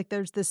like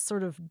there's this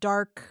sort of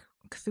dark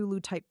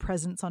Cthulhu type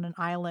presence on an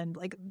island.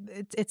 Like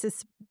it's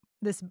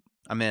this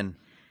I'm in.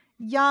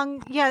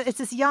 It's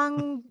this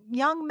young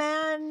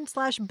man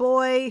 /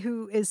 boy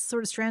who is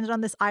sort of stranded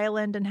on this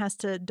island and has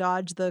to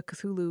dodge the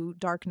Cthulhu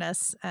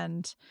darkness,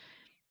 and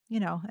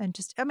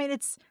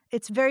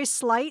it's very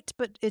slight,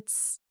 but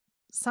it's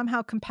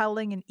somehow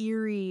compelling and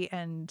eerie,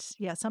 and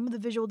some of the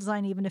visual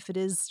design, even if it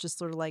is just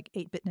sort of like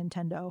 8-bit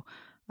Nintendo,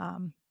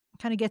 kind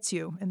of gets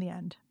you in the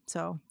end.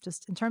 So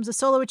just in terms of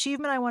solo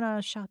achievement, I want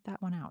to shout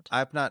that one out.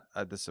 I've not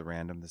this is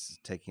random, this is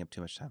taking up too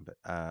much time, but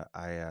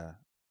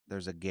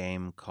there's a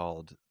game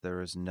called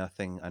There Is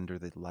Nothing Under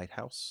the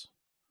Lighthouse,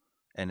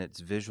 and it's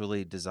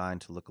visually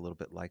designed to look a little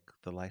bit like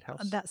The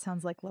Lighthouse. That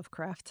sounds like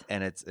Lovecraft.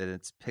 And it's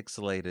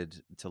pixelated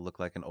to look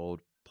like an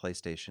old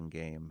PlayStation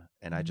game,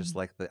 and I just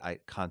like the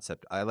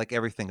concept. I like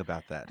everything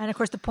about that. And of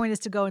course, the point is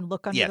to go and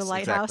look under the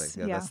lighthouse.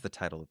 Exactly. Yeah, that's the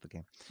title of the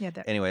game. Yeah.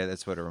 Anyway,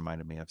 that's what it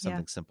reminded me of.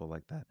 Something simple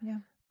like that. Yeah.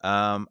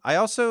 I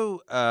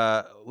also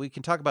we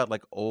can talk about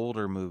like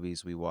older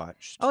movies we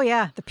watched. Oh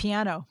yeah, The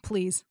Piano,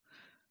 please.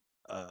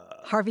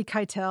 Harvey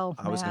Keitel.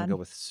 I was going to go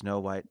with Snow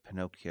White,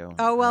 Pinocchio.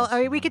 Oh, well,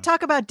 I mean, we could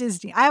talk about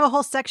Disney. I have a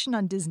whole section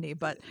on Disney,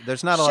 but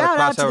there's not a lot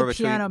of crossover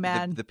between piano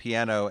man. The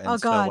piano and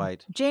Snow God.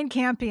 White. Jane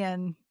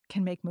Campion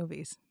can make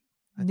movies.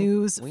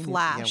 News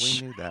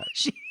flash. We knew that.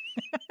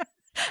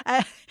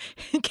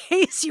 In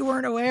case you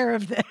weren't aware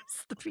of this,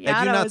 the piano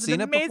had you not is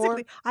seen it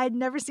before? I had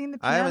never seen the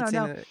piano. I haven't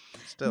seen it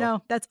still.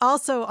 No, that's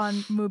also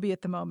on Mubi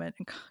at the moment.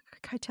 And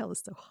Keitel is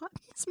so hot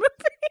in this movie.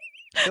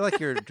 I feel like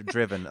you're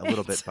driven a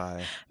little bit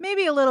by...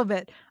 Maybe a little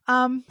bit.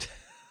 The thing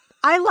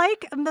I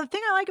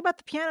like about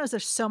the piano is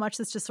there's so much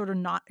that's just sort of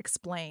not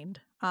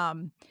explained.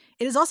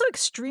 It is also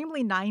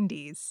extremely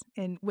 90s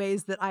in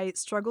ways that I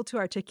struggle to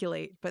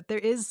articulate, but there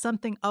is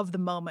something of the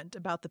moment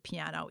about the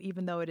piano,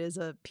 even though it is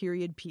a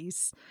period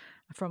piece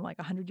from like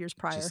 100 years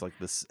prior. Just like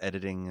this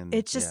editing and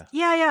it's just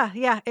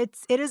yeah. It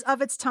is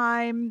of its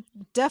time.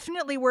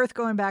 Definitely worth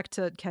going back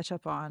to catch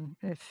up on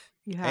if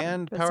you have.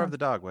 And Power of the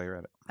Dog while you're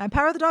at it. And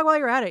Power of the Dog while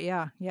you're at it.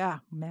 Yeah,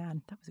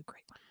 man, that was a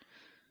great one.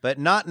 But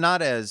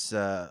not as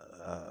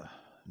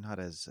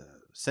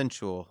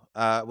sensual.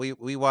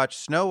 We watched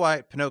Snow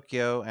White,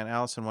 Pinocchio, and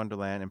Alice in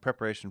Wonderland in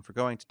preparation for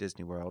going to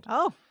Disney World.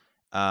 Oh,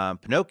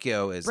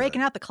 Pinocchio is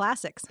breaking out the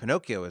classics.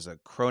 Pinocchio is a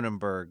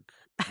Cronenberg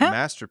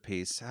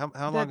masterpiece. How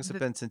long has it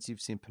been since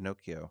you've seen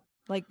Pinocchio?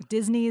 Like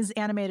Disney's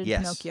animated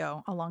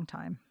Pinocchio, a long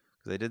time.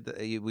 They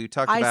did. We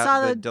talked about I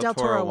saw the Del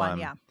Toro one.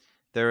 Yeah.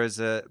 There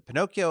is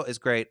Pinocchio is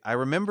great. I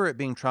remember it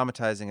being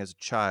traumatizing as a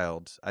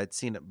child. I'd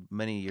seen it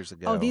many years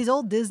ago. Oh, these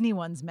old Disney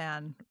ones,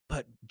 man.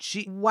 But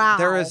wow.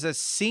 There is a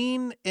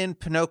scene in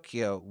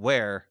Pinocchio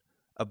where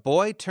a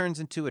boy turns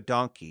into a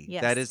donkey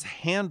that is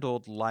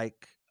handled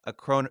like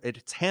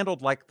it's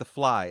handled like The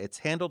Fly. It's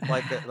handled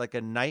like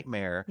a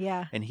nightmare.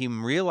 Yeah. And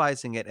him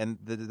realizing it, and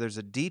there's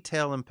a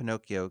detail in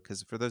Pinocchio,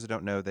 because for those who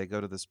don't know, they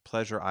go to this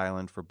pleasure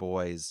island for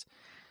boys.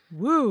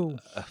 Woo.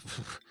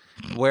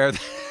 Where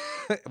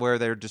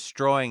they're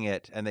destroying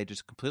it, and they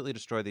just completely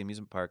destroy the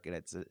amusement park,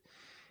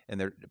 and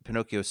they're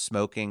Pinocchio's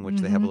smoking, which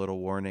they have a little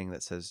warning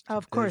that says,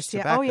 "Of course,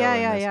 yeah, tobacco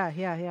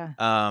yeah."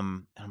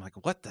 And I'm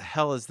like, what the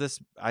hell is this?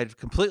 I'd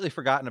completely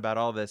forgotten about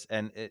all this,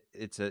 and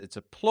it's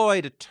a ploy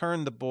to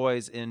turn the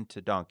boys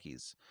into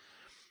donkeys.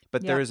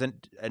 But there is an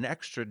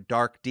extra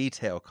dark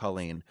detail,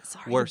 Colleen.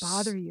 Sorry to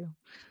bother you.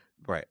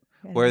 Right,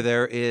 where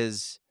there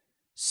is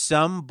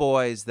some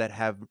boys that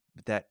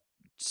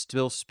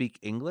still speak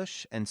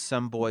English, and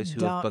some boys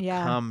who have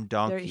become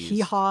donkeys. They're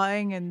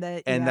hee-hawing and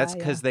that's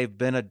because they've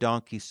been a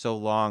donkey so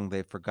long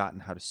they've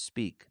forgotten how to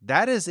speak.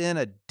 That is in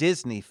a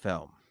Disney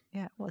film.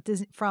 Yeah, well,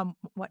 Disney from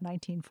what,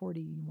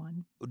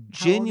 1941?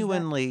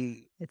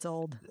 Genuinely, it's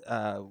old.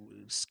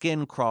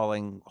 Skin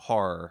crawling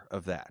horror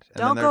of that.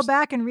 And don't go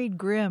back and read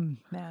Grimm,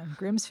 man.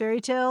 Grimm's fairy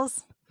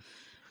tales.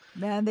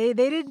 Man, they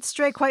didn't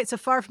stray quite so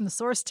far from the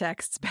source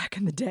texts back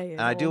in the day.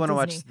 And I do want to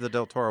watch the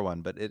Del Toro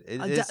one, but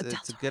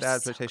it's a good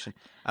adaptation.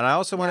 And I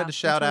also wanted to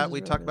shout out,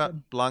 we talked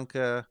about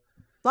Blanca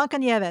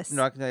Nieves.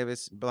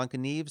 Blanca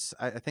Nieves.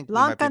 I think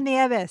Blanca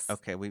Nieves.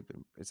 Okay,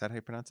 is that how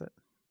you pronounce it?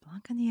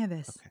 Blanca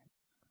Nieves. Okay.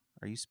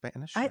 Are you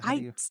Spanish?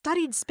 I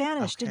studied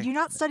Spanish. Okay. Did you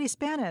not study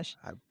Spanish?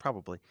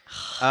 Probably.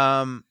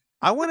 I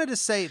wanted to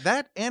say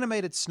that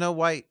animated Snow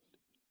White,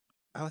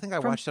 I think I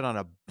watched it on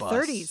a bus.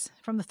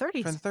 From the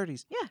 30s. From the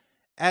 30s. Yeah.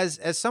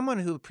 As someone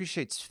who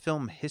appreciates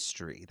film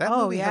history, that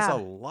movie has a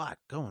lot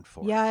going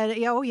for it. Yeah.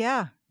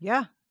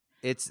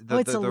 It's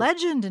a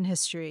legend in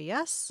history,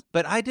 yes.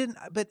 But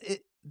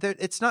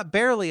it's not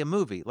barely a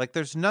movie. Like,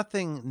 there's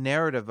nothing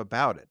narrative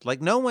about it. Like,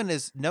 no one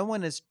is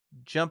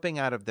jumping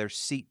out of their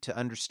seat to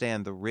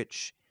understand the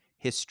rich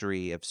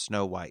history of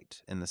Snow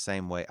White in the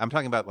same way. I'm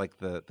talking about like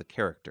the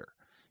character.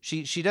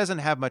 She doesn't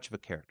have much of a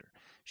character.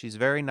 She's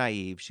very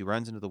naive. She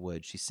runs into the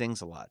woods. She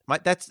sings a lot.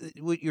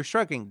 You're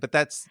shrugging, but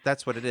that's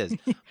what it is.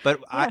 But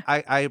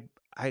yeah.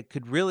 I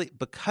could really,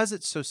 because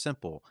it's so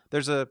simple.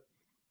 There's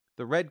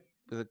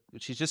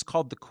she's just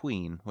called the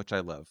Queen, which I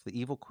love, the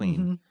evil queen.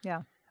 Mm-hmm.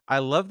 Yeah. I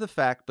love the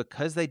fact,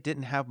 because they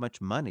didn't have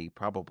much money,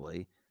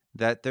 probably,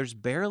 that there's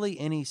barely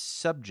any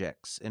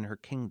subjects in her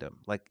kingdom.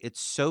 Like, it's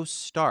so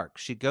stark.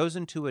 She goes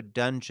into a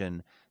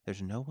dungeon.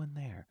 There's no one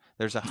there.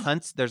 There's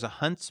a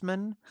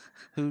huntsman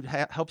who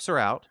helps her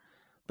out.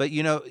 But,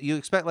 you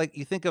expect, like,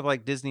 you think of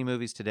like Disney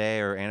movies today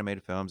or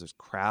animated films, there's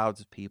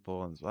crowds of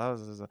people, and blah,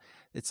 blah, blah.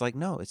 It's like,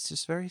 no, it's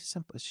just very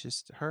simple. It's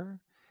just her,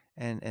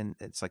 and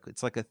it's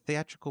like a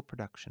theatrical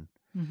production.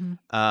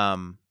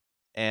 Mm-hmm.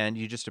 And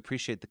you just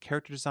appreciate the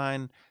character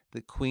design.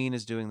 The Queen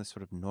is doing this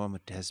sort of Norma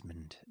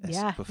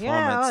Desmond-esque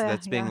performance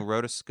that's being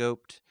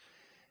rotoscoped.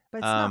 But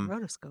it's not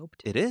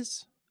rotoscoped. It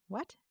is.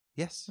 What?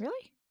 Yes.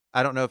 Really?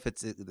 I don't know if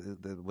it's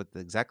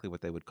exactly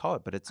what they would call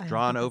it, but it's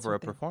drawn over a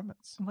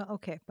performance. Well,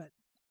 okay, but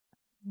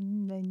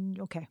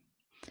okay.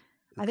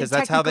 Because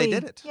that's how they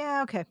did it.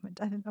 Yeah, okay.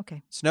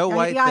 Okay. Snow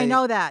White. I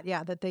know that.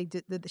 Yeah, that they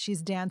did. That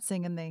she's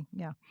dancing and they.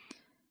 Yeah.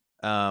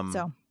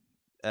 The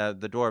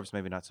dwarves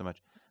maybe not so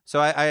much. So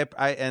I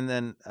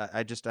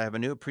have a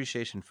new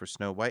appreciation for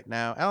Snow White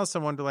now. Alice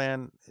in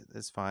Wonderland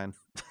is fine.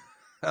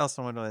 Alice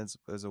in Wonderland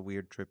is a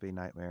weird, trippy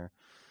nightmare.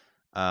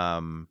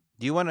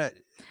 Do you want to?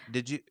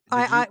 Did you?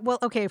 Well,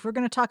 okay. If we're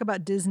going to talk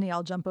about Disney,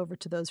 I'll jump over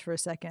to those for a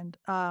second.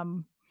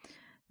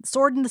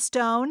 Sword in the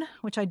Stone,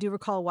 which I do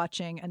recall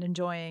watching and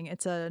enjoying.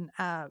 It's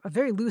a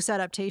very loose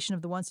adaptation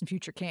of the Once and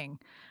Future King,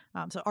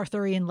 so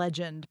Arthurian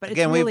legend. But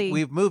again, it's really,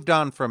 we've moved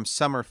on from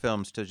summer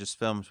films to just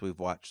films we've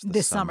watched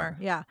this summer.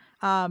 Yeah.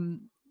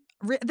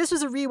 This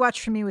was a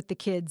rewatch for me with the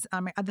kids.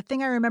 The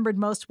thing I remembered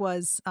most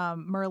was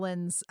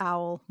Merlin's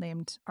owl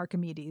named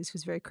Archimedes,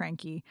 who's very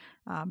cranky.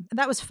 And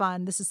that was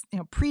fun. This is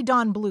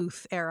pre-Don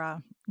Bluth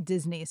era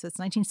Disney, so it's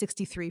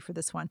 1963 for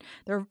this one.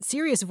 There are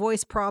serious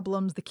voice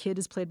problems. The kid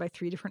is played by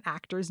 3 different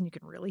actors, and you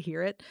can really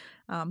hear it.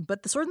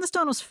 But The Sword in the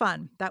Stone was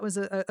fun. That was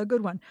a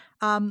good one.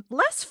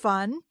 Less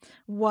fun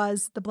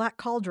was The Black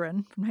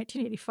Cauldron from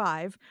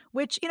 1985,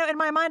 which, in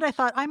my mind, I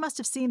thought I must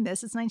have seen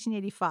this. It's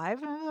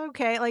 1985.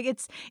 Okay, like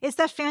it's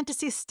that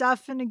fantasy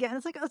stuff, and again,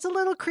 it's a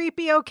little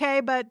creepy. Okay,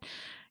 but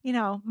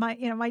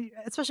my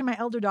especially my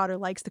elder daughter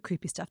likes the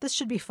creepy stuff. This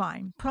should be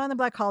fine. Put on The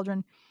Black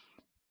Cauldron.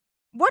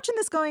 Watching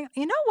this going,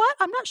 you know what?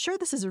 I'm not sure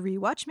this is a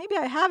rewatch. Maybe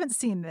I haven't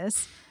seen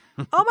this.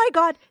 Oh my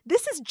God,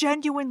 this is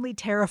genuinely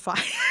terrifying.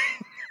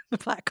 The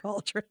Black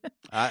Cauldron.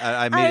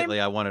 I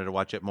immediately I wanted to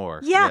watch it more.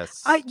 Yeah.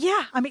 Yes.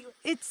 Yeah. I mean,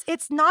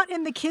 it's not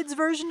in the kids'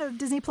 version of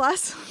Disney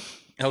Plus.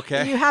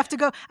 Okay. You have to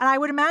go. And I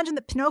would imagine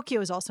that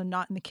Pinocchio is also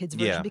not in the kids'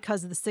 version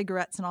because of the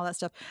cigarettes and all that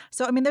stuff.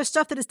 So, I mean, there's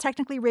stuff that is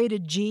technically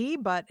rated G,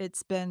 but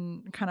it's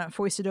been kind of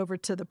foisted over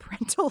to the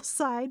parental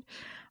side.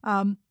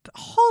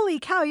 Holy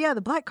cow. Yeah.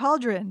 The Black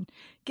Cauldron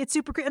gets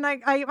super creepy. And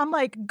I'm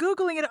like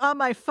Googling it on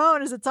my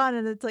phone as it's on,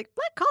 and it's like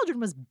Black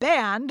Cauldron was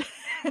banned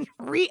and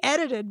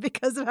re-edited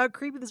because of how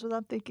creepy this was.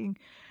 I'm thinking,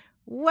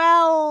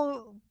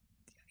 well,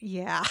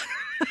 yeah.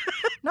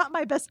 Not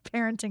my best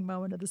parenting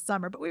moment of the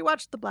summer, but we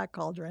watched The Black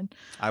Cauldron.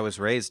 I was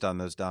raised on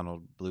those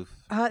Donald Bluth.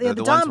 The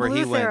Don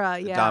Bluth era,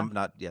 yeah.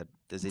 Not yet.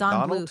 Is he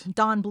Don Donald? Bluth.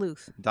 Don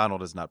Bluth.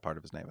 Donald is not part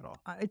of his name at all.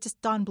 It's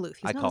just Don Bluth.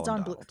 He's I known call as him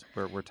Don Donald.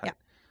 Bluth. We're tight.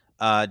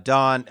 Yeah.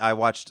 Don, I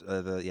watched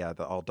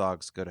the All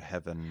Dogs Go to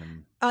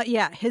Heaven.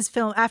 His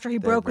film after he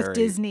broke with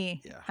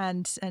Disney yeah.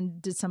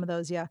 and did some of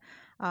those. Yeah.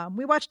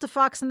 We watched The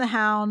Fox and the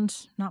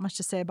Hound. Not much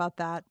to say about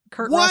that.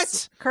 Kurt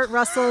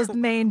Russell is the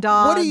main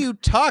dog. What are you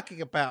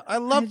talking about? I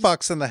love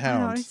Fox and the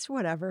Hound. It's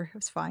whatever. It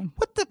was fine.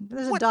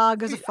 There's a dog.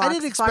 There's a fox. I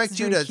didn't expect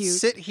you to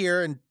sit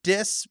here and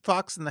diss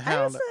Fox and the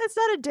Hound. It's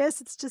not a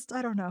diss. It's just,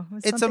 I don't know.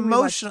 It's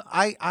emotional.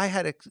 I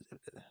had a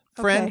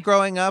friend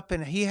growing up,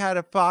 and he had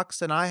a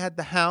fox, and I had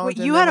the hound. Wait,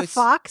 you had a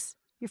fox?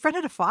 Your friend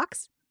had a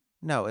fox?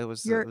 No, it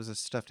was a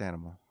stuffed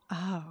animal.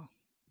 Oh,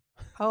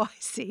 I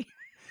see.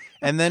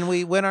 And then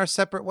we went our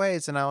separate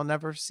ways, and I'll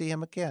never see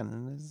him again.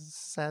 And it's a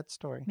sad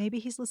story. Maybe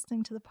he's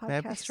listening to the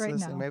podcast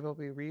now. Maybe we'll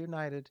be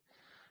reunited.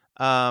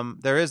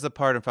 There is the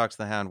part in Fox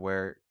and the Hound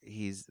where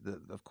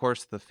of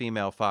course, the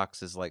female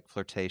fox is like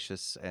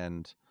flirtatious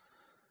and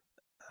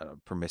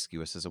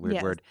promiscuous is a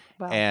weird word.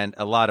 Well, and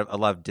a lot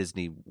of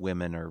Disney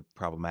women are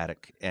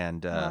problematic,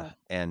 and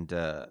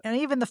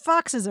even the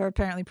foxes are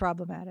apparently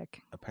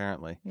problematic.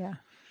 Apparently, yeah.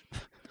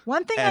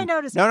 One thing I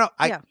noticed.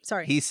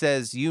 Sorry. He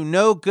says, "You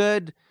no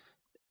good."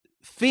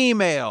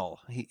 Female.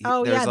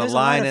 There's a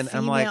line, and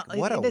I'm like,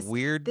 what a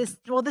weird. This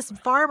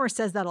farmer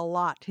says that a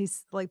lot.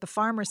 He's like the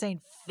farmer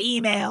saying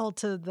female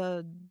to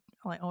the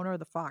owner of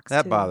the fox.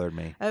 That bothered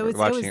me.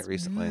 Watching it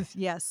recently.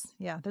 Yes,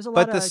 yeah. There's a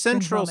lot. But the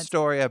central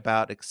story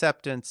about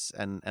acceptance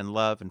and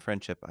love and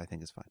friendship, I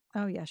think, is fine.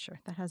 Oh yeah, sure.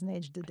 That hasn't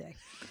aged a day.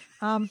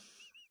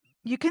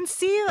 You can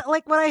see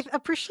what I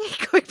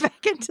appreciate going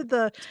back into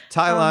the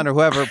Tylon or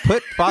whoever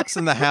put Fox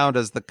and the Hound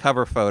as the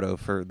cover photo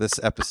for this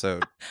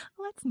episode.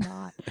 Let's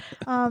not.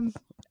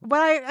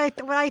 What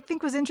I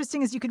think was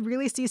interesting is you could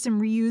really see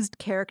some reused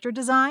character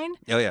design.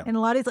 Oh yeah. And a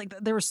lot of these,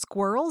 there were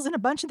squirrels in a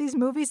bunch of these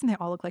movies, and they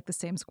all look like the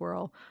same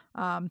squirrel.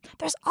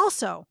 There's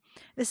also,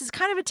 this is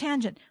kind of a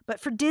tangent,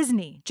 but for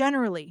Disney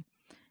generally,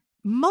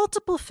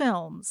 multiple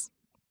films,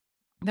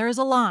 there is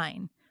a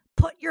line: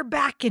 "Put your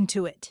back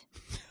into it."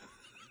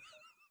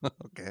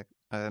 Okay,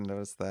 I didn't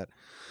notice that.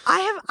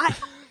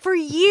 For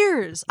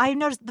years, I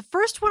noticed. The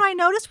first one I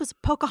noticed was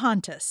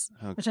Pocahontas,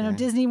 which I know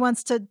Disney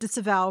wants to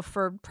disavow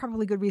for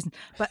probably good reason.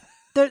 But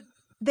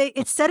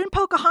it's set in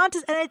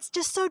Pocahontas, and it's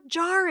just so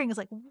jarring. It's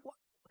like,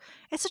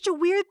 it's such a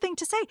weird thing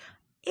to say.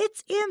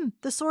 It's in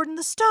The Sword and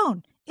the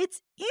Stone.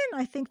 It's in,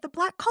 I think, The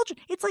Black Cauldron.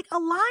 It's like a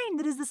line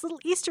that is this little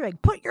Easter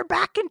egg. Put your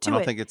back into it. I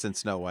don't think it's in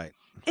Snow White.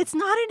 It's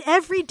not in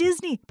every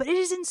Disney, but it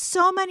is in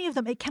so many of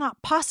them. It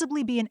cannot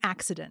possibly be an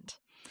accident.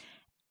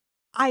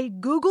 I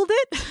Googled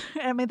it.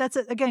 I mean, that's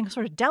again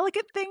sort of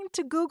delicate thing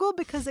to Google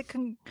because it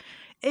can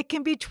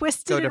be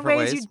twisted in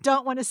ways you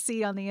don't want to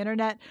see on the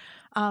internet.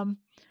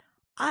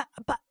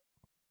 But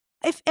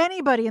if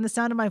anybody in the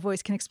sound of my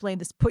voice can explain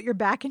this, put your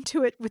back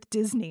into it with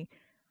Disney.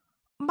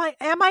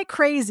 Am I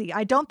crazy?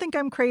 I don't think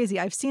I'm crazy.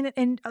 I've seen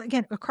it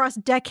across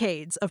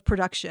decades of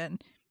production.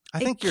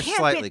 I think you're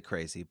slightly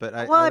crazy, but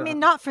I mean,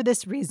 not for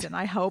this reason.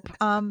 I hope.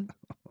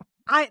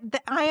 I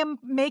am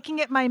making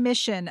it my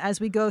mission as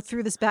we go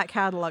through this back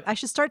catalog. I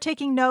should start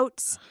taking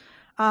notes,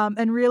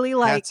 and really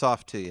hats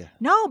off to you.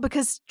 No,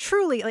 because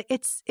truly,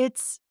 it's.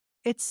 Is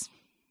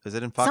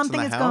it in Fox something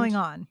and the is Hound? going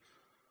on.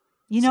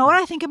 You know what?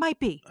 I think it might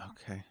be.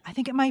 Okay. I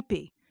think it might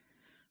be.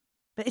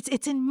 But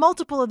it's in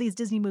multiple of these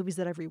Disney movies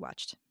that I've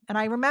rewatched. And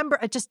I remember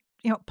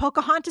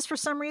Pocahontas for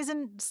some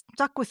reason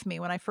stuck with me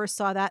when I first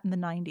saw that in the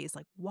 90s.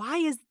 Like, why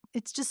is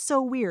it's just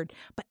so weird?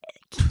 But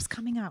it keeps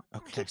coming out.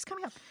 Okay. It keeps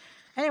coming out.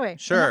 Anyway,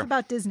 sure. Enough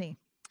about Disney.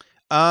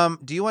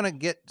 Do you want to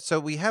get, so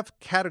we have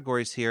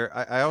categories here.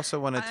 I also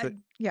wanted to.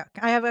 Yeah,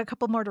 I have a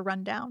couple more to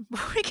run down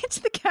before we get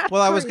to the categories.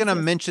 Well, I was going to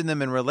mention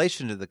them in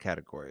relation to the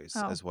categories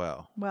as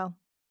well. Well.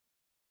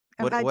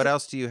 What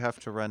else do you have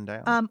to run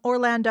down?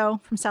 Orlando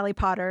from Sally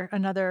Potter,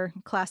 another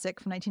classic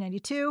from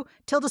 1992.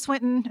 Tilda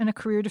Swinton in a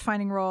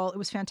career-defining role. It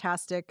was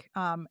fantastic.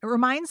 It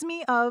reminds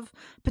me of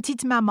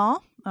Petite Maman,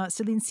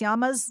 Celine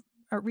Sciamma's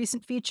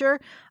recent feature,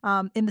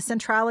 in the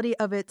centrality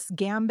of its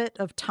gambit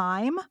of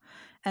time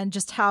and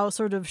just how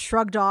sort of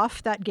shrugged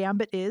off that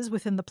gambit is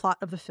within the plot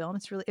of the film.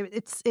 It's really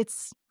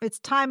it's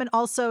time and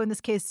also in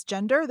this case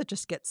gender that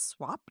just gets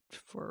swapped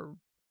for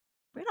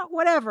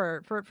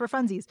whatever for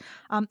funsies.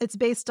 It's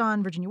based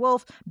on Virginia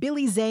Woolf.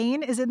 Billy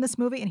Zane is in this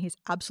movie, and he's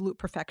absolute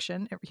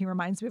perfection. He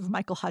reminds me of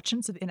Michael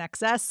Hutchence of In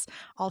Excess,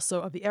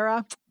 also of the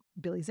era.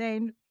 Billy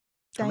Zane.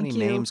 How many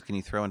names can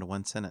you throw into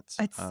one sentence?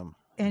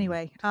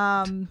 Anyway,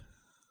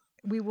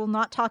 we will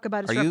not talk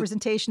about its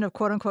representation of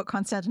 "quote unquote"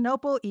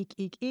 Constantinople. Eek,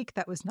 eek, eek.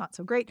 That was not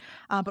so great.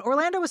 But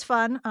Orlando was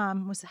fun.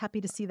 Was happy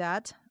to see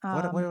that.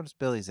 What is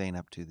Billy Zane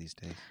up to these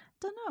days?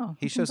 Don't know.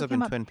 He shows up in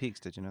Twin Peaks.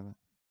 Did you know that?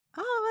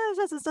 Oh,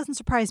 that doesn't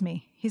surprise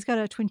me. He's got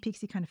a Twin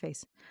Peaksy kind of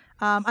face.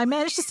 I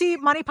managed to see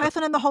Monty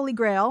Python and the Holy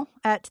Grail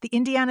at the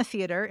Indiana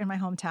Theater in my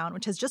hometown,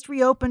 which has just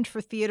reopened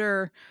for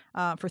theater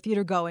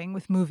going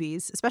with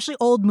movies, especially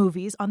old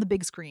movies on the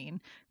big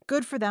screen.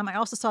 Good for them. I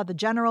also saw The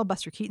General,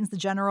 Buster Keaton's The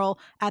General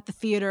at the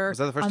theater. Was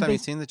that the first time you've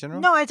seen The General?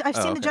 No, I've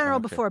seen The General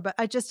before, but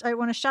I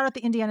want to shout out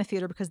the Indiana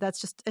Theater because that's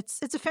just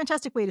it's a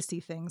fantastic way to see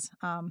things.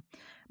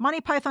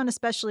 Monty Python,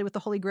 especially with the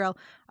Holy Grail.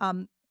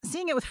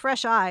 Seeing it with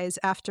fresh eyes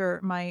after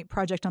my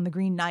project on the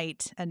Green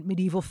Knight and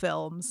medieval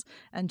films,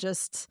 and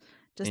just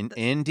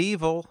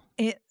Indieval.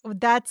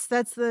 That's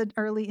the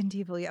early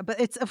Indieval, yeah. But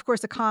it's of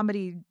course a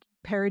comedy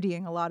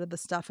parodying a lot of the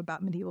stuff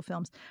about medieval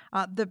films.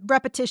 The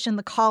repetition,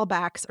 the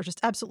callbacks are just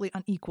absolutely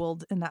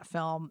unequaled in that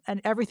film, and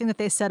everything that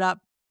they set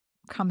up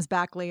comes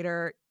back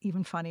later,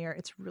 even funnier.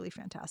 It's really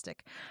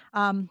fantastic.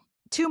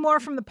 Two more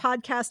from the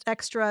podcast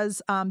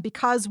extras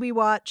because we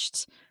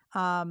watched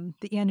the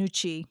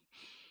Iannucci.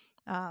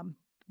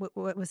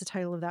 What was the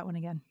title of that one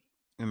again?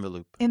 In the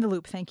Loop. In the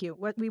Loop, thank you.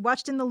 We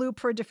watched In the Loop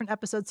for a different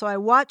episode. So I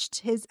watched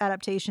his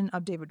adaptation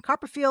of David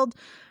Copperfield,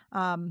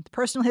 the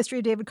personal history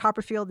of David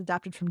Copperfield,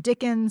 adapted from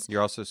Dickens.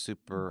 You're also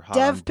super hot.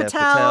 Dev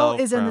Patel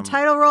is in the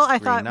title role. I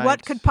Green thought, Knight.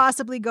 what could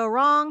possibly go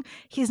wrong?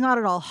 He's not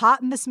at all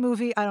hot in this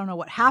movie. I don't know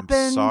what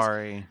happened. I'm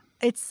sorry.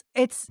 It's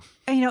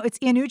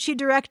Iannucci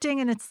directing,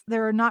 and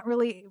there are not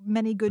really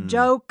many good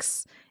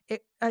jokes.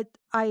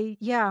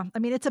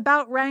 It's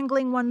about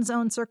wrangling one's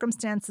own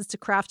circumstances to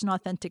craft an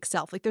authentic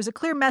self. Like there's a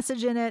clear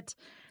message in it.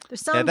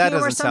 There's some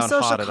humor, some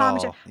social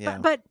commentary. Yeah.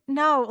 But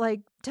no,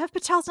 like Dev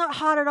Patel's not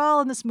hot at all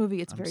in this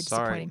movie. It's very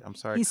disappointing. I'm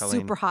sorry, He's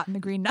Colleen. super hot in The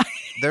Green Knight.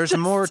 There's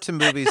more to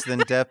movies than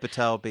Dev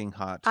Patel being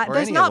hot. Or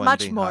there's anyone not much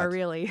being more, hot.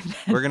 really.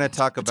 We're going to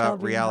talk about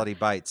being Reality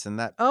Bites, and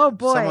that. Oh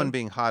boy, someone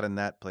being hot in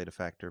that played a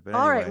factor. But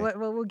all anyway. right,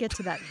 we'll get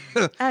to that.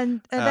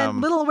 and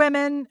then Little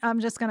Women. I'm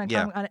just going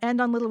to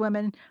end on Little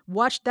Women.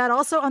 Watched that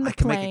also on the I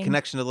can plane. make a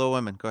connection to Little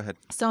Women. Go ahead.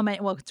 So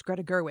many. Well, it's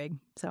Greta Gerwig.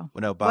 So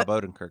no, Bob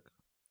Odenkirk.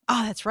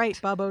 Oh, that's right.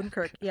 Bob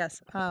Odenkirk.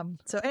 Yes.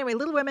 So anyway,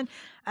 Little Women,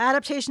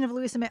 adaptation of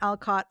Louisa May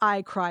Alcott.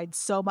 I cried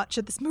so much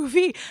at this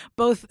movie,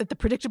 both at the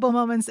predictable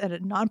moments and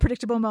at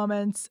non-predictable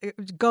moments.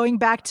 Going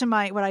back to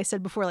what I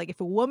said before, like if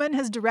a woman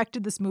has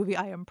directed this movie,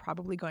 I am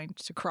probably going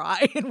to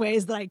cry in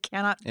ways that I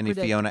cannot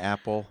predict. Fiona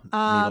Apple?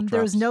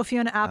 There was no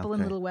Fiona Apple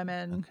in Little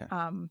Women, Okay.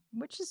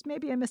 which is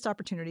maybe a missed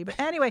opportunity. But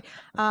anyway,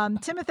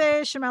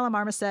 Timothée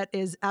Chalamet-Marmoset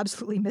is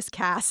absolutely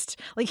miscast.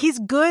 Like he's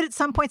good at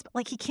some points, but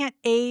like he can't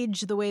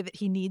age the way that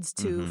he needs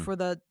to for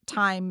the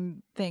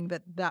time thing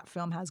that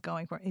film has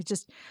going for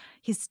it.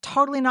 He's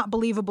totally not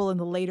believable in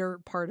the later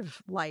part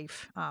of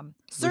life.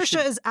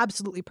 Saoirse is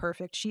absolutely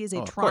perfect. She is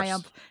a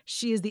triumph.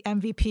 She is the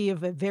MVP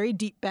of a very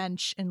deep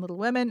bench in Little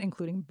Women,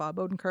 including Bob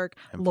Odenkirk,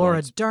 and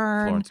Laura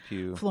Dern,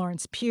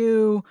 Florence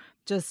Pugh.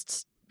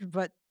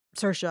 But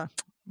Saoirse,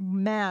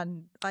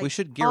 man, we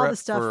should gear all up the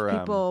stuff for,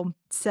 people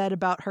said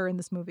about her in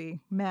this movie.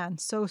 Man,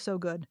 so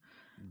good.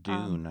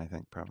 Dune, I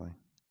think probably.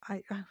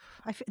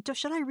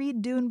 Should I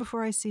read Dune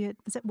before I see it?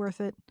 Is it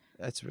worth it?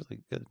 That's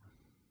really good.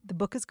 The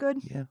book is good?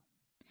 Yeah.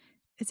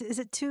 Is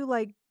it too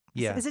like?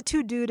 Yeah. Is it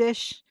too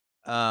dude-ish?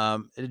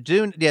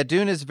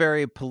 Dune is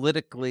very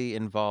politically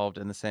involved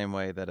in the same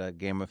way that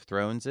Game of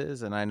Thrones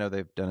is, and I know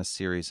they've done a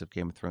series of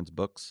Game of Thrones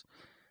books.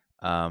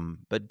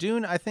 But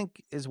Dune, I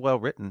think, is well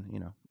written. You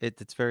know,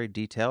 it's very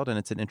detailed and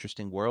it's an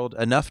interesting world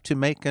enough to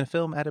make a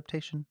film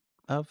adaptation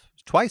of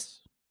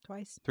twice.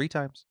 Twice? 3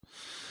 times.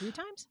 3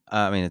 times?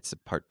 I mean, it's a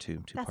part 2,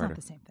 That's two-parter. not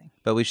the same thing.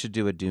 But we should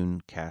do a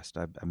Dune cast.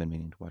 I've been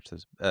meaning to watch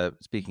those.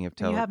 Speaking of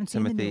You haven't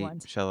seen the new Timothy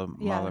ones.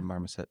 Chalamet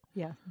Marmoset.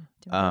 Yeah.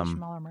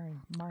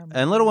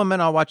 And Little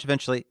Women I'll watch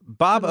eventually.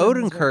 Bob Little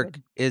Women is very Odenkirk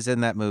good. is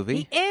in that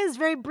movie. He is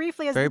very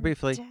briefly as Very the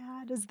briefly.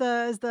 dad, as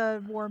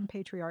the warm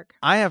patriarch.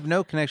 I have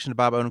no connection to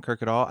Bob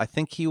Odenkirk at all. I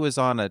think he was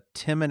on a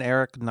Tim and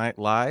Eric Night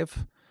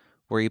Live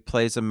where he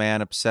plays a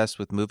man obsessed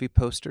with movie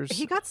posters.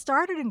 He got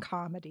started in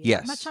comedy.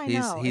 Yes, That much I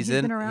he's- know. he's And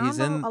in- been around he's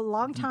in a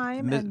long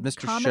time. And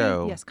Mr. comedy,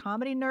 Show. Yes,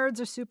 comedy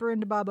nerds are super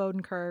into Bob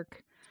Odenkirk.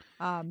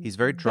 He's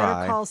very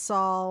dry. Better Call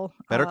Saul.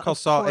 Better Call of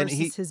Saul, and course,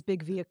 he- is his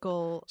big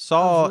vehicle.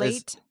 Saul of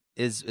late.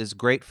 is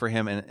great for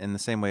him in the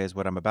same way as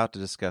what I'm about to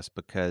discuss,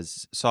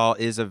 because Saul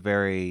is a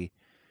very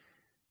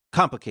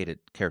complicated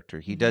character.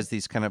 He does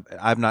these kind of,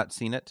 I've not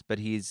seen it, but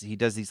he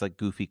does these like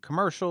goofy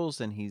commercials,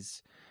 and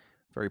he's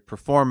very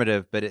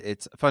performative, but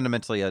it's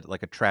fundamentally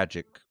like a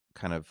tragic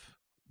kind of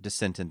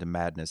descent into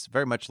madness,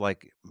 very much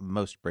like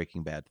most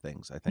Breaking Bad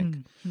things, I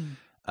think,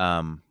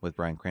 with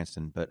Bryan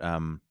Cranston. But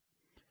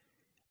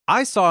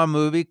I saw a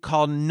movie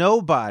called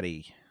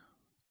Nobody,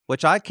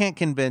 which I can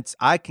convince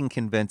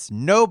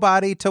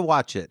nobody to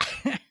watch it.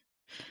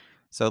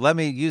 So let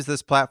me use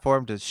this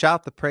platform to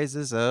shout the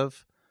praises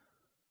of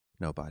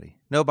Nobody.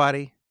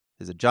 Nobody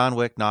is a John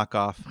Wick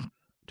knockoff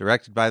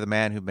directed by the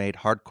man who made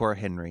Hardcore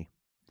Henry.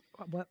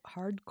 What,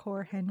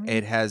 Hardcore Henry?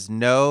 It has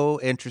no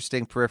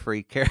interesting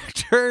periphery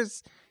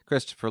characters.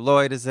 Christopher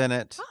Lloyd is in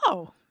it.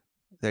 Oh.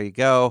 There you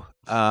go.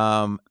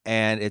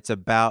 And it's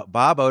about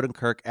Bob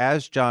Odenkirk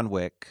as John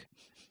Wick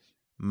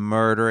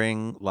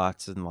murdering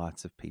lots and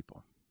lots of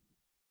people.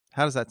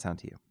 How does that sound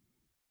to you?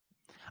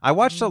 I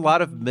watched a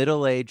lot of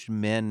middle-aged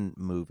men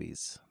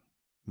movies.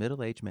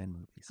 Middle-aged men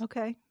movies.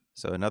 Okay.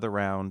 So Another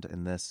Round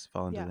and this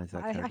fall into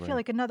that category. I feel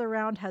like Another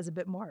Round has a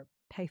bit more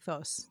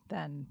pathos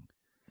than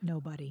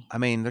Nobody. I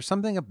mean, there's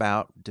something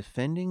about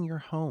defending your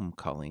home,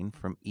 Colleen,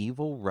 from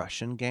evil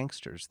Russian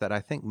gangsters that I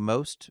think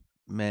most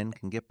men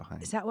can get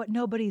behind. Is that what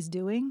Nobody's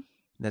doing?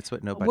 That's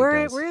what Nobody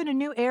does. We're in a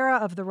new era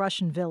of the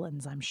Russian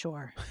villains, I'm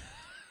sure.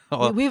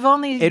 Well, we've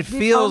only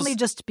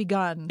just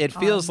begun. It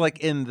feels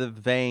like in the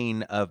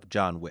vein of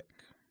John Wick.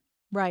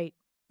 Right.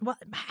 Well,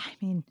 I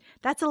mean,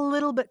 that's a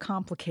little bit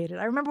complicated.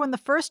 I remember when the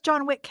first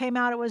John Wick came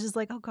out, it was just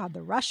like, oh God,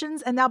 the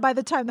Russians. And now by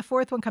the time the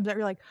fourth one comes out,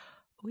 you're like,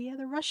 oh yeah,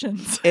 the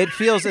Russians. It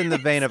feels in the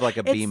vein of like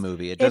a B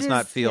movie. It does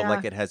not feel yeah.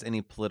 like it has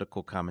any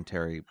political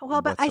commentary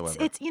Well, but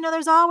whatsoever. it's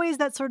there's always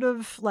that sort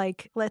of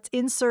like, let's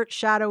insert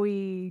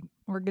shadowy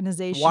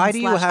organization. Why do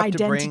you have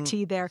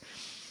identity there?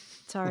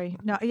 Sorry.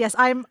 No. Yes,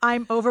 I'm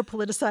over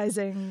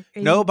politicizing.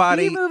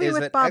 Nobody movie is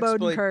with Bob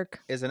Odenkirk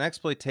is an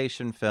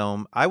exploitation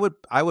film. I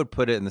would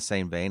put it in the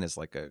same vein as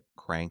like a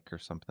Crank or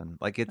something.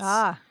 Like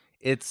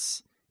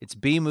it's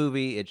B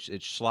movie. It's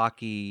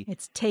schlocky.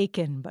 It's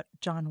Taken, but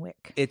John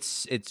Wick.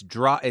 It's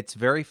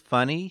very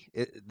funny.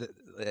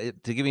 To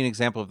give you an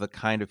example of the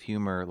kind of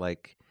humor,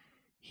 like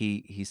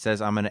he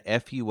says, "I'm going to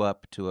F you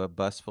up" to a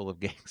bus full of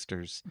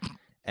gangsters,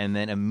 and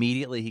then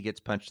immediately he gets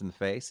punched in the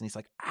face, and he's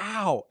like,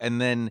 "Ow!" And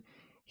then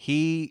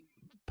he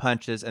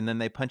punches, and then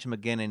they punch him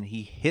again, and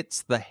he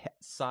hits the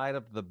side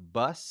of the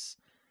bus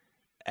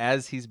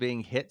as he's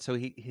being hit. So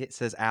he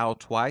says "ow"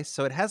 twice.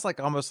 So it has like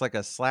almost like a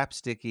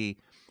slapsticky,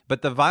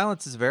 but the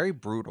violence is very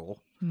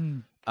brutal.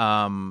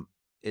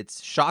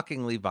 It's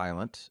shockingly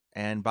violent.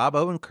 And Bob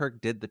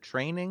Odenkirk did the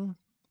training.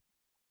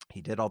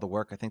 He did all the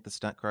work. I think the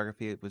stunt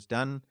choreography was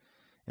done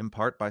in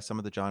part by some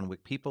of the John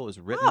Wick people. It was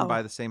written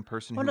by the same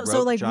person who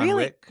wrote John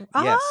Wick.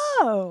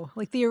 Oh,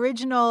 like the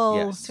original.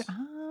 Yes.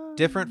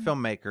 Different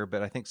filmmaker,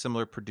 but I think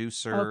similar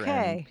producer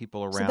and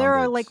people around. So there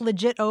are like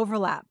legit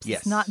overlaps. Yes.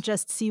 It's not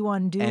just see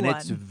one, do and one. And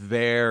it's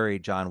very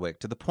John Wick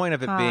to the point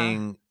of it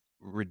being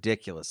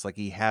ridiculous. Like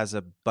he has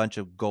a bunch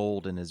of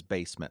gold in his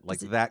basement. Like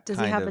Does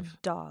he have a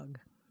dog?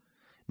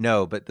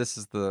 No, but this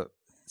is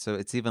so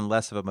it's even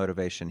less of a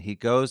motivation. He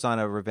goes on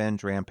a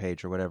revenge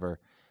rampage or whatever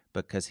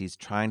because he's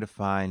trying to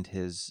find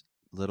his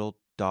little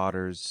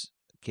daughter's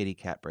kitty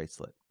cat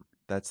bracelet.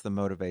 That's the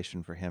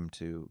motivation for him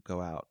to go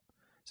out.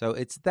 So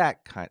it's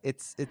that kind.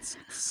 It's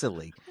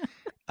silly.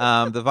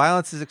 The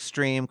violence is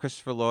extreme.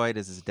 Christopher Lloyd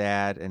is his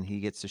dad, and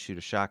he gets to shoot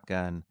a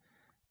shotgun.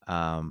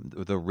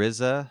 The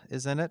RZA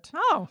is in it.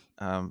 Oh,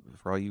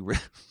 for all you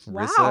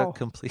RZA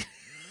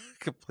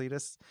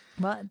completists.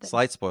 Well,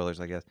 Slight spoilers,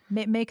 I guess.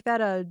 Make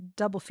that a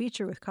double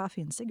feature with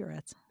coffee and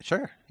cigarettes.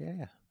 Sure,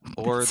 yeah.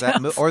 Or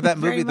that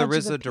movie the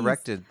RZA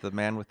directed, The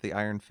Man with the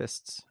Iron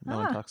Fists. No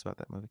one talks about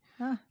that movie.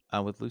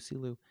 With Lucy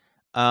Liu.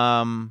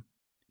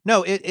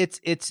 No,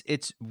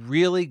 it's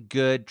really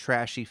good,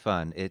 trashy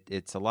fun.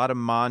 It's a lot of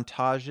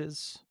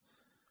montages,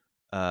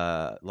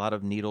 a lot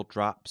of needle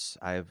drops.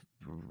 I've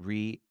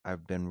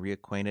been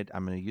reacquainted.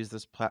 I'm going to use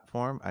this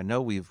platform. I know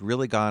we've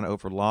really gone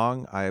over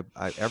long.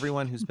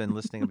 Everyone who's been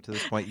listening up to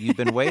this point, you've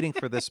been waiting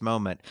for this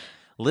moment.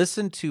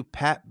 Listen to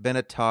Pat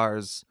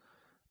Benatar's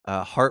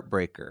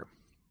 "Heartbreaker."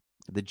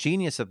 The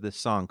genius of this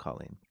song,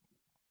 Colleen,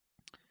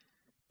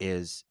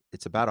 is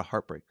it's about a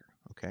heartbreaker.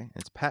 Okay,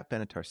 it's Pat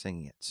Benatar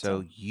singing it.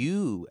 So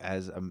you,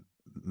 as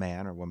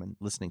man or woman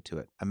listening to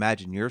it,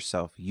 imagine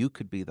yourself, you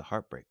could be the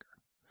heartbreaker.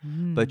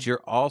 Mm. But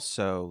you're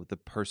also the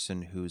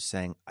person who's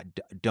saying,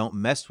 don't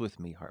mess with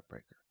me,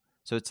 heartbreaker.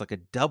 So it's like a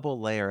double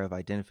layer of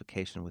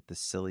identification with this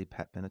silly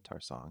Pat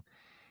Benatar song.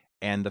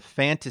 And the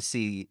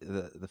fantasies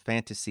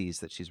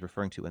that she's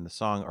referring to in the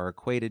song are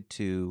equated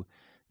to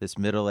this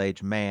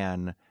middle-aged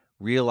man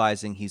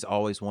realizing he's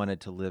always wanted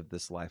to live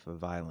this life of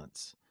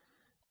violence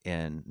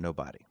in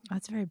nobody.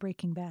 That's very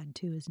Breaking Bad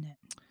too, isn't it?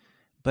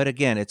 But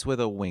again, it's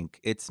with a wink.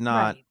 It's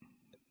not. Right.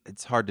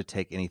 It's hard to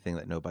take anything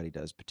that nobody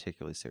does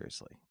particularly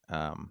seriously.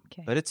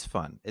 Okay. But it's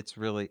fun. It's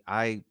really,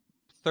 I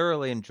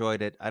thoroughly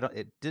enjoyed it.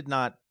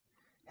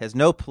 Has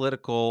no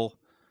political,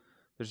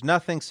 there's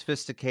nothing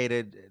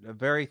sophisticated. A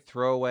very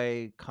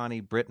throwaway Connie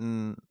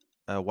Britton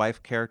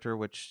wife character,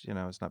 which,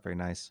 is not very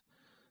nice.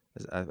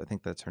 I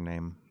think that's her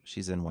name.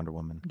 She's in Wonder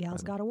Woman.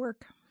 Gal's got to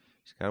work.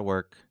 She's got to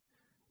work.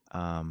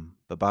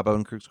 But Bob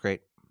Odenkirk's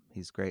great.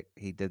 He's great.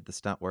 He did the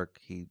stunt work.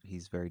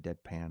 He's very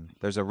deadpan.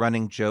 There's a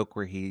running joke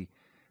where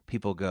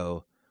people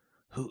go,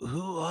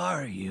 who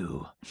are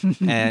you?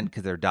 And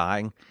because they're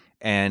dying,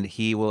 and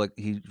he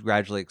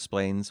gradually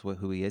explains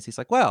who he is. He's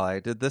like, well, I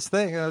did this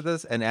thing,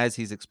 this, and as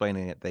he's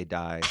explaining it, they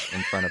die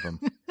in front of him.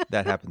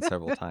 That happened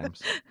several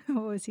times.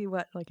 Was he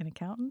like an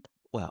accountant?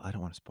 Well, I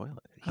don't want to spoil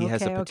it. He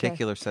has a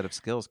particular set of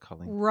skills,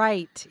 Colleen.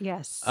 Right.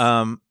 Yes.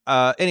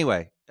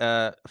 Anyway,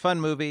 fun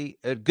movie,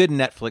 a good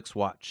Netflix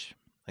watch.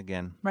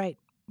 Again. Right.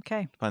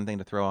 Okay. Fun thing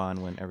to throw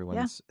on when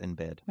everyone's in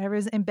bed.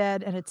 Everyone's in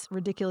bed and it's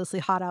ridiculously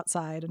hot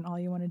outside, and all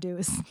you want to do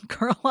is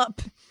curl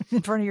up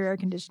in front of your air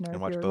conditioner. And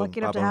watch Bob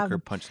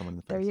Odenkirk punch someone in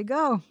the face. There you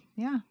go.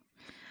 Yeah.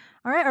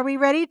 All right. Are we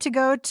ready to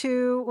go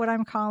to what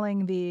I'm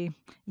calling the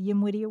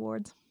Yim Witty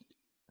Awards?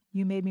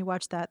 You made me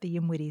watch that, the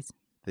Yim Witties.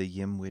 The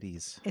Yim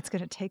Witties. It's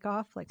going to take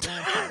off like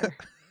wildfire.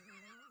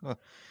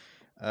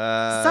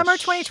 Summer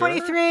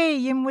 2023 sure.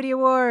 Yim Witty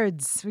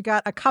Awards. We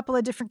got a couple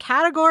of different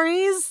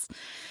categories.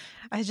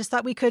 I just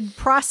thought we could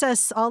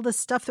process all the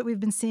stuff that we've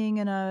been seeing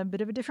in a bit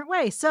of a different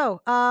way.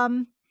 So,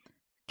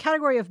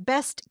 category of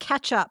best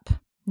catch-up,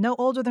 no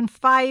older than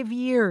 5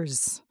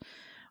 years.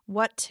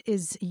 What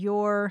is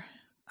your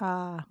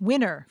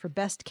winner for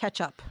best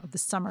catch-up of the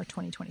summer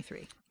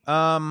 2023?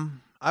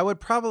 I would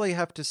probably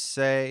have to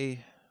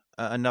say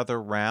Another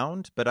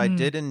Round, but I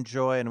did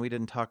enjoy, and we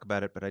didn't talk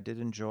about it, but I did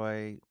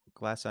enjoy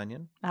Glass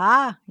Onion.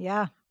 Ah,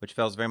 yeah. Which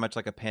feels very much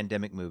like a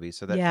pandemic movie.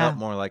 So that felt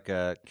more like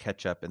a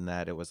catch-up in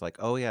that it was like,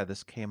 oh, yeah,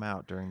 this came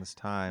out during this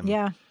time.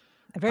 Yeah.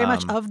 Very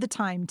much of the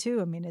time,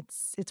 too. I mean,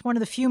 it's one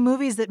of the few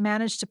movies that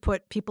managed to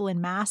put people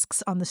in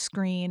masks on the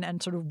screen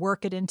and sort of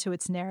work it into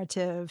its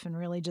narrative and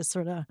really just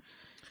sort of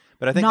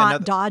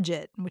dodge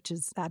it, which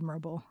is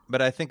admirable.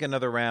 But I think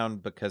Another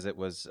Round, because it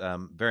was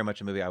very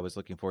much a movie I was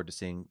looking forward to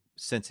seeing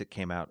since it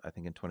came out, I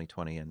think, in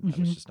 2020. And it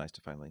was just nice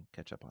to finally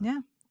catch up on it. Yeah.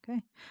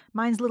 Okay.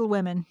 Mine's Little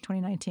Women,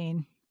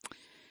 2019.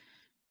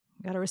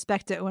 Got to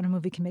respect it when a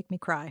movie can make me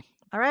cry.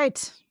 All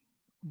right.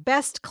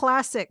 Best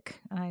classic.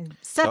 I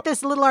set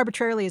this a little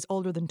arbitrarily as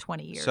older than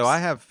 20 years. So I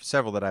have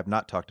several that I've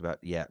not talked about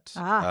yet.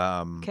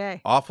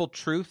 Okay. Awful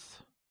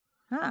Truth.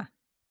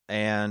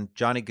 And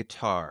Johnny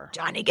Guitar.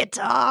 Johnny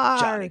Guitar.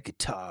 Johnny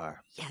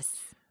Guitar. Yes.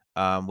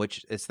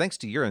 Which is thanks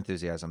to your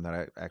enthusiasm that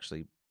I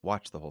actually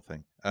watched the whole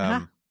thing.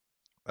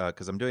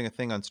 Because I'm doing a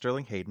thing on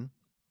Sterling Hayden,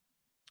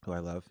 who I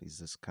love. He's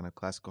this kind of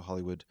classical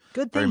Hollywood,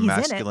 very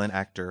masculine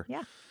actor.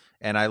 Yeah.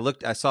 And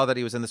I saw that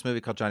he was in this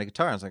movie called Johnny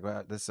Guitar. I was like,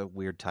 wow, this is a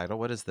weird title.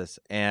 What is this?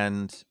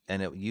 And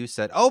you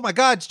said, oh my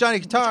God, it's Johnny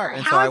Guitar.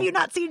 And How have you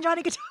not seen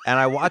Johnny Guitar? And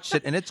I watched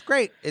it, and it's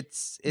great.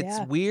 It's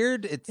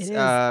weird. It's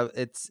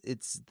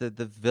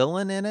the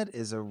villain in it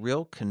is a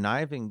real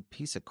conniving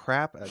piece of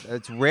crap.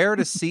 It's rare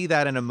to see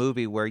that in a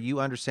movie where you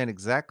understand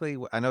exactly.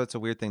 I know it's a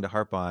weird thing to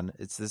harp on.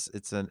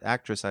 It's an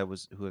actress who I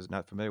was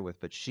not familiar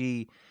with, but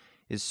she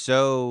is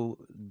so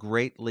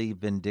greatly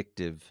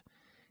vindictive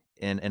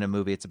in a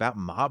movie. It's about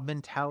mob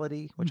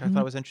mentality, which I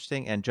thought was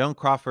interesting. And Joan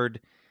Crawford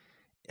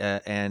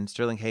and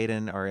Sterling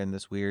Hayden are in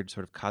this weird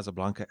sort of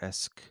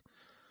Casablanca-esque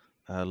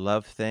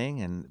love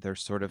thing, and they're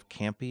sort of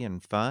campy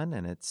and fun,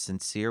 and it's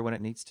sincere when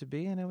it needs to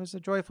be, and it was a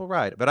joyful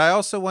ride. But I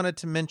also wanted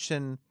to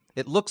mention,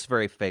 it looks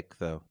very fake,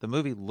 though. The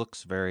movie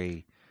looks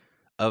very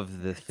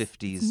of the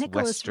 50s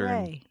Nicholas Western.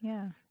 Ray,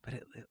 yeah.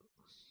 But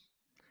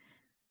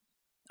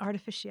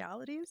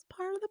artificiality is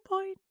part of the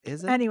point.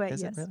 Is it? Anyway,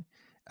 is yes. it really?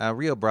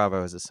 Rio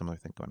Bravo has a similar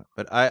thing going on.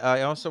 But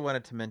I also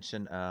wanted to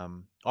mention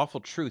Awful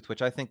Truth,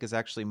 which I think is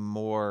actually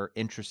more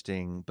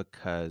interesting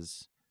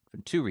because for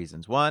two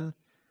reasons. One,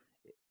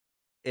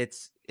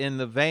 it's in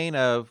the vein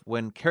of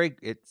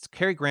it's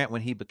Cary Grant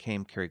when he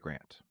became Cary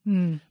Grant.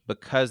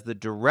 Because the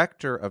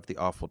director of The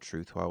Awful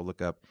Truth, who I will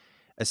look up,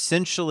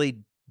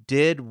 essentially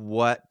did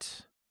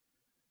what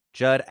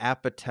Judd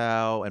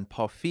Apatow and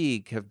Paul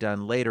Feig have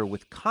done later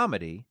with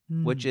comedy,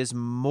 which is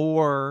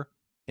more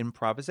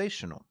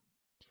improvisational.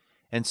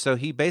 And so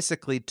he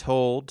basically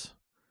told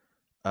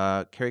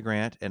Cary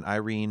Grant and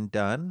Irene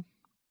Dunne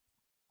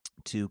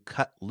to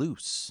cut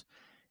loose.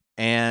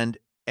 And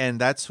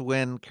that's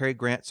when Cary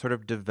Grant sort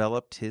of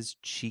developed his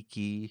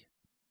cheeky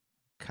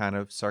kind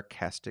of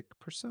sarcastic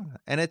persona.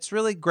 And it's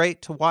really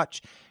great to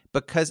watch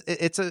because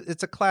it's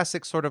a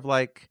classic sort of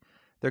like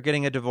they're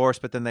getting a divorce,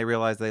 but then they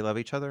realize they love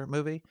each other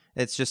movie.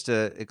 It's just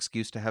an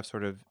excuse to have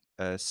sort of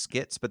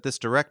skits. But this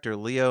director,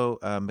 Leo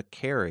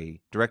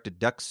McCarey, directed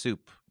Duck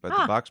Soup by the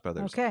Box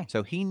Brothers. Okay.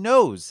 So he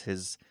knows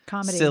his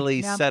Comedy.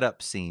 silly Yep.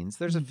 setup scenes.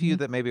 There's a few Mhm.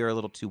 that maybe are a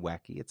little too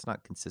wacky. It's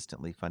not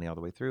consistently funny all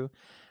the way through.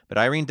 But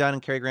Irene Dunn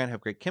and Cary Grant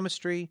have great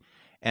chemistry.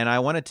 And I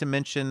wanted to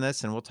mention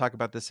this, and we'll talk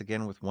about this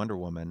again with Wonder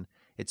Woman.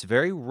 It's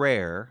very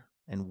rare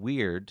and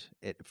weird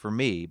for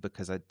me,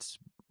 because it's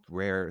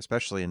rare,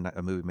 especially in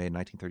a movie made in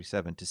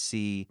 1937, to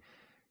see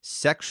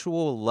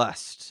sexual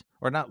lust,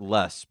 or not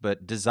lust,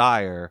 but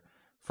desire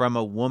from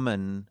a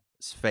woman's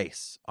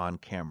face on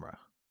camera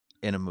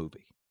in a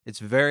movie. It's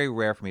very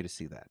rare for me to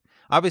see that.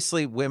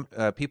 Obviously,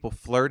 people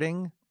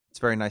flirting, it's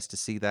very nice to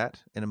see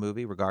that in a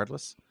movie,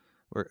 regardless.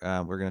 We're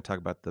going to talk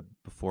about the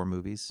before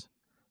movies.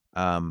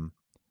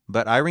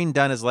 But Irene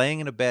Dunn is laying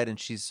in a bed, and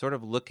she's sort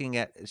of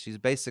she's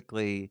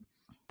basically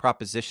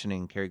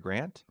propositioning Cary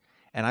Grant.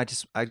 And I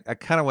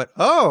kind of went,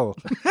 oh,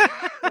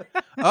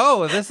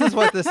 oh, this is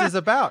what this is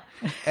about.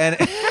 And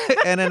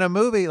and in a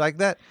movie like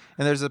that,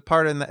 and there's a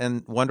part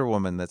in Wonder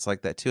Woman that's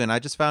like that too. And I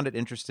just found it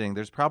interesting.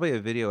 There's probably a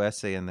video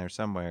essay in there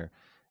somewhere.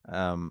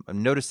 I'm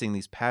noticing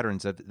these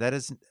patterns of that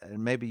is,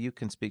 maybe you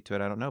can speak to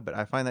it. I don't know, but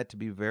I find that to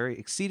be very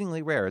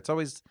exceedingly rare. It's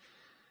always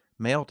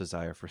male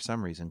desire for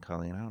some reason,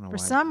 Colleen. I don't know why. For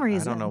some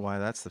reason. I don't know why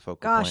that's the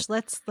focal Gosh,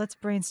 point. let's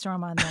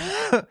brainstorm on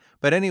that.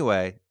 But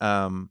anyway,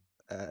 I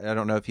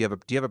don't know if do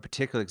you have a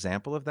particular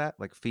example of that,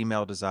 like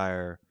female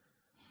desire,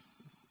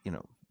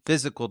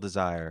 physical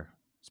desire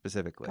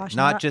specifically, Gosh,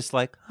 not just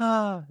like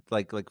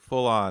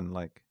full on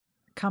like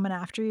coming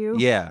after you.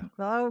 Yeah.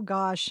 Oh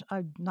gosh,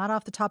 not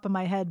off the top of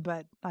my head,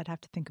 but I'd have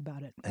to think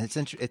about it. It's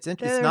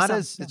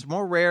it's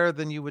more rare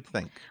than you would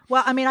think.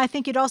 Well, I mean, I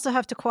think you'd also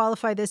have to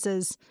qualify this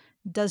as,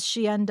 does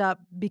she end up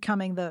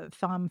becoming the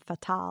femme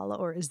fatale,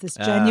 or is this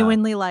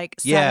genuinely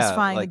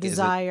satisfying a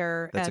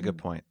desire? That's a good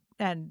point.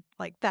 And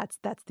that's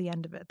the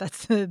end of it.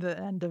 That's the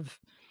end of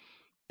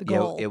the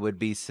goal. Yeah, it would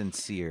be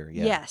sincere.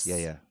 Yeah. Yes.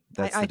 Yeah.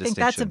 I think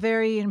that's a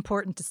very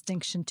important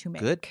distinction to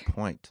make. Good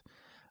point.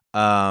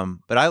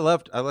 But I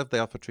loved The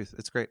Awful Truth.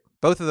 It's great.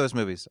 Both of those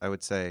movies, I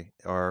would say,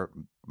 are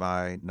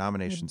my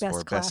nominations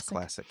for Best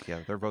Classic. Yeah,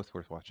 they're both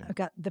worth watching. I've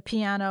got The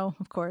Piano,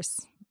 of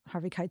course,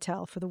 Harvey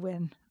Keitel for the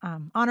win.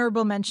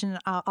 Honorable mention,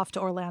 Off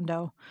to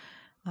Orlando.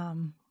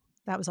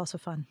 That was also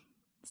fun.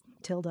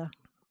 Tilda.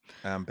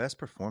 Best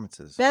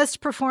performances.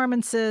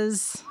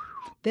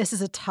 This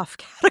is a tough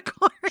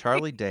category.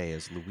 Charlie Day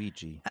as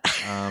Luigi.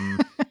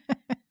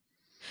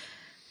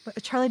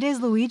 Charlie Day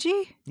is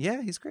Luigi?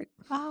 Yeah, he's great.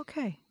 Oh,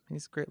 okay.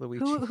 He's a great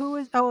Luigi. Who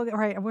is? Oh,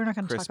 right. We're not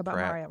going to Chris talk about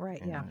Pratt. Mario,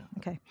 right? Yeah. Yeah.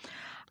 Okay.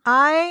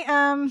 I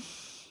am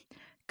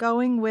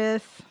going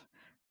with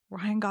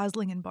Ryan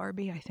Gosling and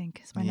Barbie. I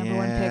think is my number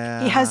one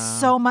pick. He has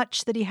so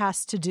much that he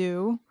has to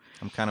do.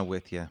 I'm kind of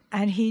with you.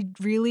 And he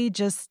really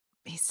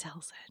he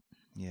sells it.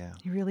 Yeah.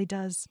 He really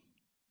does.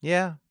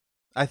 Yeah.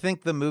 I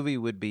think the movie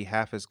would be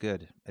half as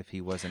good if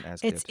he wasn't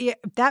as good.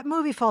 That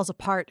movie falls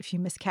apart if you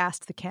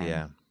miscast the Ken.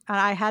 Yeah. And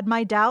I had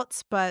my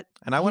doubts, but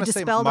and I want to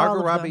say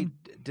Margot Robbie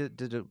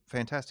did a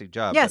fantastic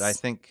job. Yes. But I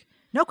think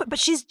but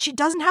she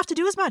doesn't have to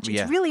do as much.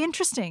 It's really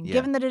interesting,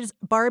 given that it is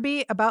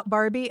Barbie about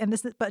Barbie, and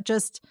but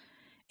just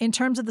in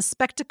terms of the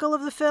spectacle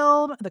of the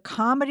film, the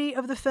comedy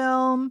of the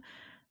film,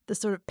 the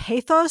sort of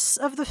pathos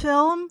of the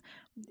film,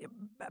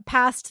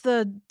 past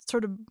the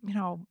sort of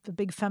the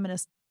big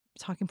feminist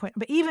talking point.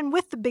 But even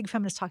with the big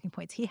feminist talking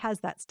points, he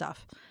has that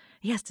stuff.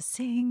 He has to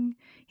sing.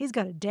 He's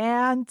got to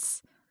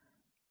dance.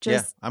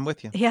 I'm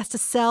with you. He has to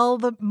sell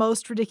the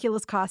most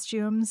ridiculous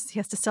costumes. He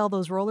has to sell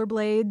those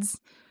rollerblades.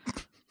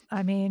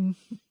 I mean,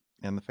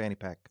 and the fanny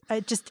pack.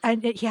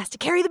 He has to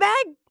carry the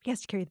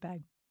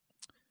bag.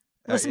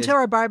 Listen to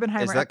our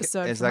Barbenheimer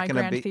episode for my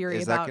grand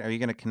theory about. Are you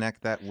going to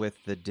connect that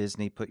with the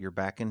Disney put your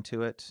back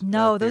into it?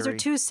 No, those are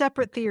two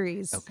separate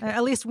theories. Okay.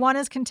 At least one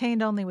is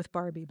contained only with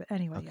Barbie. But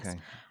anyway, Okay.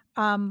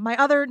 yes. My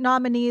other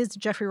nominees: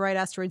 Jeffrey Wright,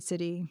 Asteroid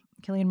City;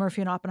 Cillian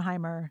Murphy in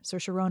Oppenheimer;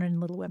 Saoirse Ronan in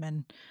Little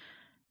Women;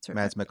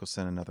 Mads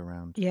Mikkelsen, Another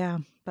Round. Yeah,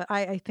 but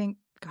I think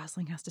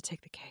Gosling has to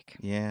take the cake.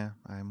 Yeah,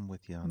 I'm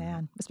with you on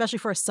that. Especially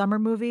for a summer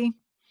movie.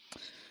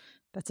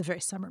 That's a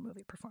very summer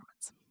movie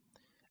performance.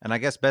 And I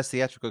guess best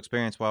theatrical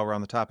experience while we're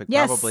on the topic,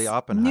 yes. probably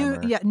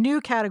Oppenheimer. New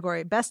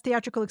category, best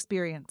theatrical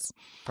experience.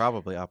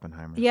 Probably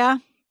Oppenheimer. Yeah.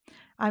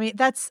 I mean,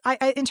 that's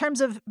in terms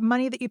of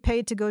money that you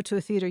paid to go to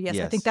a theater. Yes,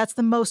 I think that's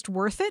the most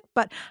worth it.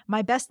 But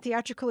my best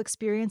theatrical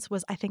experience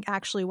was, I think,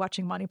 actually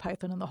watching Monty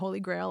Python and the Holy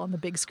Grail on the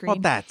big screen. Well,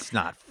 that's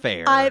not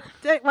fair.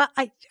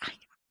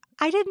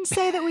 I didn't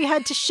say that we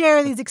had to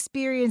share these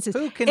experiences.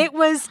 It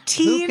was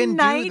teen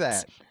night. Do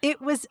that?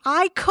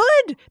 I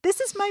could. This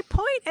is my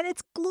point, and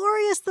it's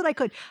glorious that I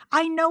could.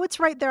 I know it's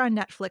right there on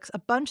Netflix. A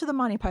bunch of the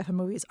Monty Python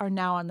movies are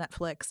now on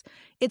Netflix.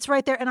 It's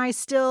right there, and I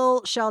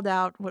still shelled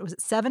out, what was it,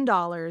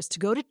 $7 to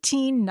go to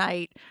teen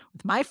night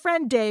with my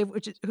friend Dave,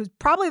 who's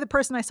probably the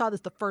person I saw this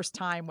the first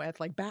time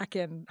with, like back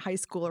in high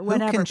school or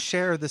whenever. Who can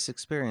share this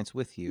experience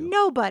with you?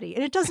 Nobody,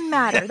 and it doesn't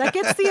matter. That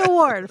gets the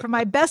award for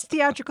my best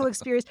theatrical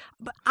experience.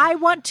 But I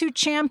want to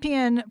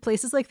champion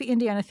places like the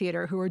Indiana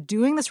Theater who are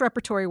doing this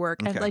repertory work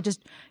and like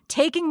just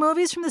taking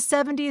movies from the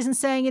 70s and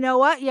saying, you know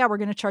what? Yeah, we're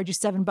going to charge you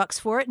 $7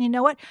 for it. And you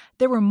know what?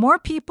 There were more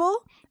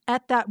people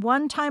at that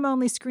one time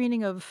only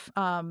screening of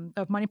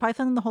Monty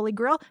Python and the Holy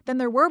Grail than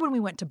there were when we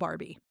went to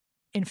Barbie.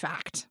 In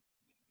fact,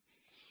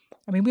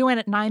 I mean, we went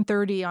at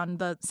 9:30 on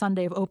the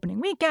Sunday of opening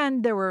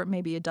weekend. There were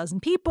maybe a dozen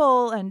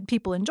people and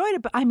people enjoyed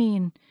it. But I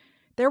mean,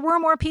 there were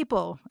more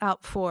people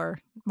out for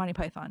Monty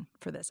Python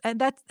for this. And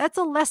that's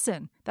a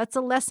lesson. That's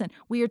a lesson.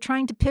 We are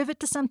trying to pivot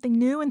to something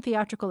new in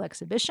theatrical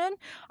exhibition.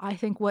 I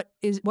think what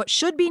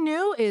should be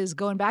new is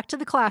going back to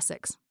the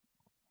classics.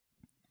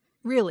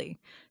 Really.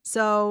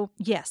 So,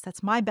 yes,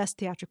 that's my best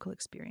theatrical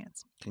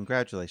experience.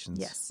 Congratulations.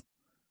 Yes.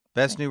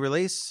 Best new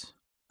release?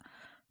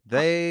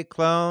 They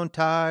Cloned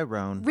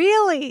Tyrone.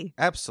 Really?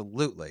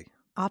 Absolutely.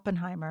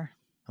 Oppenheimer.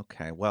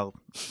 Okay, well.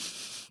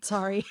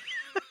 Sorry.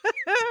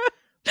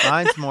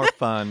 Mine's more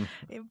fun.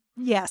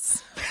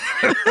 Yes.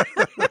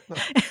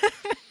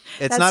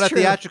 It's not a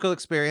theatrical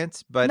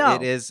experience, but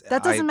it is.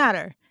 That doesn't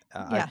matter.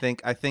 I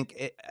think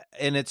it,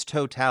 in its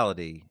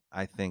totality,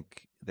 I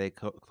think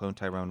Cloned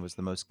Tyrone was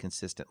the most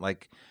consistent.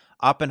 Like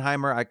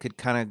Oppenheimer, I could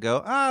kind of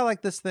go, I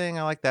like this thing,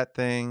 I like that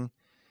thing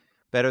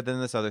better than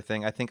this other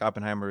thing. I think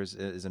Oppenheimer is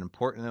an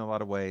important in a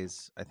lot of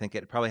ways. I think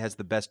it probably has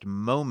the best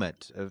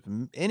moment of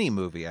any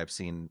movie I've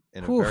seen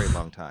in a very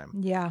long time.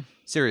 Yeah.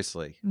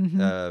 Seriously.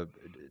 Mm-hmm.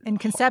 In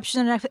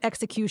conception and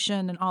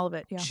execution and all of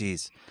it. Yeah.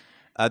 Jeez.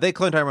 They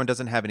Cloned Tyrone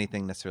doesn't have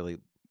anything necessarily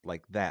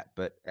like that,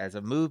 but as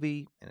a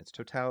movie in its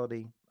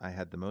totality, I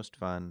had the most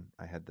fun.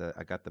 I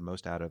got the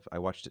most out of. I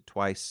watched it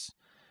twice,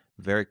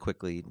 very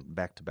quickly,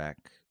 back to back.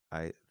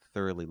 I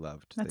thoroughly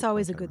loved. That's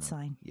always a good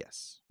sign.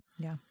 Yes.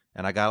 Yeah.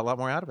 And I got a lot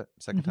more out of it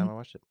second time I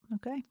watched it.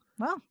 Okay.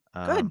 Well,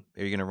 good.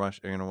 Are you gonna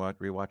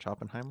rewatch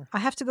Oppenheimer? I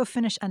have to go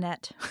finish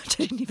Annette, which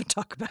I didn't even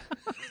talk about.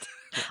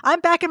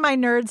 I'm back in my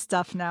nerd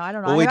stuff now. I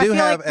don't know. Well, we do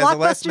have like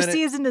Blockbuster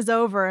season is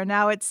over, and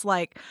now it's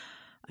like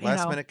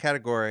last minute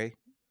category.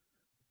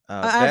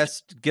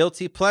 Best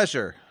guilty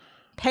pleasure.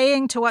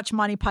 Paying to watch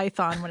Monty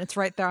Python when it's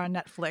right there on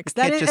Netflix.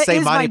 That just say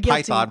Monty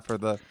Python for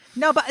the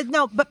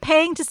but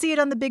paying to see it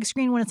on the big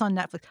screen when it's on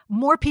Netflix.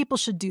 More people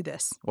should do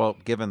this. Well,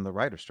 given the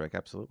writer's strike,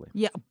 absolutely.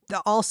 Yeah,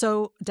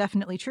 also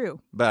definitely true.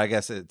 But I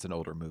guess it's an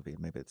older movie.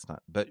 Maybe it's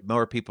not. But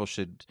more people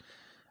should.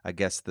 I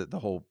guess the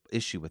whole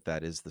issue with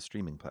that is the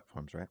streaming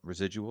platforms, right?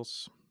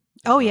 Residuals.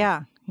 Oh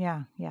yeah.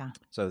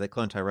 So they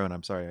Cloned Tyrone.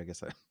 I'm sorry. I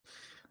guess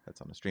that's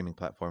on a streaming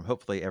platform.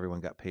 Hopefully everyone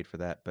got paid for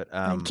that. But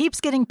and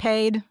keeps getting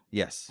paid.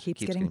 Yes.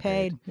 Keeps getting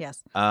paid.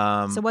 Yes.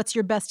 So what's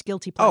your best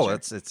guilty pleasure?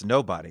 Oh, it's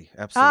Nobody.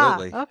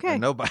 Absolutely. Okay.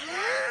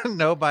 And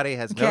Nobody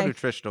has no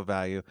nutritional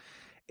value.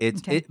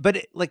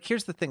 But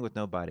here's the thing with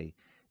Nobody.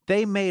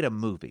 They made a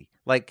movie.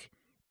 Like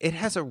it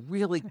has a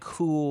really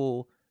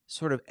cool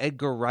sort of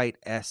Edgar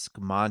Wright-esque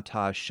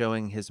montage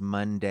showing his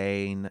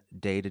mundane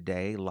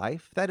day-to-day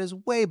life that is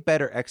way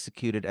better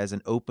executed as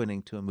an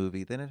opening to a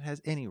movie than it has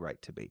any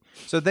right to be.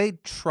 So they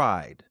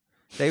tried.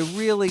 They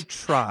really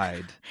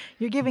tried.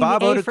 You're giving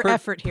Bob the A for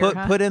effort here,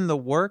 put in the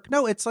work.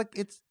 No, it's like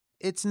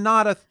it's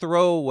not a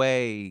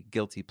throwaway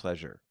guilty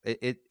pleasure.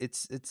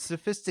 It's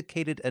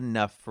sophisticated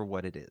enough for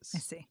what it is. I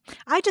see.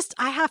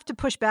 I have to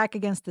push back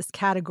against this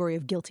category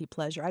of guilty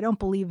pleasure. I don't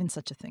believe in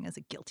such a thing as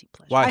a guilty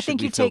pleasure. Why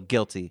should we feel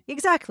guilty?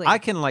 Exactly. I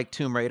can like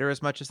Tomb Raider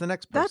as much as the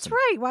next person. That's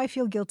right. Why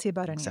feel guilty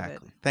about any of it?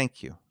 Exactly.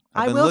 Thank you.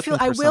 I will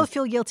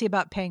feel guilty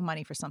about paying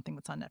money for something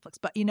that's on Netflix.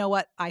 But you know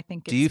what? I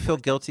think it's Do you feel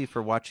guilty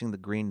for watching The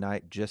Green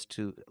Knight just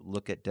to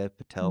look at Dev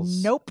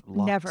Patel's Nope,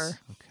 locks? Never.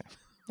 Okay.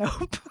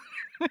 Nope.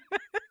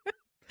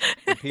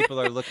 People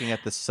are looking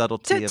at the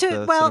subtlety of the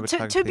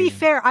cinematography. To be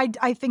fair,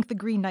 I think The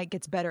Green Knight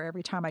gets better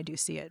every time I do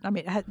see it. I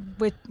mean,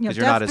 with you're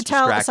Dev not as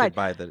Patel distracted aside,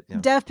 by the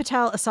Dev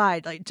Patel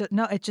aside,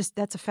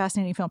 that's a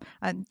fascinating film.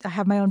 I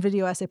have my own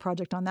video essay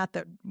project on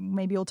that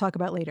maybe we'll talk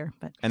about later.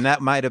 And that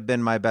might have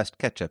been my best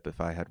catch up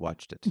if I had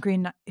watched it.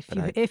 Green Knight,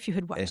 if you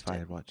had watched it. If I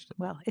had watched it.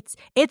 Well,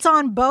 it's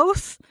on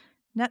both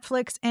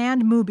Netflix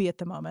and Mubi at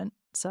the moment.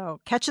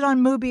 So catch it on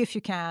Mubi if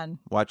you can.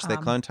 Watch They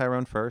Cloned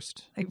Tyrone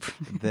first,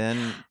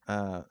 then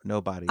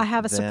Nobody. I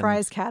have a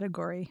surprise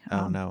category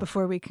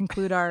before we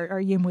conclude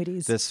our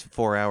Yimwitties. This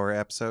 4-hour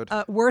episode.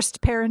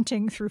 Worst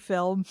parenting through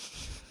film.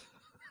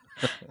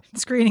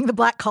 Screening The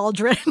Black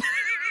Cauldron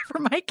for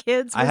my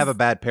kids. I have a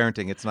bad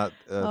parenting. It's not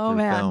through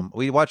film.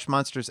 We watched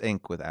Monsters,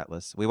 Inc. with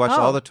Atlas. We watched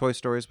all the Toy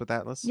Stories with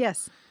Atlas.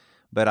 Yes.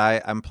 But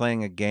I'm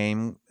playing a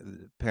game.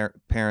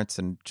 Parents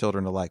and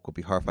children alike will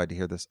be horrified to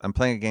hear this. I'm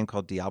playing a game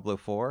called Diablo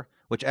 4,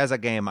 which as a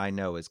game I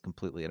know is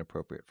completely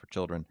inappropriate for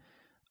children.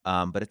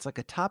 But it's like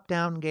a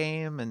top-down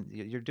game, and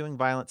you're doing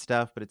violent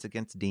stuff, but it's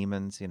against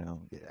demons.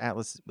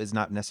 Atlas is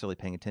not necessarily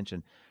paying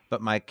attention.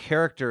 But my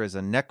character is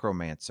a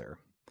necromancer,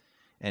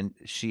 and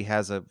she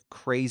has a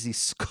crazy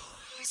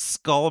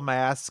skull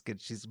mask,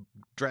 and she's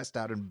dressed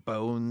out in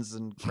bones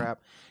and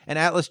crap. And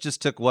Atlas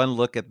just took one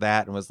look at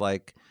that and was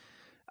like,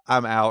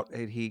 I'm out.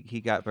 And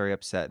he got very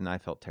upset, and I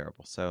felt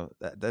terrible. So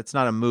that's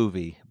not a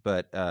movie,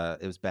 but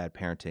it was bad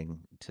parenting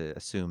to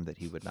assume that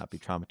he would not be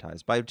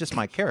traumatized by just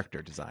my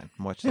character design,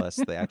 much less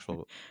the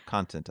actual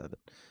content of it.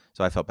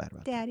 So I felt bad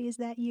about Daddy, is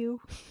that you?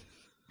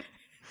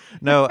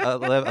 No,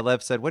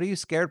 Alev said, "What are you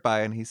scared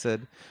by?" And he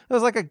said, "It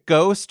was like a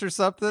ghost or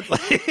something."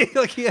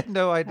 Like he had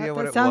no idea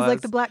what it was. Sounds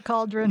like the Black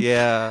Cauldron.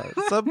 Yeah,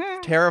 some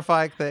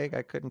terrifying thing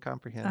I couldn't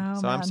comprehend.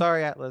 So man. I'm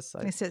sorry, Atlas.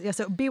 I said, yeah.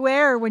 So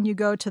beware when you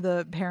go to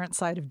the parent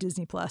side of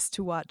Disney Plus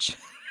to watch.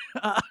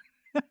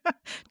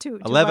 To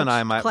 11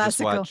 I might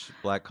classical. just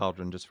watch Black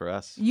Cauldron just for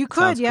us. You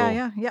could,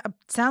 yeah, cool. Yeah.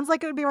 Sounds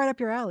like it would be right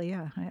up your alley.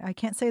 Yeah, I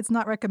can't say it's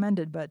not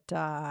recommended, but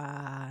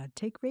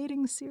take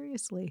ratings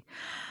seriously.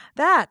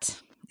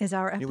 That is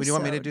our episode. Do you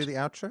want me to do the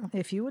outro?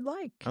 If you would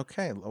like.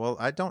 Okay. Well,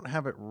 I don't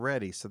have it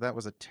ready, so that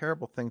was a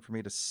terrible thing for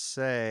me to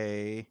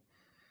say.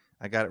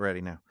 I got it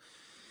ready now.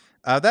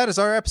 That is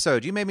our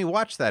episode. You Made Me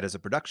Watch That is a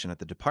production at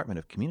the Department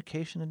of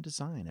Communication and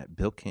Design at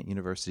Bill Kent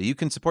University. You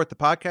can support the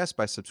podcast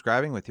by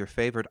subscribing with your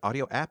favorite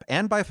audio app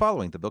and by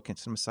following the Bill Kent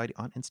Cinema Society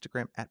on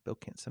Instagram at Bill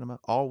Kent Cinema.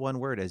 All one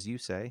word, as you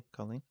say,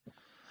 Colleen.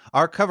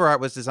 Our cover art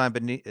was designed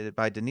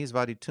by Denise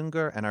Vadi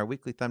Tungur, and our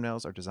weekly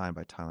thumbnails are designed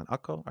by Tylen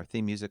Uckel. Our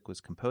theme music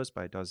was composed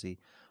by Dozy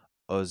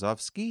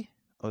Ozovsky.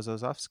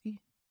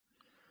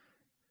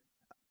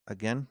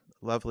 Again,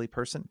 lovely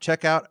person.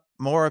 Check out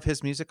more of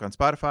his music on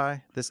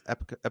Spotify. This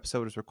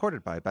episode was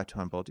recorded by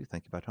Batuhan Boldu.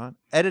 Thank you, Batuhan.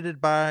 Edited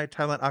by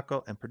Tylen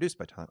Uckel and produced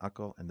by Tylen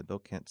Uckel and the Bill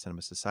Kent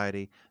Cinema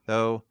Society.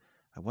 Though,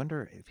 I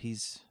wonder if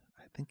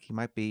I think he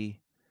might be,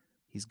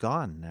 he's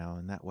gone now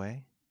in that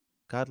way.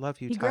 God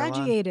love you, Tylen. He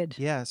graduated.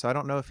 Yeah, so I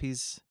don't know if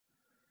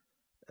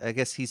I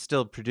guess he's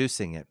still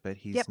producing it, but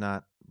he's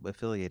not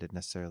affiliated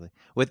necessarily.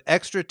 With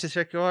extra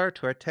testicular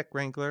to our tech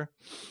wrangler,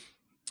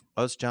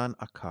 Ozcan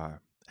Akar.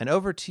 And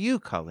over to you,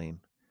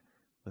 Colleen,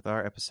 with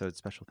our episode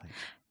special thanks.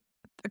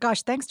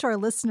 Gosh, thanks to our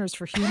listeners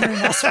for humoring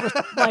us for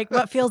like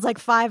what feels like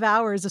 5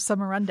 hours of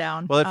Summer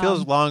Rundown. Well, it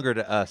feels longer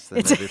to us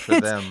than maybe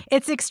for them.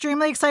 It's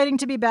extremely exciting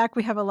to be back.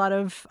 We have a lot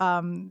of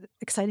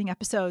exciting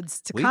episodes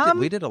to come.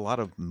 We did a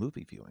lot of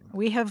movie viewing.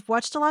 We have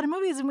watched a lot of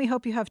movies, and we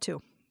hope you have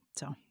too.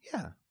 So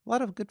yeah, a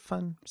lot of good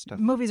fun stuff.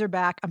 Movies are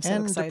back. I'm so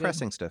excited. And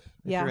depressing stuff,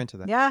 if you're into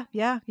that.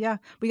 Yeah.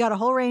 We got a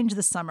whole range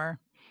this summer.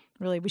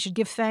 Really, we should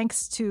give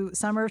thanks to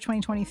summer of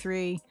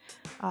 2023,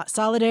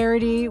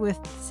 solidarity with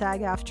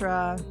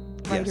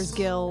SAG-AFTRA, Writers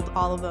Guild,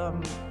 all of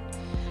them.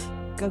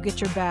 Go get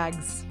your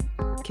bags,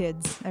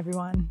 kids,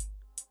 everyone.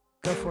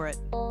 Go for it.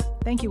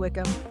 Thank you,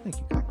 Wickham. Thank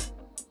you, Colleen.